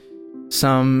fruit.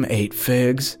 Some ate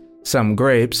figs, some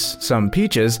grapes, some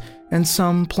peaches, and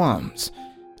some plums.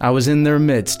 I was in their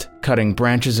midst, cutting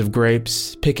branches of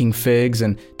grapes, picking figs,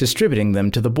 and distributing them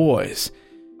to the boys.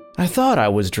 I thought I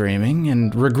was dreaming,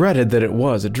 and regretted that it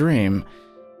was a dream.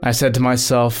 I said to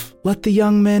myself, 'Let the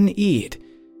young men eat.'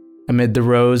 Amid the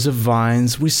rows of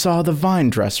vines, we saw the vine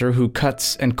dresser who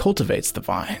cuts and cultivates the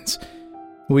vines.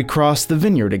 We crossed the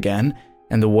vineyard again,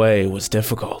 and the way was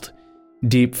difficult.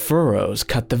 Deep furrows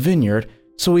cut the vineyard,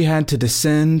 so we had to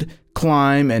descend,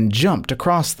 climb, and jump to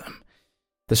cross them.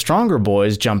 The stronger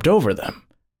boys jumped over them.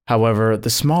 However, the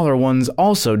smaller ones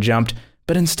also jumped,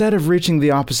 but instead of reaching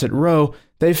the opposite row,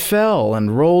 they fell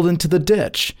and rolled into the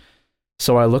ditch.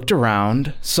 So I looked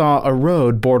around, saw a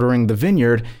road bordering the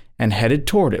vineyard, and headed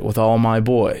toward it with all my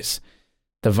boys.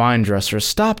 The vine dresser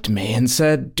stopped me and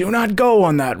said, 'Do not go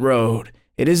on that road.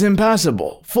 It is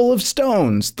impassable, full of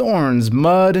stones, thorns,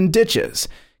 mud, and ditches.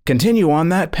 Continue on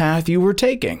that path you were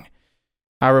taking.'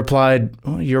 I replied,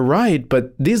 'Well, you're right,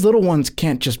 but these little ones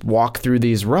can't just walk through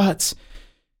these ruts.'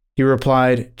 He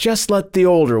replied, "Just let the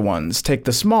older ones take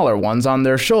the smaller ones on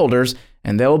their shoulders,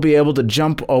 and they'll be able to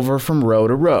jump over from row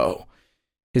to row."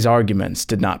 His arguments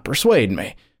did not persuade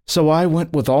me, so I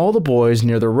went with all the boys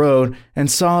near the road and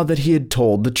saw that he had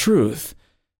told the truth.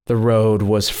 The road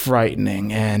was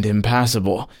frightening and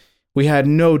impassable. We had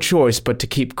no choice but to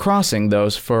keep crossing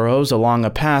those furrows along a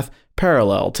path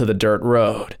parallel to the dirt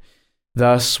road.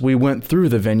 Thus we went through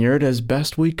the vineyard as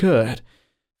best we could.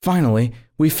 Finally,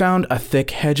 we found a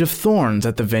thick hedge of thorns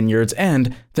at the vineyard's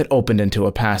end that opened into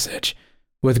a passage.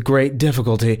 With great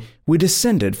difficulty, we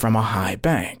descended from a high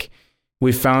bank.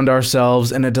 We found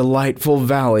ourselves in a delightful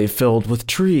valley filled with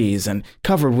trees and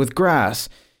covered with grass.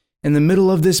 In the middle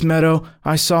of this meadow,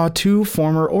 I saw 2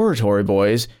 former oratory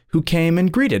boys who came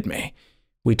and greeted me.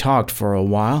 We talked for a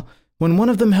while, when one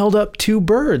of them held up 2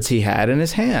 birds he had in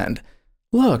his hand.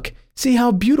 "Look, see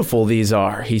how beautiful these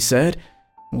are," he said.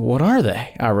 "What are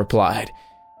they?" I replied.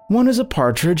 "One is a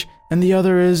partridge, and the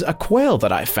other is a quail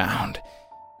that I found."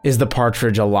 "Is the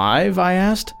partridge alive?" I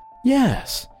asked.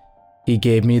 "Yes." He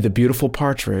gave me the beautiful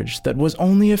partridge that was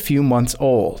only a few months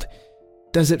old.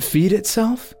 "Does it feed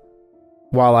itself?"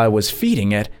 While I was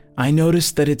feeding it, I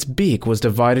noticed that its beak was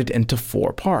divided into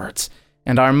 4 parts,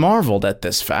 and I marveled at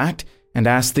this fact and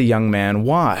asked the young man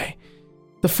why.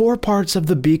 "The 4 parts of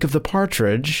the beak of the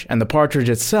partridge and the partridge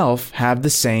itself have the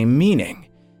same meaning."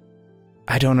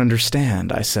 "I don't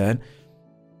understand," I said.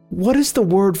 "What is the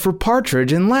word for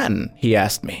partridge in Latin?" he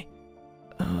asked me.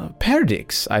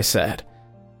 Perdix, I said.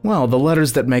 "Well, the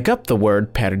letters that make up the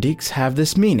word perdix have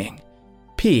this meaning.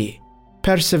 P,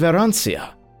 perseverancia,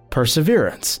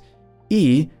 perseverance.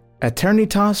 E,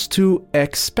 eternitas tu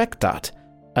expectat,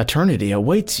 eternity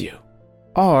awaits you.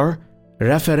 R,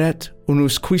 referet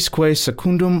unus quisque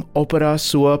secundum opera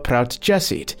sua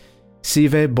prautgessit,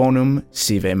 sive bonum,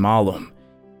 sive malum.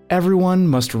 Everyone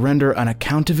must render an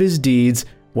account of his deeds,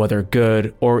 whether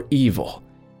good or evil.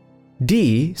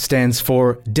 D stands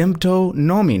for dempto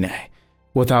nomine,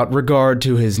 without regard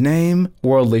to his name,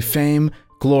 worldly fame,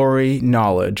 glory,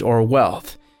 knowledge, or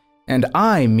wealth. And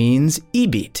I means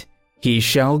ibit, he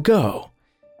shall go.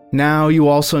 Now you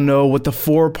also know what the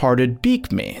 4-parted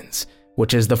beak means,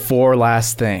 which is the 4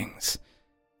 last things."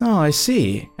 "Oh, I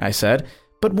see," I said.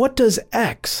 "But what does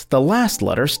X, the last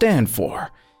letter, stand for?"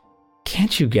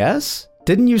 "Can't you guess?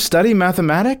 Didn't you study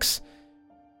mathematics?"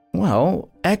 "Well,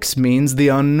 X means the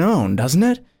unknown, doesn't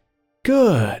it?"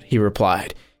 "Good," he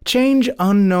replied. "Change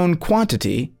unknown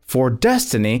quantity for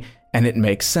destiny, and it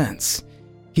makes sense.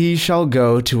 He shall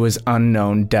go to his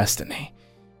unknown destiny."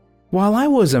 While I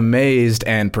was amazed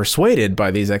and persuaded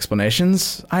by these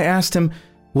explanations, I asked him,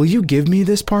 "Will you give me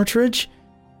this partridge?"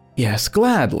 "Yes,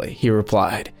 gladly," he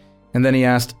replied. And then he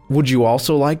asked, "Would you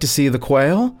also like to see the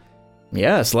quail?"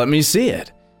 "Yes, let me see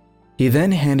it." He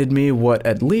then handed me what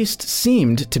at least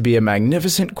seemed to be a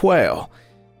magnificent quail.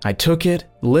 I took it,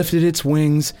 lifted its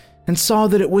wings, and saw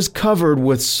that it was covered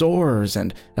with sores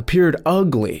and appeared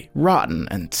ugly, rotten,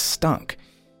 and stunk.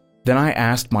 Then I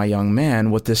asked my young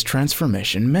man what this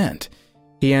transformation meant.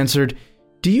 He answered,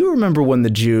 "Do you remember when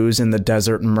the Jews in the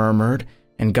desert murmured,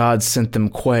 and God sent them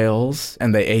quails,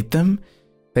 and they ate them?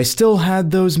 They still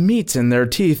had those meats in their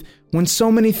teeth when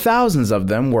so many thousands of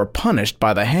them were punished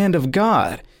by the hand of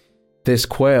God. This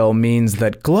quail means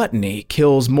that gluttony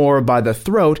kills more by the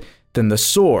throat than the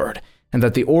sword, and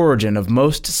that the origin of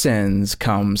most sins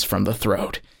comes from the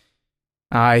throat."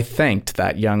 I thanked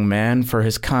that young man for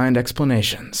his kind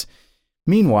explanations.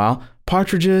 Meanwhile,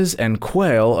 partridges and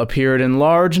quail appeared in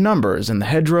large numbers in the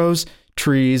hedgerows,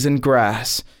 trees, and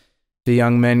grass. The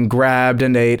young men grabbed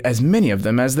and ate as many of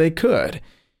them as they could.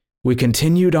 We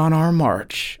continued on our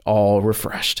march, all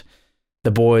refreshed.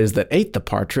 The boys that ate the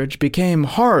partridge became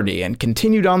hardy and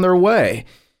continued on their way.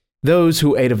 Those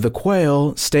who ate of the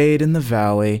quail stayed in the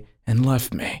valley and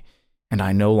left me, and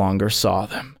I no longer saw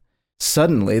them.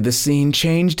 Suddenly, the scene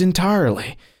changed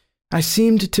entirely. I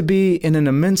seemed to be in an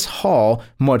immense hall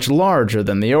much larger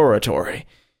than the oratory.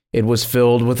 It was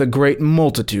filled with a great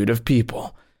multitude of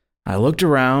people. I looked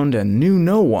around and knew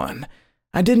no one.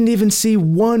 I didn't even see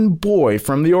one boy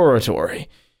from the oratory.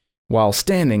 While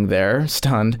standing there,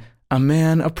 stunned, a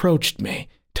man approached me,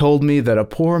 told me that a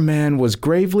poor man was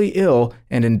gravely ill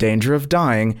and in danger of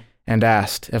dying, and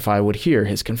asked if I would hear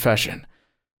his confession.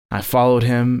 I followed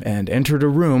him and entered a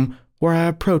room where I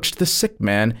approached the sick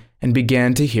man and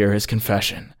began to hear his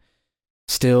confession.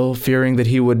 Still, fearing that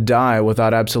he would die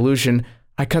without absolution,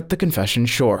 I cut the confession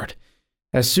short.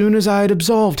 As soon as I had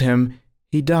absolved him,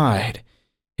 he died.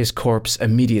 His corpse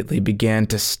immediately began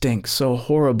to stink so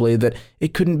horribly that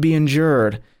it couldn't be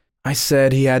endured. I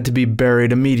said he had to be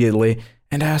buried immediately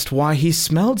and asked why he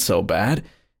smelled so bad,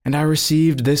 and I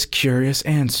received this curious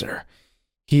answer: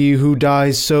 "He who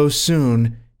dies so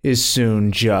soon is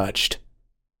soon judged."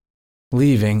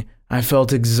 Leaving, I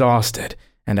felt exhausted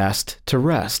and asked to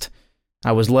rest.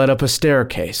 I was led up a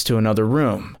staircase to another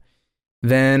room.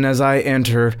 Then, as I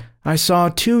entered, I saw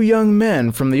two young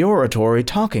men from the oratory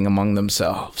talking among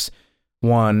themselves.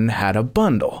 One had a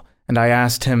bundle, and I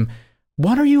asked him,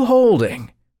 "What are you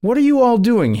holding? What are you all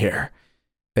doing here?"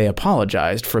 They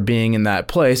apologized for being in that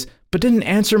place, but didn't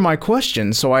answer my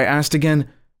question, so I asked again,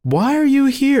 "Why are you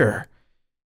here?"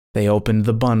 They opened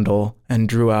the bundle and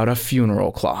drew out a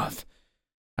funeral cloth.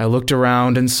 I looked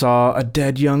around and saw a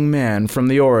dead young man from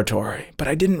the oratory, but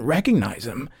I didn't recognize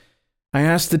him. I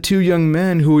asked the two young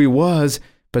men who he was,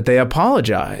 but they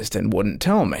apologized and wouldn't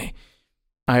tell me.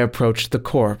 I approached the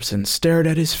corpse and stared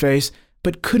at his face,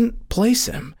 but couldn't place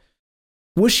him.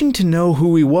 Wishing to know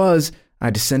who he was, I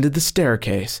descended the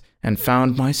staircase and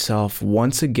found myself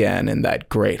once again in that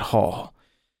great hall.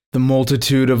 The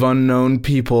multitude of unknown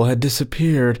people had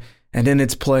disappeared, and in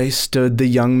its place stood the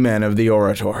young men of the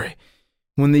oratory.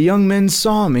 When the young men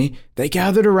saw me, they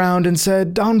gathered around and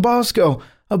said, "Don Bosco,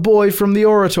 a boy from the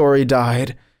oratory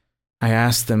died." I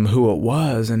asked them who it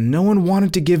was, and no one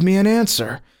wanted to give me an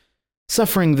answer.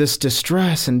 Suffering this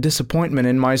distress and disappointment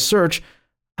in my search,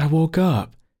 I woke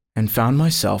up and found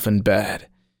myself in bed.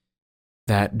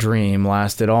 That dream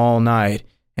lasted all night,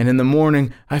 and in the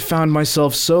morning I found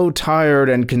myself so tired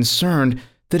and concerned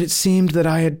that it seemed that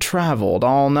I had traveled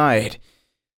all night.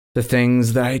 The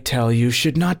things that I tell you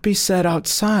should not be said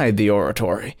outside the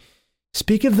oratory.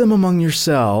 Speak of them among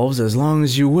yourselves as long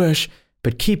as you wish,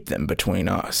 but keep them between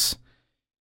us.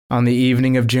 On the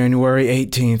evening of January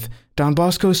 18th, Don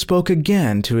Bosco spoke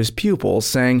again to his pupils,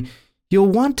 saying, "You'll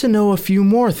want to know a few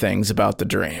more things about the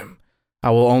dream.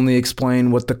 I will only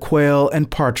explain what the quail and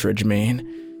partridge mean.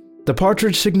 The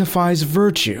partridge signifies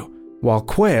virtue, while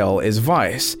quail is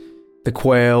vice. The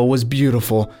quail was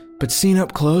beautiful, but seen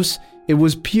up close, it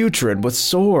was putrid with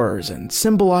sores and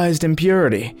symbolized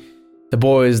impurity. The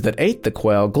boys that ate the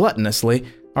quail gluttonously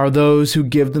are those who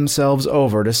give themselves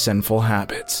over to sinful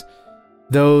habits.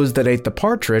 Those that ate the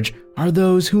partridge are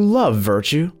those who love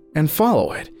virtue and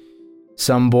follow it.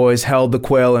 Some boys held the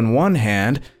quail in one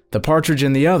hand, the partridge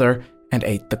in the other, and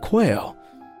ate the quail.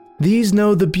 These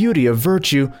know the beauty of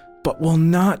virtue, but will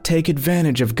not take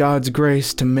advantage of God's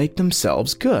grace to make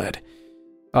themselves good.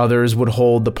 Others would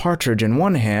hold the partridge in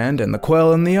one hand and the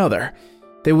quail in the other.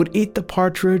 They would eat the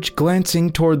partridge,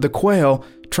 glancing toward the quail,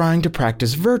 trying to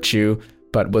practice virtue,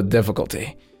 but with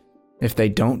difficulty. If they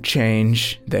don't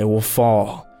change, they will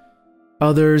fall.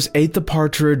 Others ate the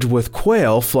partridge with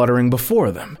quail fluttering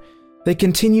before them. They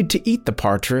continued to eat the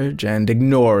partridge and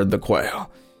ignored the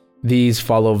quail. These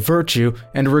follow virtue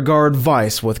and regard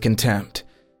vice with contempt.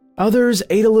 Others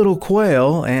ate a little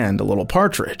quail and a little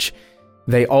partridge.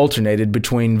 They alternated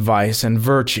between vice and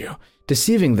virtue,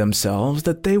 deceiving themselves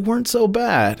that they weren't so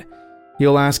bad.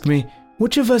 You'll ask me,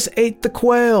 which of us ate the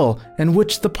quail and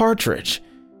which the partridge?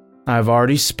 I've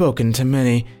already spoken to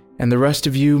many, and the rest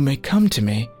of you may come to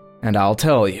me, and I'll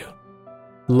tell you.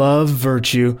 Love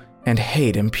virtue and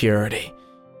hate impurity.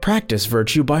 Practice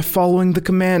virtue by following the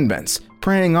commandments,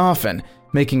 praying often,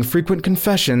 making frequent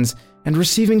confessions, and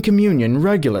receiving communion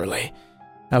regularly.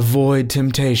 Avoid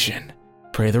temptation,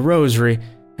 pray the rosary,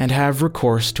 and have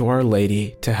recourse to Our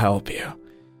Lady to help you.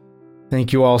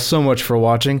 Thank you all so much for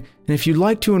watching, and if you'd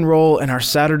like to enroll in our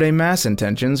Saturday Mass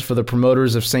intentions for the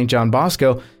promoters of St. John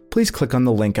Bosco, please click on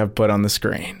the link I've put on the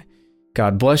screen.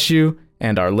 God bless you,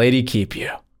 and Our Lady keep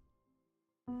you.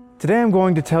 Today I'm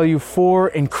going to tell you 4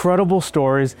 incredible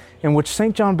stories in which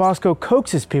St. John Bosco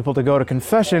coaxes people to go to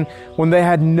confession when they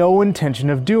had no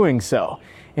intention of doing so,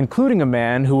 including a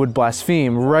man who would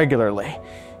blaspheme regularly.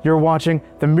 You're watching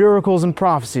The Miracles and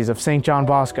Prophecies of St. John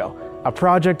Bosco, a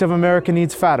project of America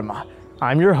Needs Fatima.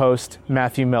 I'm your host,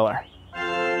 Matthew Miller.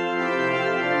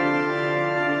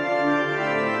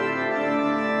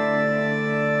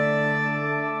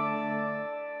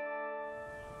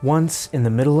 Once, in the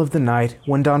middle of the night,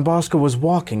 when Don Bosco was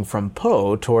walking from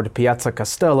Po toward Piazza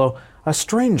Castello, a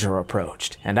stranger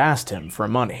approached and asked him for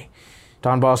money.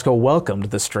 Don Bosco welcomed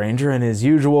the stranger in his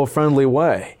usual friendly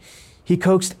way. He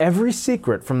coaxed every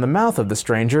secret from the mouth of the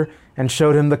stranger and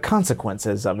showed him the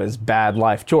consequences of his bad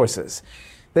life choices.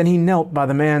 Then he knelt by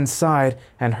the man's side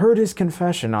and heard his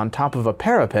confession on top of a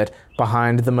parapet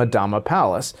behind the Madama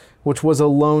Palace, which was a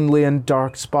lonely and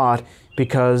dark spot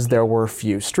because there were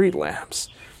few street lamps.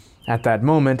 At that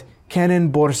moment,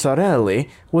 Canon Borsarelli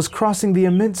was crossing the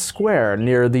immense square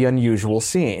near the unusual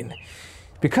scene.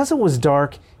 Because it was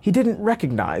dark, he didn't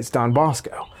recognize Don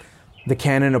Bosco. The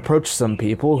canon approached some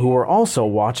people who were also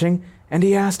watching, and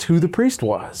he asked who the priest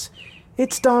was.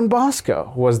 "It's Don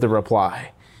Bosco," was the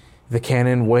reply. The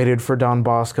canon waited for Don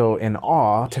Bosco in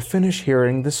awe to finish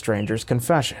hearing the stranger's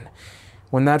confession.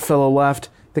 When that fellow left,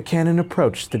 the canon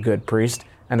approached the good priest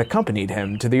and accompanied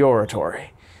him to the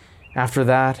oratory. After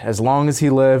that, as long as he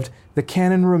lived, the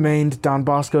canon remained Don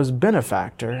Bosco's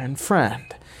benefactor and friend.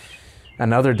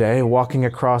 Another day, walking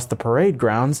across the parade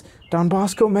grounds, Don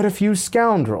Bosco met a few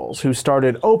scoundrels who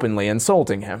started openly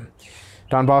insulting him.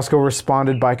 Don Bosco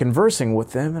responded by conversing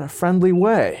with them in a friendly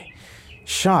way.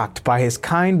 Shocked by his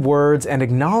kind words and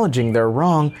acknowledging their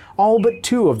wrong, all but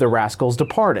two of the rascals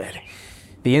departed.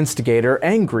 The instigator,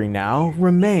 angry now,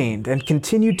 remained and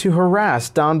continued to harass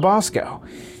Don Bosco.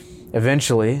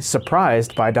 Eventually,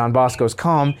 surprised by Don Bosco's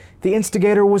calm, the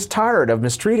instigator was tired of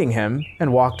mistreating him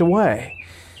and walked away.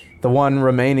 The one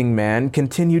remaining man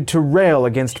continued to rail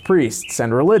against priests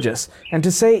and religious and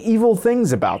to say evil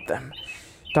things about them.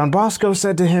 Don Bosco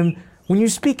said to him, "When you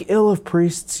speak ill of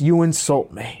priests, you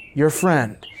insult me, your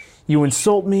friend. You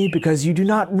insult me because you do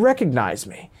not recognize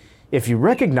me. If you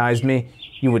recognized me,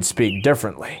 you would speak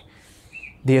differently."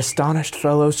 The astonished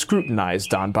fellow scrutinized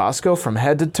Don Bosco from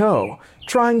head to toe,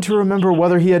 trying to remember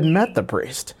whether he had met the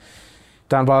priest.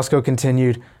 Don Bosco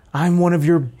continued, "I'm one of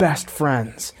your best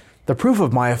friends. The proof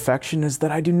of my affection is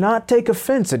that I do not take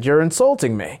offense at your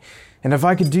insulting me, and if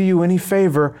I could do you any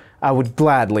favor, I would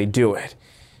gladly do it.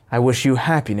 I wish you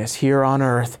happiness here on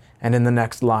earth and in the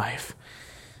next life."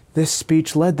 This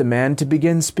speech led the man to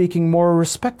begin speaking more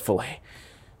respectfully.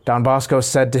 Don Bosco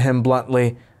said to him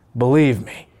bluntly, "Believe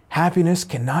me, happiness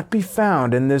cannot be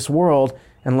found in this world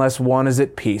unless one is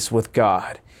at peace with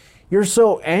God. You're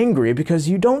so angry because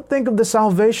you don't think of the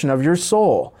salvation of your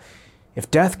soul. If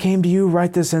death came to you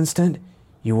right this instant,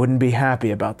 you wouldn't be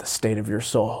happy about the state of your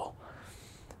soul."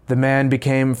 The man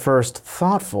became first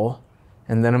thoughtful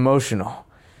and then emotional.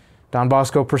 Don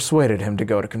Bosco persuaded him to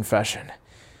go to confession.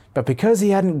 But because he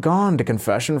hadn't gone to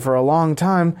confession for a long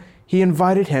time, he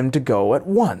invited him to go at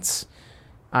once.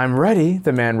 "I'm ready,"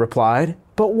 the man replied,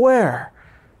 "but where?"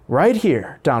 "Right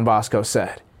here," Don Bosco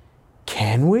said.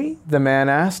 "Can we?" the man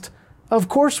asked. "Of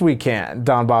course we can,"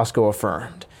 Don Bosco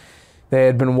affirmed. They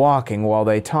had been walking while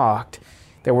they talked.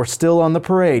 They were still on the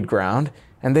parade ground,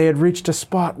 and they had reached a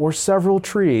spot where several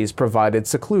trees provided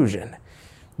seclusion.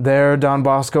 There Don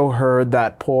Bosco heard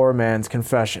that poor man's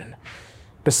confession.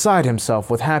 Beside himself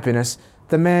with happiness,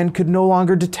 the man could no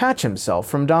longer detach himself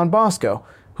from Don Bosco,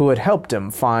 who had helped him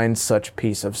find such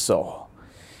peace of soul.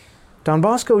 Don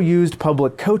Bosco used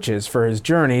public coaches for his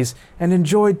journeys and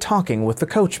enjoyed talking with the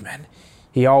coachman.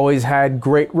 He always had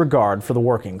great regard for the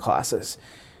working classes.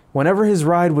 Whenever his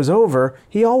ride was over,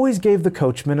 he always gave the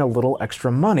coachman a little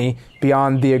extra money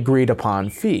beyond the agreed-upon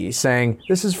fee, saying,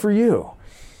 "This is for you."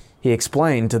 He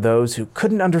explained to those who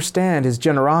couldn't understand his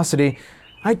generosity,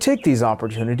 "I take these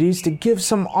opportunities to give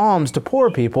some alms to poor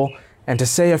people and to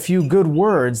say a few good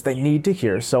words they need to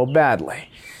hear so badly."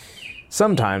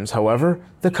 Sometimes, however,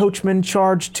 the coachman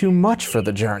charged too much for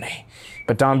the journey,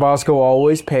 but Don Bosco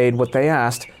always paid what they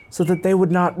asked so that they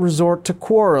would not resort to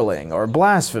quarreling or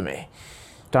blasphemy.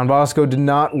 Don Bosco did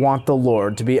not want the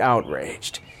Lord to be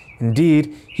outraged.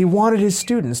 Indeed, he wanted his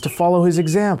students to follow his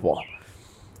example.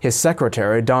 His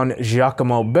secretary, Don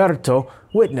Giacomo Berto,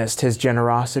 witnessed his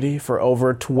generosity for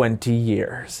over 20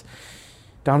 years.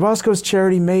 Don Bosco's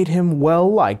charity made him well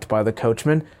liked by the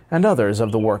coachman and others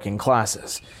of the working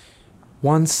classes.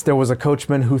 Once there was a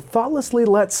coachman who thoughtlessly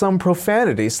let some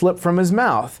profanity slip from his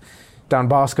mouth. Don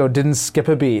Bosco didn't skip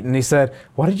a beat, and he said,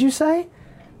 "What did you say?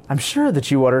 I'm sure that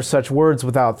you utter such words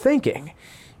without thinking.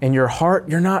 In your heart,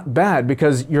 you're not bad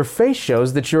because your face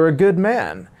shows that you're a good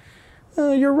man."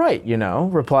 "You're right, you know,"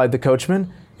 replied the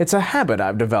coachman. "It's a habit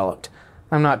I've developed.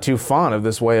 I'm not too fond of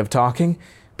this way of talking,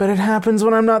 but it happens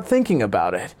when I'm not thinking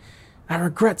about it. I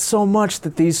regret so much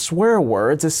that these swear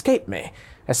words escape me,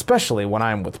 especially when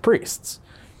I'm with priests."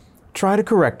 "Try to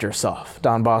correct yourself,"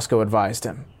 Don Bosco advised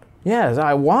him. "Yes,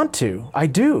 I want to. I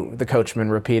do," the coachman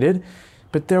repeated.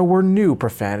 But there were new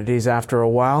profanities after a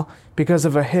while because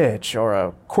of a hitch or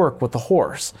a quirk with the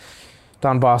horse.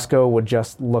 Don Bosco would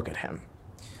just look at him.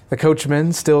 The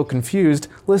coachman, still confused,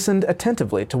 listened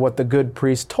attentively to what the good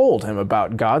priest told him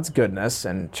about God's goodness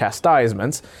and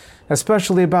chastisements,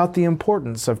 especially about the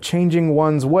importance of changing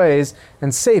one's ways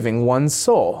and saving one's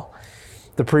soul.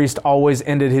 The priest always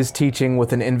ended his teaching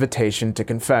with an invitation to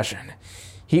confession.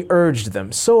 He urged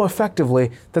them so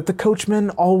effectively that the coachman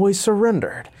always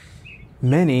surrendered.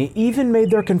 Many even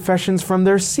made their confessions from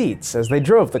their seats as they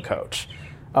drove the coach.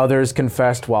 Others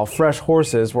confessed while fresh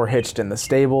horses were hitched in the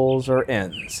stables or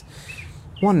inns.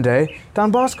 One day, Don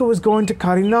Bosco was going to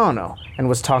Carignano and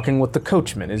was talking with the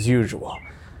coachman as usual.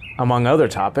 Among other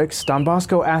topics, Don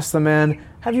Bosco asked the man,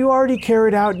 "Have you already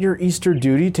carried out your Easter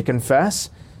duty to confess?"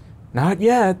 "Not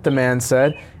yet," the man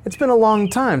said. "It's been a long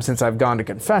time since I've gone to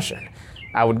confession.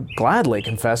 I would gladly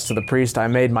confess to the priest I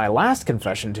made my last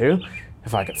confession to,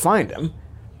 if I could find him."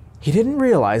 He didn't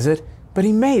realize it, but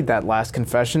he made that last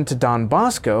confession to Don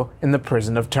Bosco in the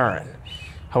prison of Turin.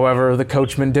 However, the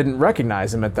coachman didn't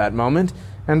recognize him at that moment,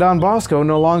 and Don Bosco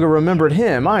no longer remembered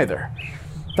him either.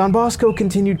 Don Bosco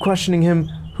continued questioning him.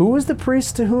 "Who was the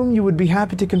priest to whom you would be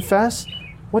happy to confess?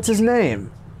 What's his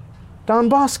name?" "Don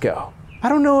Bosco. I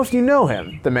don't know if you know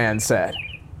him," the man said.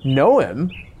 "Know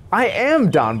him? I am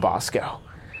Don Bosco."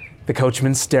 The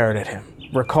coachman stared at him,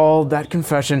 recalled that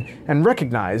confession, and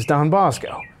recognized Don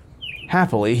Bosco.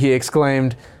 Happily, he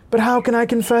exclaimed, "But how can I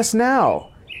confess now?"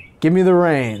 "Give me the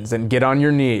reins and get on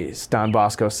your knees," Don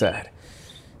Bosco said.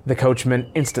 The coachman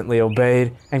instantly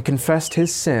obeyed and confessed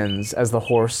his sins as the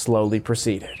horse slowly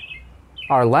proceeded.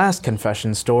 Our last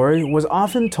confession story was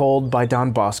often told by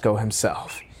Don Bosco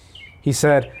himself. He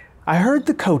said, "I heard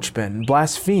the coachman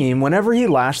blaspheme whenever he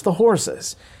lashed the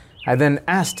horses. I then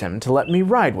asked him to let me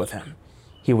ride with him.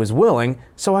 He was willing,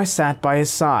 so I sat by his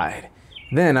side.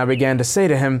 Then I began to say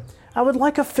to him, 'I would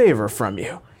like a favor from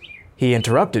you.' He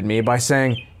interrupted me by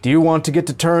saying, 'Do you want to get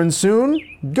to Turin soon?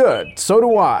 Good, so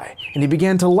do I.' And he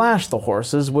began to lash the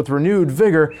horses with renewed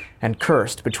vigor and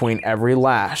cursed between every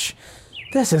lash.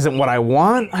 'This isn't what I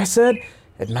want,' I said.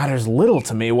 'It matters little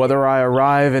to me whether I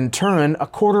arrive in Turin a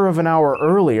quarter of an hour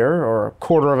earlier or a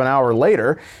quarter of an hour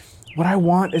later. What I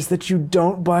want is that you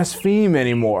don't blaspheme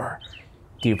anymore.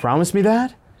 Do you promise me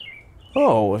that?'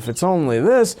 'Oh, if it's only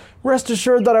this, rest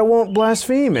assured that I won't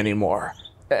blaspheme anymore.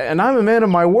 And I'm a man of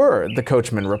my word,' the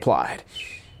coachman replied.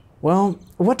 'Well,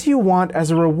 what do you want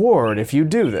as a reward if you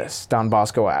do this?' Don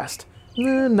Bosco asked.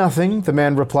 'Nothing,' the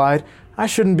man replied. 'I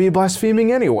shouldn't be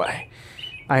blaspheming anyway.'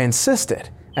 I insisted,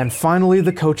 and finally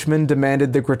the coachman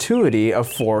demanded the gratuity of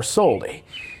 4 soldi.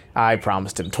 I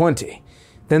promised him 20.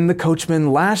 Then the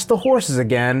coachman lashed the horses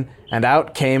again, and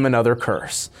out came another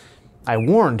curse. I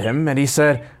warned him, and he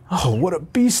said, 'Oh, what a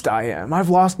beast I am! I've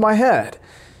lost my head.'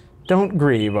 'Don't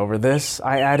grieve over this,'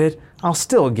 I added. 'I'll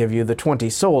still give you the 20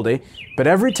 soldi, but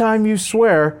every time you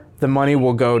swear, the money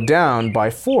will go down by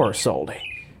 4 soldi.'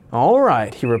 'All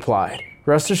right,' he replied.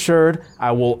 'Rest assured,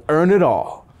 I will earn it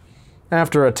all.'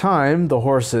 After a time, the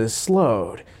horses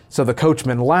slowed, so the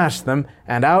coachman lashed them,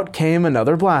 and out came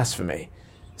another blasphemy.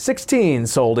 16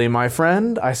 soldi, my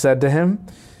friend,' I said to him.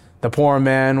 The poor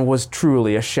man was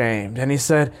truly ashamed, and he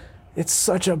said, 'It's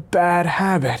such a bad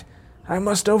habit. I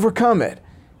must overcome it.'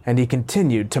 And he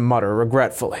continued to mutter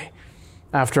regretfully.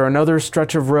 After another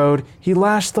stretch of road, he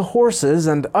lashed the horses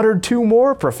and uttered 2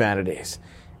 more profanities.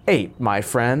 8, my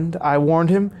friend,' I warned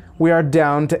him. 'We are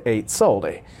down to 8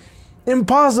 soldi.'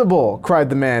 'Impossible!' cried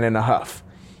the man in a huff.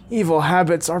 'Evil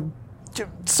habits are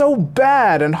so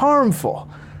bad and harmful.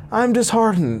 I'm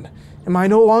disheartened. Am I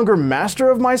no longer master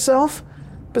of myself?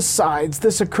 Besides,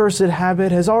 this accursed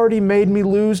habit has already made me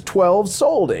lose 12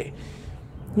 soldi.'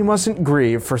 'You mustn't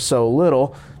grieve for so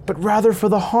little, but rather for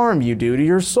the harm you do to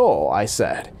your soul,' I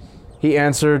said. He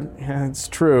answered, 'It's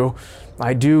true,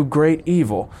 I do great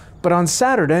evil, but on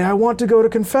Saturday I want to go to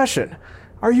confession.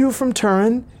 Are you from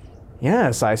Turin?'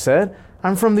 'Yes,' I said.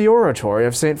 'I'm from the oratory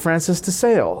of St. Francis de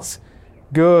Sales.'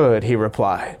 'Good,' he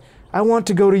replied. 'I want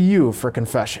to go to you for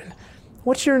confession.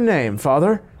 What's your name,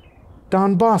 Father?'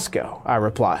 'Don Bosco,' I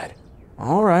replied.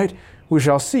 'All right, we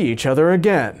shall see each other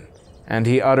again.' And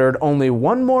he uttered only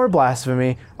 1 more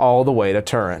blasphemy all the way to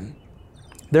Turin.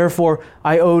 Therefore,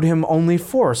 I owed him only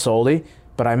 4 soldi,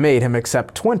 but I made him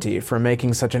accept 20 for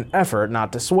making such an effort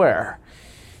not to swear.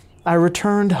 I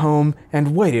returned home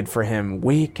and waited for him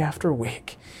week after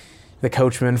week. The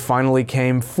coachman finally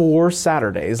came 4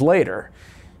 Saturdays later.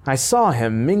 I saw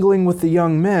him mingling with the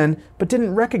young men, but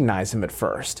didn't recognize him at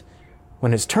first.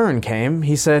 When his turn came,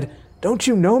 he said, 'Don't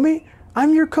you know me?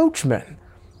 I'm your coachman.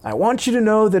 I want you to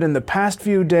know that in the past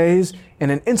few days,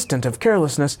 in an instant of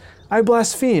carelessness, I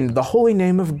blasphemed the holy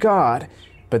name of God,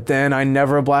 but then I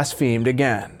never blasphemed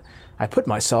again. I put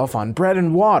myself on bread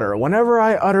and water whenever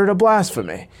I uttered a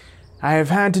blasphemy. I have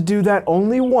had to do that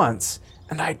only once,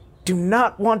 and I do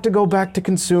not want to go back to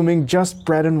consuming just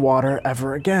bread and water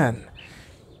ever again.'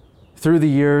 Through the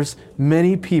years,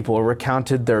 many people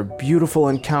recounted their beautiful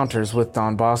encounters with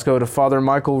Don Bosco to Father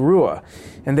Michael Rua,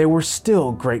 and they were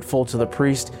still grateful to the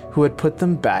priest who had put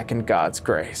them back in God's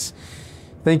grace.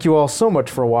 Thank you all so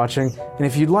much for watching, and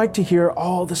if you'd like to hear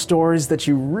all the stories that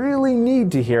you really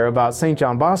need to hear about St.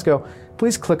 John Bosco,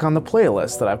 please click on the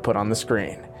playlist that I've put on the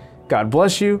screen. God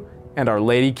bless you, and Our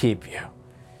Lady keep you.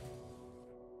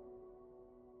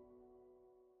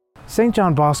 St.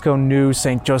 John Bosco knew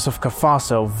St. Joseph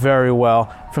Cafasso very well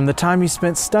from the time he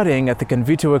spent studying at the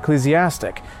Convito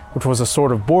Ecclesiastic, which was a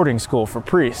sort of boarding school for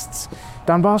priests.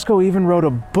 Don Bosco even wrote a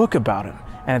book about him,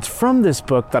 and it's from this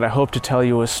book that I hope to tell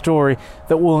you a story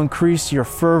that will increase your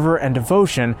fervor and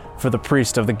devotion for the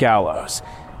priest of the gallows.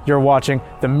 You're watching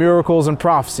The Miracles and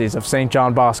Prophecies of St.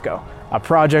 John Bosco, a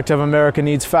project of America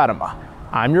Needs Fatima.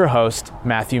 I'm your host,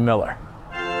 Matthew Miller.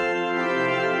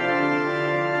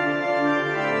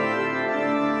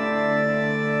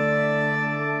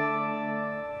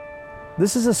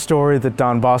 This is a story that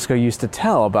Don Bosco used to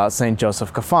tell about St.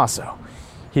 Joseph Cafasso.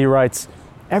 He writes,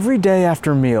 "Every day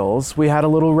after meals, we had a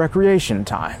little recreation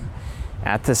time.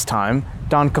 At this time,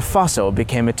 Don Cafasso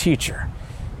became a teacher.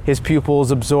 His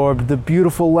pupils absorbed the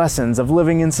beautiful lessons of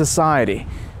living in society,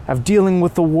 of dealing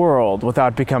with the world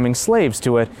without becoming slaves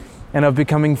to it, and of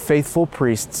becoming faithful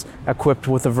priests equipped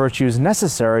with the virtues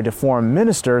necessary to form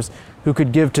ministers who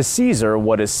could give to Caesar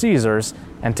what is Caesar's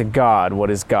and to God what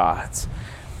is God's."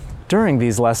 During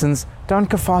these lessons, Don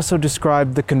Cafasso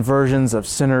described the conversions of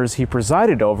sinners he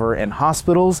presided over in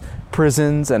hospitals,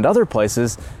 prisons, and other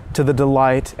places to the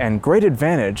delight and great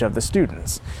advantage of the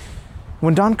students.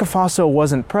 When Don Cafasso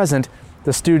wasn't present,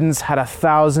 the students had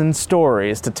 1,000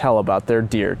 stories to tell about their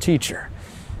dear teacher.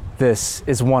 This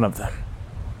is one of them.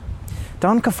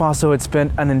 Don Cafasso had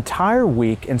spent an entire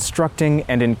week instructing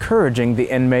and encouraging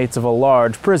the inmates of a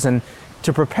large prison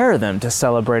to prepare them to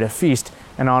celebrate a feast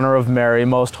in honor of Mary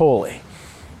Most Holy.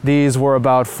 These were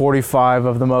about 45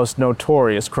 of the most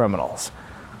notorious criminals.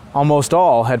 Almost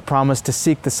all had promised to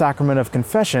seek the sacrament of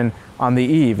confession on the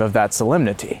eve of that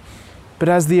solemnity. But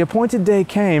as the appointed day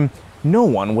came, no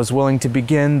one was willing to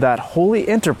begin that holy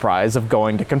enterprise of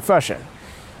going to confession.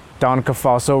 Don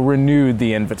Cafasso renewed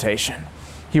the invitation.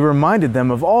 He reminded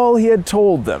them of all he had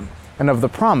told them and of the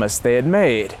promise they had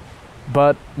made.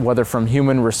 But whether from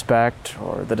human respect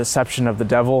or the deception of the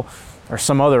devil or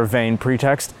some other vain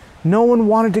pretext, no one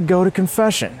wanted to go to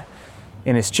confession.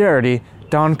 In his charity,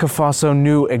 Don Cafasso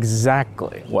knew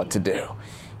exactly what to do.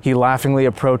 He laughingly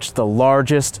approached the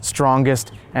largest,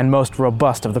 strongest, and most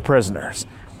robust of the prisoners.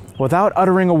 Without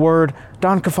uttering a word,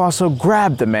 Don Cafasso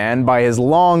grabbed the man by his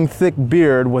long, thick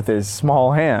beard with his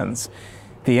small hands.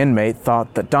 The inmate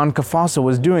thought that Don Cafasso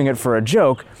was doing it for a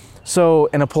joke, so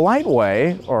in a polite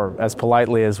way, or as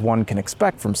politely as one can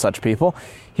expect from such people,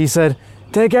 he said,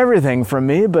 "Take everything from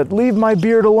me, but leave my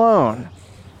beard alone."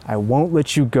 "I won't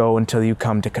let you go until you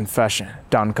come to confession,"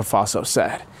 Don Cafasso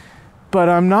said. "But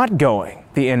I'm not going,"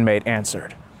 the inmate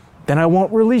answered. "Then I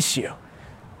won't release you."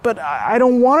 "But I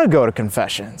don't want to go to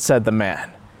confession," said the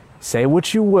man. "Say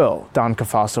what you will," Don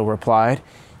Cafasso replied.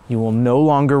 "You will no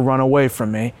longer run away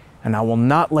from me, and I will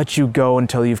not let you go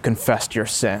until you've confessed your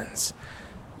sins."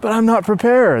 "But I'm not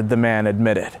prepared," the man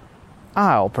admitted.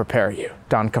 "I'll prepare you,"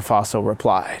 Don Cafasso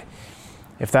replied.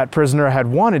 If that prisoner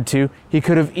had wanted to, he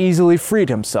could have easily freed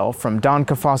himself from Don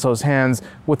Cafasso's hands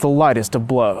with the lightest of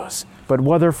blows. But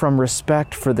whether from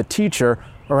respect for the teacher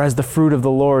or as the fruit of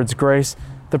the Lord's grace,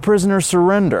 the prisoner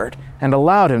surrendered and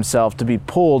allowed himself to be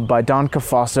pulled by Don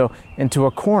Cafasso into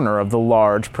a corner of the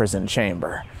large prison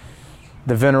chamber.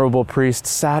 The venerable priest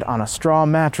sat on a straw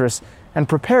mattress and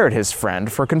prepared his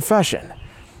friend for confession.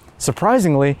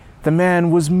 Surprisingly, the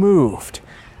man was moved.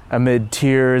 Amid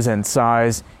tears and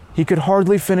sighs, he could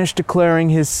hardly finish declaring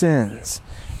his sins.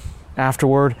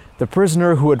 Afterward, the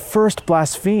prisoner who had first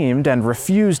blasphemed and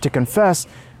refused to confess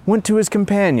went to his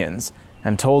companions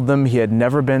and told them he had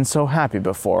never been so happy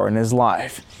before in his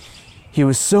life. He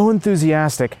was so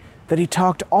enthusiastic that he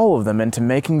talked all of them into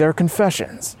making their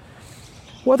confessions.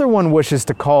 Whether one wishes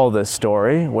to call this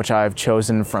story, which I have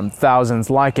chosen from thousands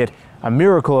like it, a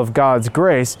miracle of God's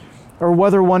grace, or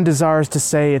whether one desires to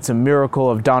say it's a miracle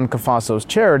of Don Cafasso's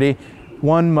charity,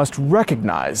 one must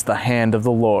recognize the hand of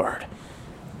the Lord.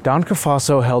 Don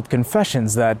Cafasso held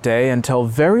confessions that day until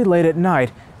very late at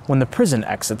night when the prison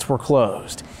exits were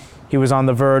closed. He was on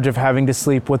the verge of having to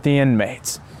sleep with the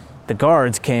inmates. The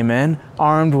guards came in,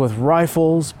 armed with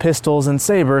rifles, pistols, and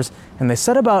sabers, and they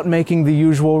set about making the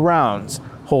usual rounds,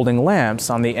 holding lamps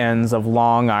on the ends of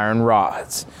long iron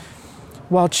rods.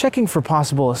 While checking for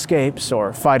possible escapes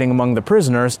or fighting among the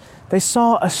prisoners, they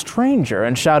saw a stranger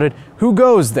and shouted, "Who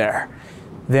goes there?"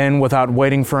 Then, without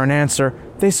waiting for an answer,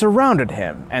 they surrounded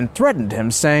him and threatened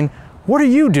him, saying, "What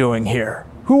are you doing here?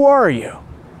 Who are you?"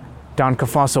 Don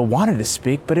Cafasso wanted to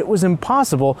speak, but it was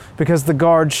impossible because the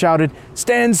guard shouted,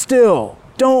 "Stand still!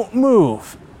 Don't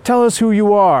move! Tell us who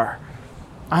you are."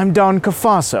 "I'm Don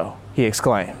Cafasso," he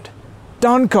exclaimed.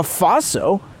 "Don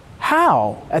Cafasso?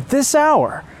 How? At this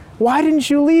hour? Why didn't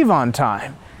you leave on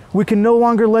time? We can no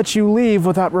longer let you leave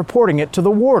without reporting it to the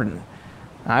warden."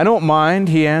 "I don't mind,"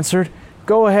 he answered.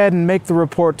 "Go ahead and make the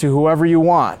report to whoever you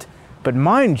want. But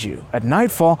mind you, at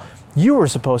nightfall, you were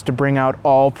supposed to bring out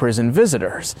all prison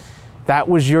visitors. That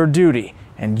was your duty,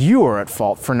 and you are at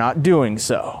fault for not doing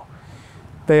so."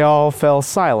 They all fell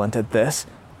silent at this,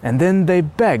 and then they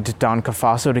begged Don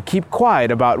Cafasso to keep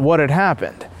quiet about what had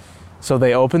happened. So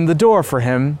they opened the door for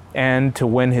him, and to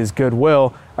win his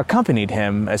goodwill, accompanied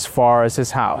him as far as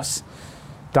his house.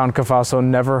 Don Cafasso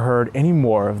never heard any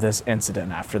more of this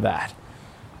incident after that.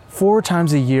 4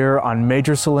 times a year on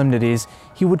major solemnities,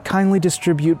 he would kindly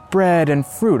distribute bread and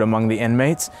fruit among the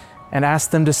inmates and ask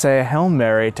them to say a Hail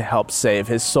Mary to help save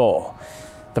his soul.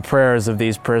 The prayers of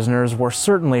these prisoners were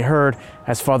certainly heard,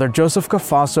 as Father Joseph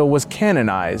Cafasso was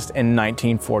canonized in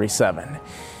 1947.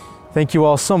 Thank you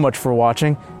all so much for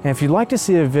watching, and if you'd like to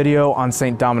see a video on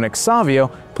St. Dominic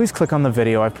Savio, please click on the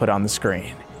video I put on the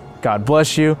screen. God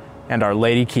bless you, and Our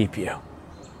Lady keep you.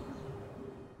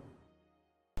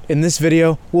 In this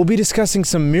video, we'll be discussing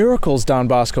some miracles Don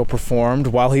Bosco performed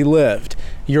while he lived.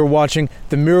 You're watching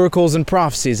The Miracles and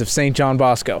Prophecies of St. John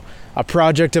Bosco, a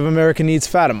project of American Needs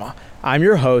Fatima. I'm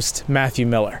your host, Matthew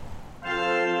Miller.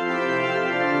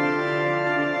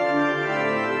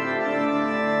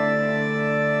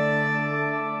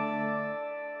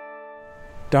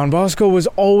 Don Bosco was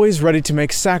always ready to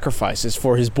make sacrifices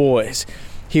for his boys.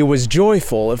 He was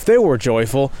joyful if they were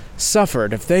joyful,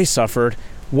 suffered if they suffered,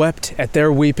 wept at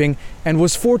their weeping, and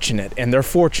was fortunate in their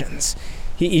fortunes.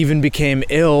 He even became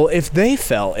ill if they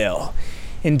fell ill.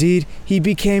 Indeed, he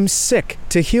became sick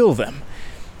to heal them.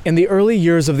 In the early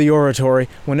years of the oratory,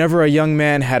 whenever a young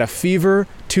man had a fever,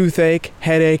 toothache,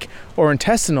 headache, or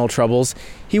intestinal troubles,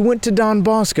 he went to Don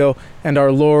Bosco, and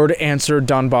our Lord answered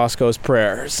Don Bosco's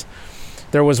prayers.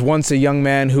 There was once a young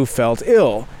man who felt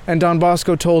ill, and Don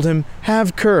Bosco told him,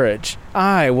 "Have courage,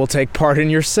 I will take part in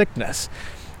your sickness."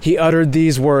 He uttered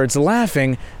these words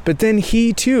laughing, but then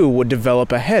he too would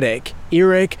develop a headache,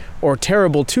 earache, or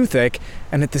terrible toothache,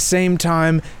 and at the same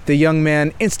time, the young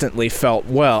man instantly felt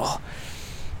well.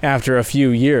 After a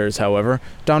few years, however,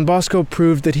 Don Bosco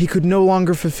proved that he could no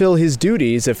longer fulfill his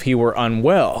duties if he were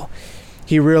unwell.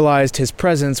 He realized his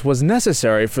presence was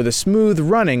necessary for the smooth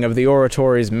running of the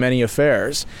oratory's many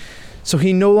affairs, so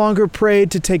he no longer prayed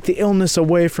to take the illness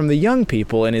away from the young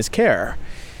people in his care.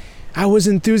 "I was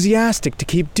enthusiastic to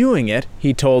keep doing it,"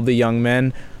 he told the young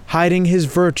men, hiding his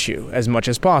virtue as much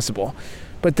as possible.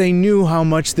 But they knew how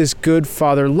much this good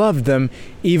father loved them,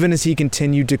 even as he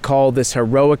continued to call this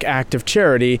heroic act of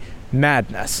charity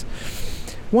madness.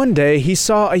 One day he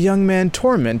saw a young man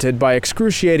tormented by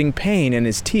excruciating pain in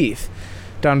his teeth.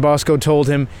 Don Bosco told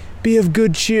him, "Be of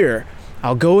good cheer.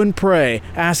 I'll go and pray,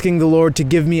 asking the Lord to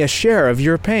give me a share of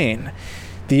your pain."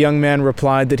 The young man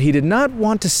replied that he did not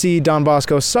want to see Don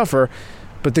Bosco suffer,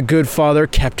 but the good father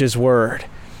kept his word.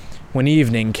 When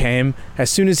evening came, as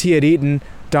soon as he had eaten,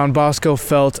 Don Bosco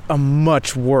felt a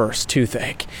much worse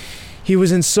toothache. He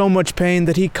was in so much pain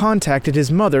that he contacted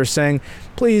his mother, saying,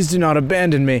 "Please do not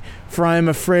abandon me, for I am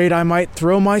afraid I might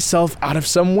throw myself out of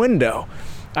some window.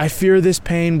 I fear this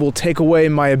pain will take away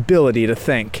my ability to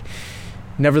think."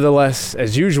 Nevertheless,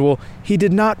 as usual, he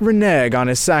did not renege on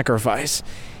his sacrifice.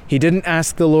 He didn't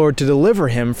ask the Lord to deliver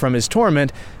him from his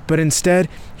torment, but instead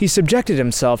he subjected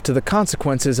himself to the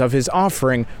consequences of his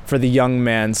offering for the young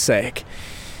man's sake.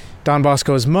 Don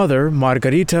Bosco's mother,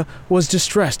 Margarita, was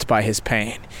distressed by his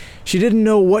pain. She didn't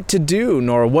know what to do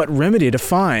nor what remedy to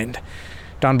find.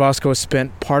 Don Bosco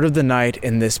spent part of the night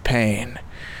in this pain.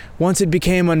 Once it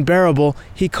became unbearable,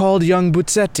 he called young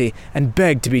Buzzetti and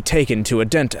begged to be taken to a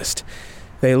dentist.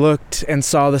 They looked and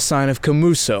saw the sign of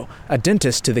Camuso, a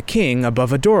dentist to the king,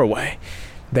 above a doorway.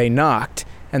 They knocked,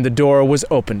 and the door was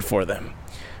opened for them.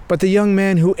 But the young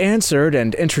man who answered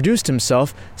and introduced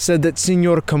himself said that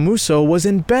Signor Camuso was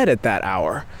in bed at that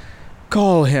hour.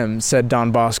 "Call him," said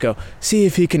Don Bosco. "See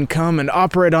if he can come and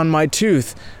operate on my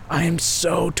tooth. I am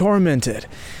so tormented."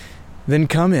 "Then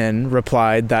come in,"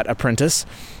 replied that apprentice.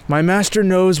 "My master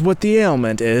knows what the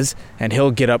ailment is, and he'll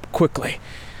get up quickly."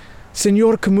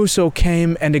 Signor Camuso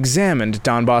came and examined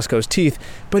Don Bosco's teeth,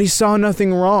 but he saw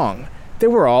nothing wrong. They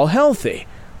were all healthy.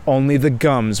 Only the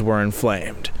gums were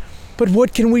inflamed. "But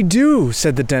what can we do?"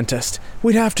 said the dentist.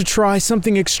 "We'd have to try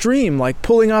something extreme, like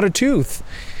pulling out a tooth."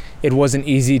 It wasn't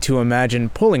easy to imagine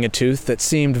pulling a tooth that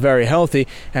seemed very healthy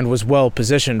and was well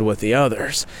positioned with the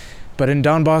others. But in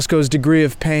Don Bosco's degree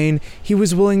of pain, he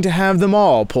was willing to have them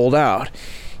all pulled out.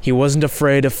 He wasn't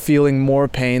afraid of feeling more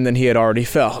pain than he had already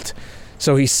felt.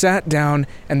 So he sat down,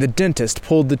 and the dentist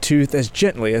pulled the tooth as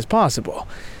gently as possible.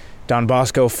 Don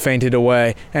Bosco fainted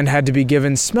away and had to be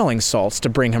given smelling salts to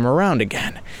bring him around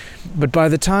again. But by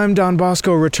the time Don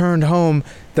Bosco returned home,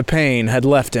 the pain had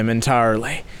left him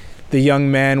entirely. The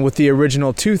young man with the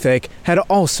original toothache had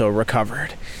also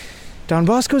recovered. Don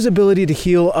Bosco's ability to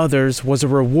heal others was a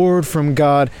reward from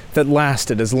God that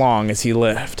lasted as long as he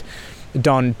lived.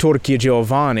 Don Torquia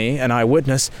Giovanni, an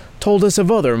eyewitness, told us of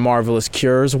other marvelous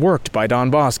cures worked by Don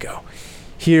Bosco.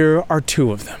 Here are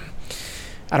two of them.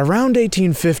 At around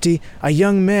 1850, a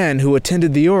young man who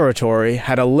attended the oratory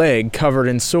had a leg covered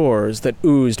in sores that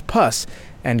oozed pus,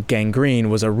 and gangrene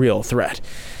was a real threat.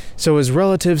 So his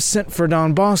relatives sent for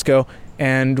Don Bosco,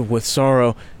 and, with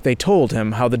sorrow, they told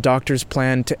him how the doctors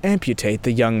planned to amputate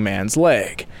the young man's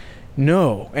leg.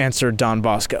 "No," answered Don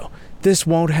Bosco, "this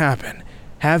won't happen.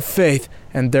 Have faith,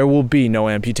 and there will be no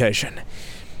amputation."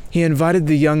 He invited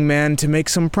the young man to make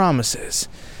some promises.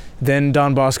 Then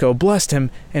Don Bosco blessed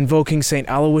him, invoking St.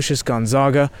 Aloysius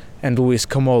Gonzaga and Luis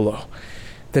Camolo.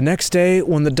 The next day,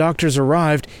 when the doctors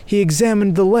arrived, he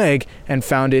examined the leg and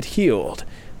found it healed,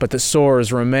 but the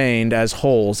sores remained as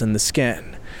holes in the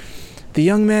skin. The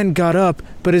young man got up,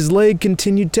 but his leg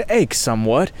continued to ache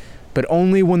somewhat, but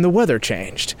only when the weather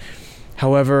changed.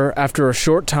 However, after a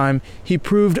short time, he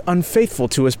proved unfaithful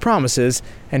to his promises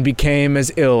and became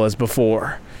as ill as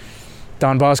before.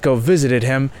 Don Bosco visited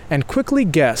him and quickly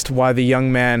guessed why the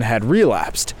young man had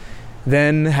relapsed.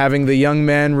 Then, having the young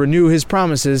man renew his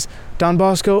promises, Don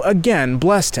Bosco again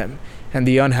blessed him, and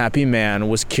the unhappy man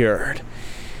was cured.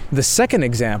 The second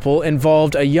example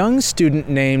involved a young student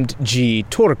named G.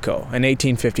 Turco in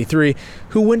 1853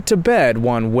 who went to bed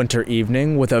one winter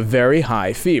evening with a very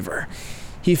high fever.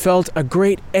 He felt a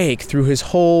great ache through his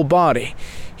whole body.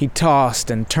 He tossed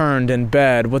and turned in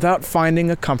bed without finding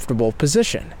a comfortable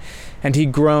position, and he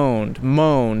groaned,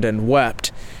 moaned, and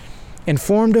wept.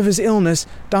 Informed of his illness,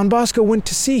 Don Bosco went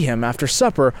to see him after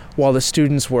supper while the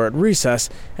students were at recess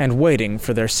and waiting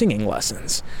for their singing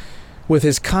lessons. With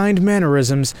his kind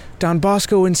mannerisms, Don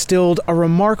Bosco instilled a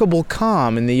remarkable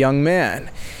calm in the young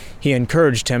man. He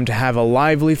encouraged him to have a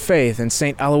lively faith in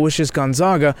St. Aloysius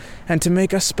Gonzaga and to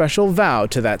make a special vow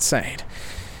to that saint.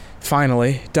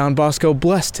 Finally, Don Bosco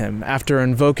blessed him after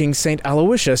invoking St.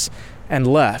 Aloysius and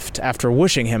left after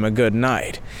wishing him a good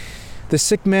night. The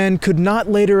sick man could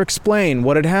not later explain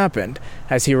what had happened,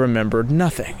 as he remembered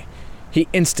nothing. He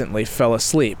instantly fell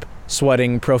asleep,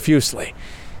 sweating profusely.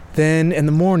 Then, in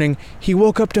the morning, he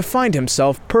woke up to find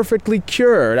himself perfectly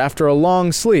cured after a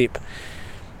long sleep.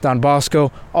 Don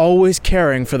Bosco, always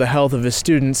caring for the health of his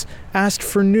students, asked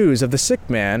for news of the sick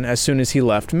man as soon as he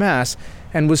left Mass,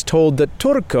 and was told that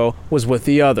Turco was with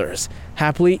the others,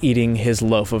 happily eating his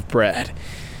loaf of bread.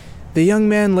 The young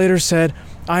man later said,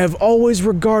 "I have always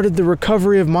regarded the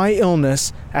recovery of my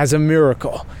illness as a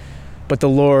miracle." But the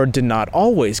Lord did not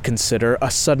always consider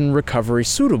a sudden recovery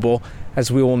suitable,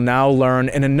 as we will now learn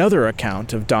in another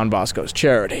account of Don Bosco's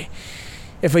charity.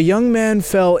 If a young man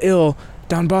fell ill,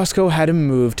 Don Bosco had him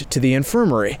moved to the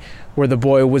infirmary, where the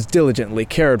boy was diligently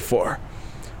cared for.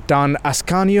 Don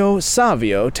Ascanio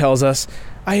Savio tells us,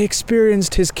 "I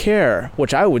experienced his care,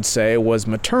 which I would say was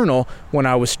maternal, when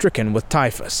I was stricken with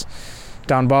typhus."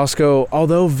 Don Bosco,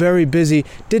 although very busy,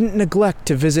 didn't neglect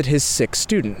to visit his sick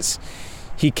students.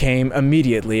 He came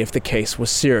immediately if the case was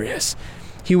serious.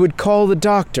 He would call the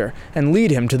doctor and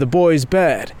lead him to the boy's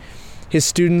bed. His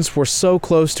students were so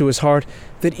close to his heart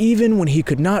that even when he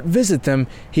could not visit them,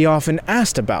 he often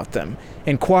asked about them,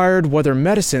 inquired whether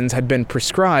medicines had been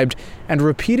prescribed, and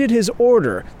repeated his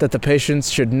order that the patients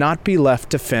should not be left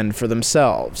to fend for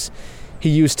themselves. He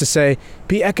used to say,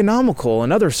 "Be economical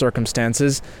in other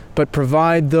circumstances, but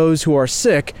provide those who are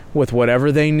sick with whatever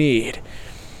they need."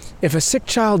 If a sick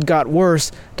child got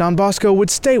worse, Don Bosco would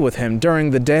stay with him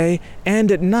during the day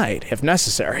and at night, if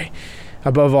necessary.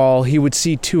 Above all, he would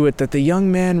see to it that the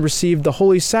young man received the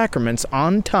holy sacraments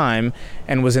on time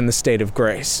and was in the state of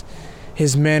grace.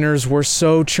 His manners were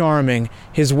so charming,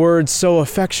 his words so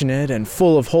affectionate and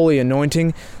full of holy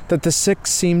anointing, that the sick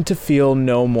seemed to feel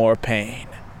no more pain.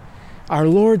 Our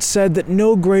Lord said that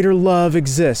no greater love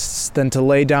exists than to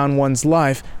lay down one's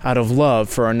life out of love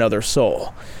for another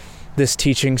soul. This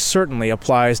teaching certainly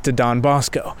applies to Don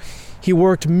Bosco. He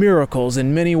worked miracles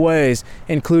in many ways,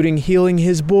 including healing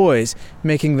his boys,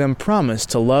 making them promise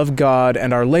to love God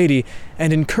and Our Lady,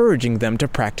 and encouraging them to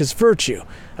practice virtue,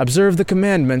 observe the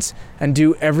commandments, and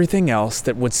do everything else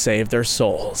that would save their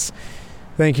souls.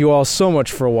 Thank you all so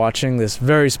much for watching this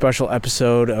very special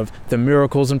episode of The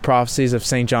Miracles and Prophecies of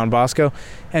St. John Bosco.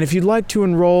 And if you'd like to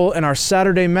enroll in our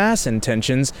Saturday Mass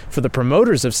intentions for the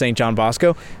promoters of St. John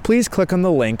Bosco, please click on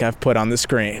the link I've put on the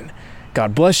screen.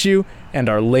 God bless you, and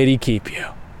Our Lady keep you.